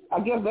compete? I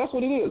guess that's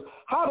what it is.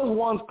 How does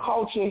one's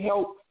culture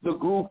help the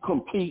group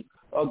compete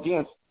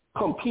against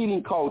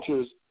competing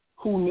cultures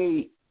who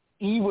may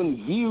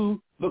even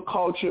view the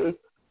culture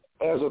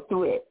as a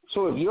threat?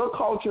 So if your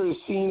culture is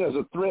seen as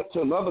a threat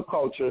to another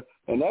culture,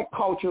 and that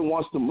culture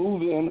wants to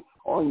move in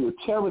on your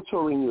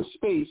territory and your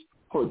space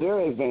for their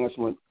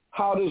advancement,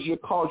 how does your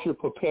culture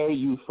prepare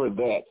you for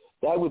that?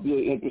 That would be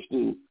an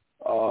interesting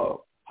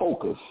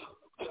focus.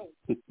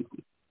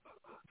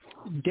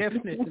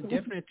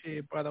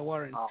 Definitely, Brother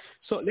Warren.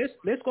 So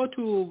let's go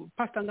to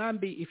Pastor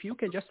Ngambi. If you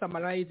can just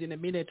summarize in a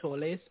minute or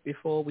less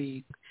before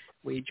we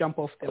jump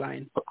off the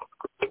line.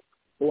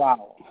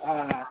 Wow.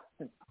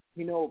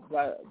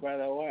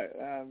 Brother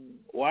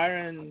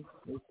Warren,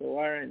 Mr.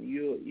 Warren,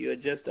 you're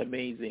just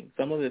amazing.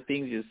 Some of the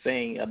things you're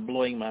saying are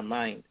blowing my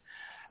mind.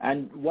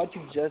 And what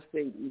you just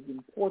said is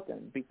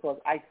important, because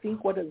I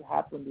think what has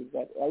happened is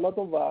that a lot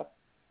of us,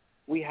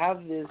 we have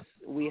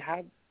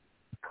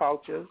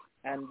cultures,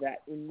 and they're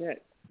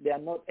inert. They are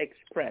not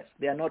expressed.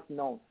 They are not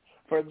known.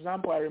 For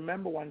example, I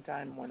remember one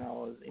time when I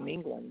was in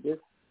England, these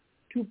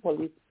two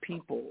police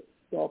people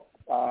stopped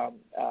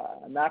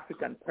an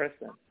African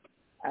person.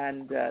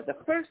 And the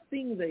first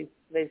thing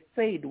they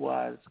said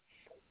was,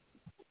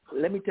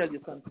 let me tell you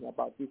something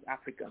about this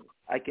African.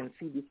 I can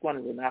see this one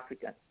is an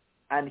African.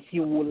 And he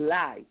will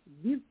lie.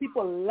 These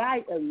people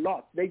lie a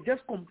lot. They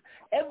just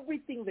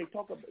everything they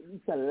talk about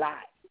is a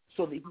lie.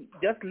 So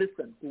just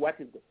listen to what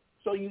is it.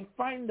 So you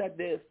find that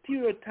they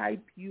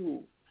stereotype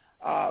you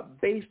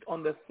based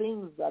on the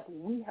things that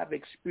we have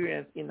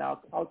experienced in our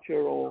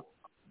cultural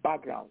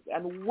backgrounds.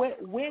 And where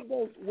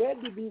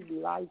do these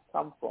lies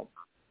come from?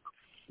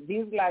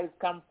 These lies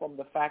come from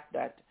the fact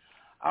that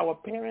our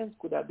parents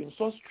could have been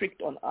so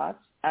strict on us.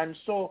 And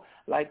so,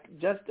 like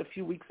just a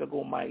few weeks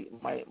ago, my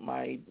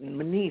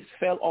niece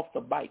fell off the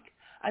bike.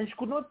 And she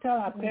could not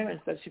tell her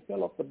parents that she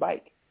fell off the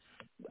bike.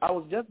 I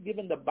was just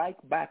given the bike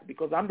back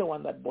because I'm the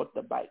one that bought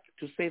the bike,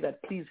 to say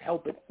that please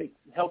help it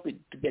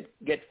to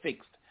get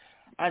fixed.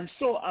 And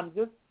so I'm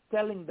just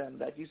telling them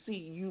that, you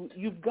see,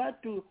 you've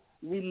got to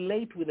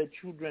relate with the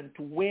children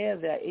to where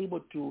they're able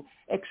to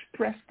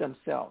express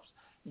themselves.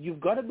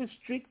 You've got to be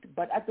strict,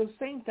 but at the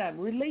same time,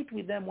 relate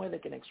with them where they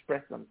can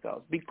express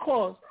themselves,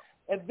 because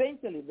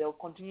eventually they'll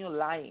continue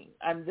lying,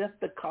 and that's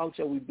the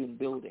culture we've been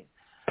building.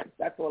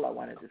 That's all I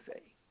wanted to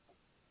say.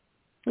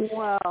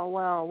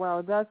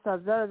 Well, that's a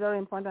very, very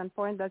important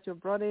point that you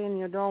brought in.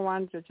 You don't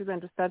want your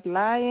children to start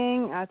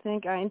lying. I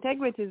think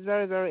integrity is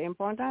very, very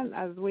important.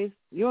 As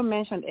you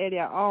mentioned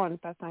earlier on,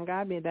 Pastor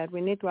Ngambi, that we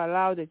need to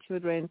allow the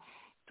children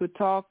to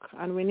talk,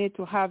 and we need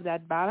to have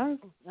that balance.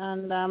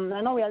 And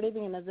I know we are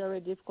living in a very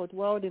difficult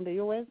world in the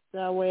U.S.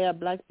 Where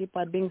black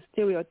people are being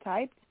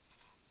stereotyped.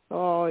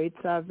 So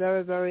it's a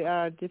very, very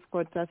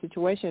difficult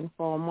situation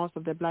for most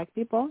of the black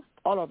people,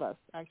 all of us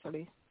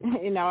actually,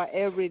 in our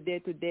everyday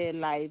to-day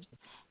lives.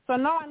 So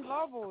now,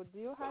 Ndlovu, do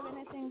you have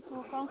anything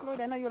to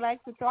conclude? I know you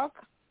like to talk.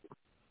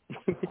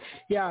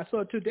 Yeah,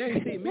 so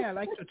today, I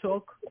like to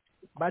talk,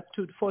 but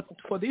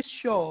for this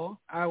show,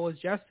 I was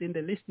just in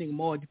the listening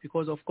mode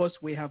because, of course,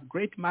 we have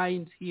great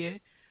minds here.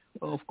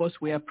 Of course,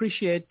 we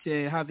appreciate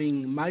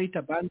having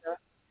Marita Banda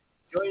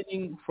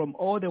joining from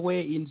all the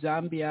way in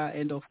Zambia,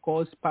 and of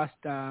course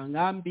Pastor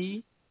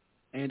Ngambi,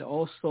 and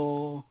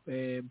also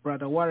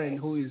Brother Warren,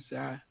 who is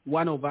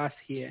one of us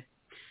here.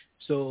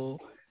 So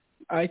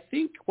I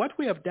think what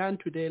we have done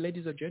today,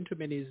 ladies and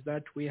gentlemen, is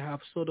that we have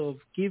sort of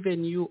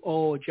given you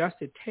all just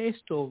a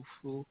taste of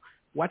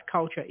what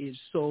culture is.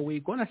 So we're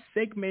going to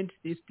segment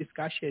this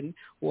discussion.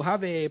 We'll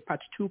have a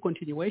part 2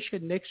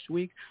 continuation next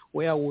week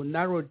where we'll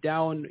narrow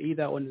down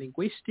either on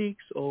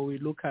linguistics, or we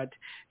look at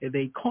the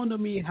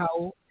economy,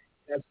 how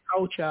does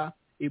culture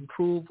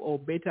improve or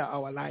better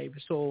our lives.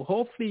 So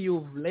hopefully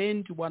you've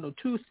learned one or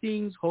two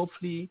things.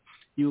 Hopefully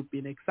you've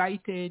been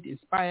excited,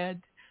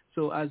 inspired.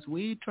 So as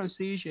we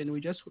transition,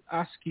 we just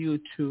ask you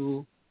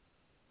to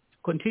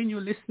continue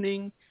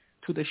listening,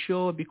 to the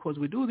show because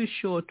we do this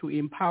show to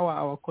empower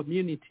our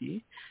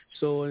community.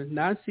 So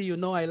Nancy, you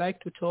know I like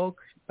to talk,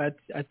 but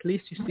at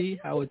least you see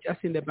I was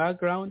just in the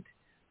background,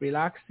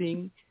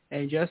 relaxing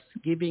and just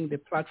giving the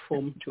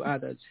platform to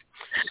others.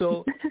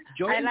 So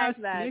join us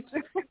next.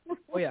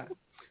 Oh yeah.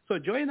 So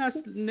join us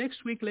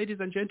next week, ladies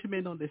and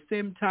gentlemen, on the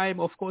same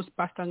time. Of course,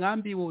 Pastor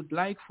Ngambi would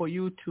like for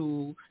you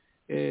to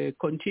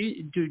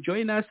continue to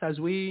join us as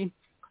we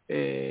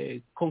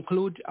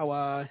conclude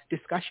our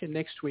discussion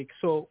next week.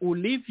 So we'll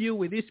leave you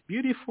with this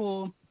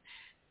beautiful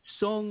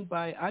song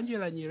by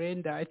Angela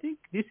Nyirenda. I think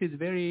this is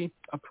very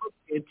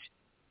appropriate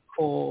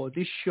for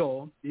this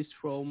show. This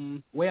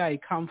from where I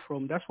come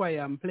from. That's why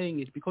I'm playing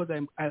it, because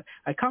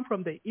I come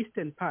from the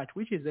eastern part,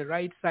 which is the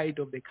right side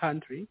of the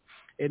country,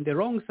 and the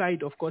wrong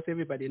side, of course,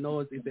 everybody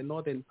knows, is the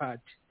northern part.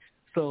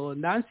 So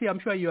Nancy, I'm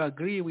sure you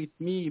agree with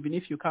me, even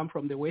if you come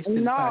from the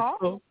western part.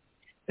 So,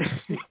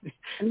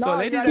 so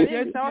ladies and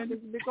gentlemen,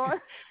 because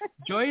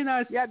join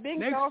us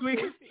next week.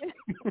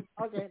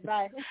 Okay,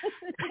 bye.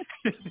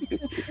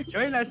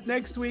 Join us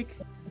next week.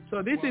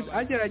 So this is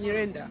Angela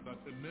Nyirenda.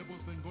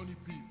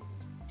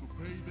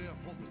 Pay their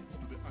homage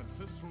to the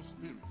ancestral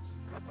spirits,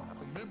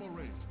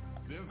 commemorate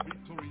their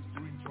victories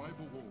during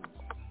tribal wars,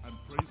 and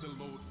praise the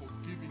Lord for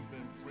giving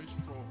them fresh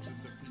crops in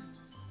the field.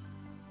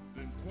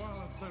 The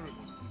Nkwala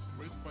ceremony is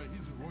graced by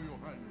His Royal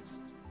Highness,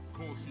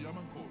 Nkosi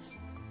Yamankosi,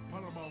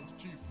 Paramount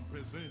Chief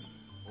President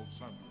of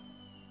Zambia.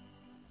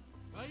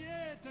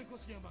 Vayete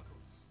Nkosi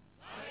Yamankosi.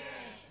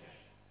 Vayete.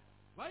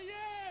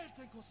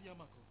 Vayete Nkosi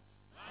Yamankosi.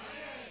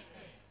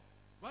 Vayete.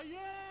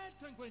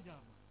 Vayete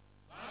Ngwenyama.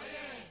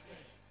 Vayete.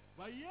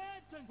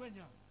 Vayete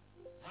Ngwenyama.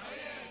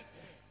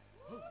 Vayete.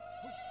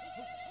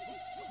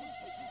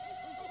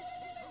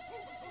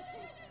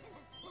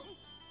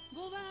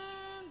 Nguba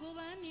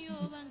nguba niyo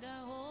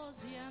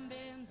bangahozi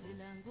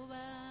ambenzela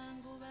nguba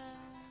nguba.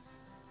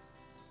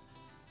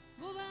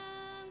 Nguba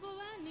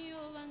nguba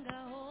niyo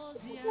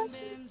bangahozi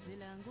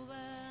ambenzela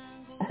nguba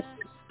nguba.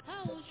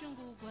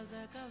 Haushungu kwa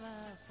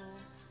zakavafo.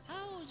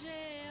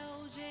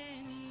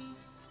 Aujeni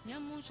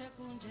nyamusha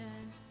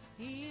kunjani.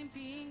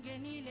 Impinge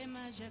nile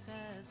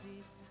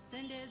majakazi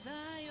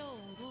sendezayo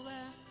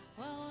nguba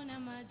waona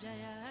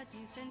majaya hati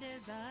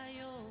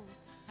sendezayo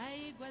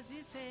haigwa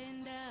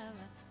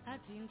zisendava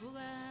hati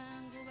nguba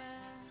nguba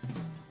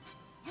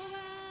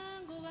nguba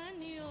nguba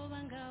niyo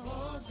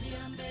bangahozi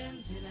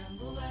ambenzela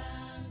nguba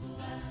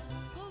nguba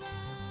nguba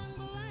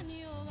nguba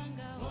niyo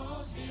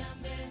bangahozi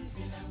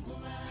ambenzela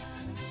nguba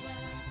nguba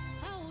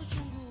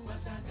hauchungu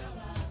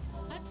wasakavafo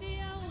hati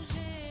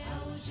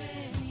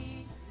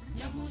aujeni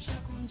nyamusha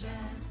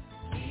kunjani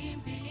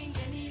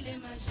impinge nile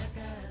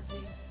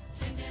mashakazi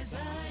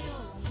sendezayo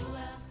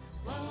nguba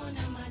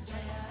waona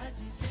majaya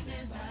hati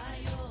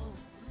sendezayo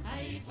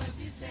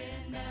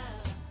haipazisenda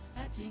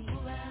hati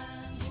nguba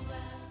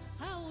nguba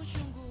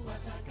haushungu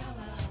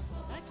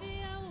watakavafo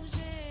hati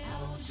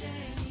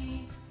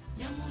aujeni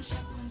nyamusha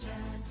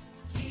kunjani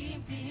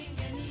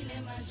impinge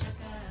nile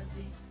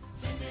mashakazi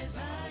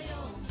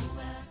sendezayo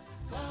nguba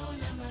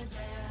waona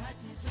majaya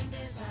hati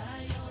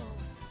sendezayo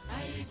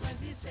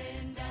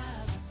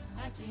haipazisenda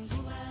hati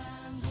nguba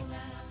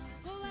nguba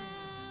nguba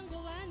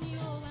nguba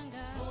niyo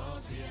banga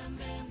hozi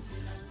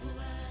ambenzela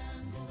nguba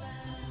nguba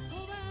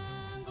nguba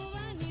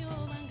nguba niyo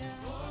banga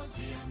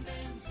hozi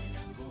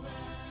ambenzela nguba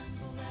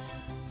nguba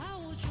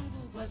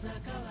hauchungu kwa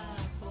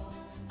zakavafo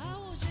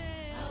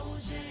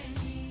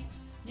aujeni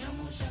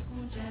nyamusha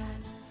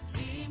kunjani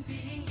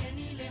impinge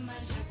nile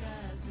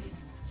mashakazi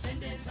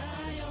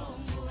sendezayo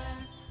nguba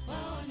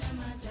waona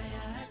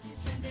majaya hati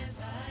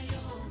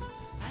sendezayo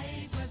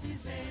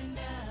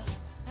haipazisenda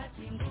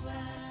hati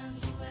nguba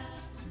nguba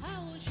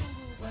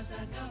haushungu kwa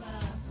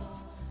zakavafo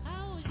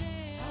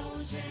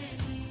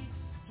aujeni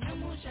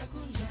nyamusha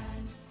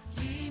kunjani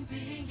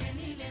impinge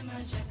nile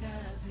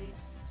mashakazi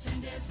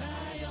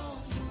sendezayo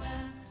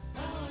nguba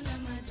waona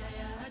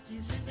majaya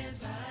hati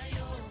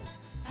sendezayo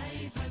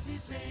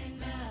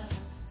haipazisenda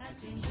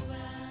hati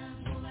nguba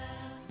nguba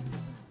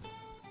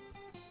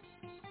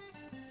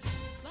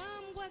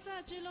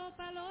bamgwasa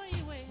chilopaloyo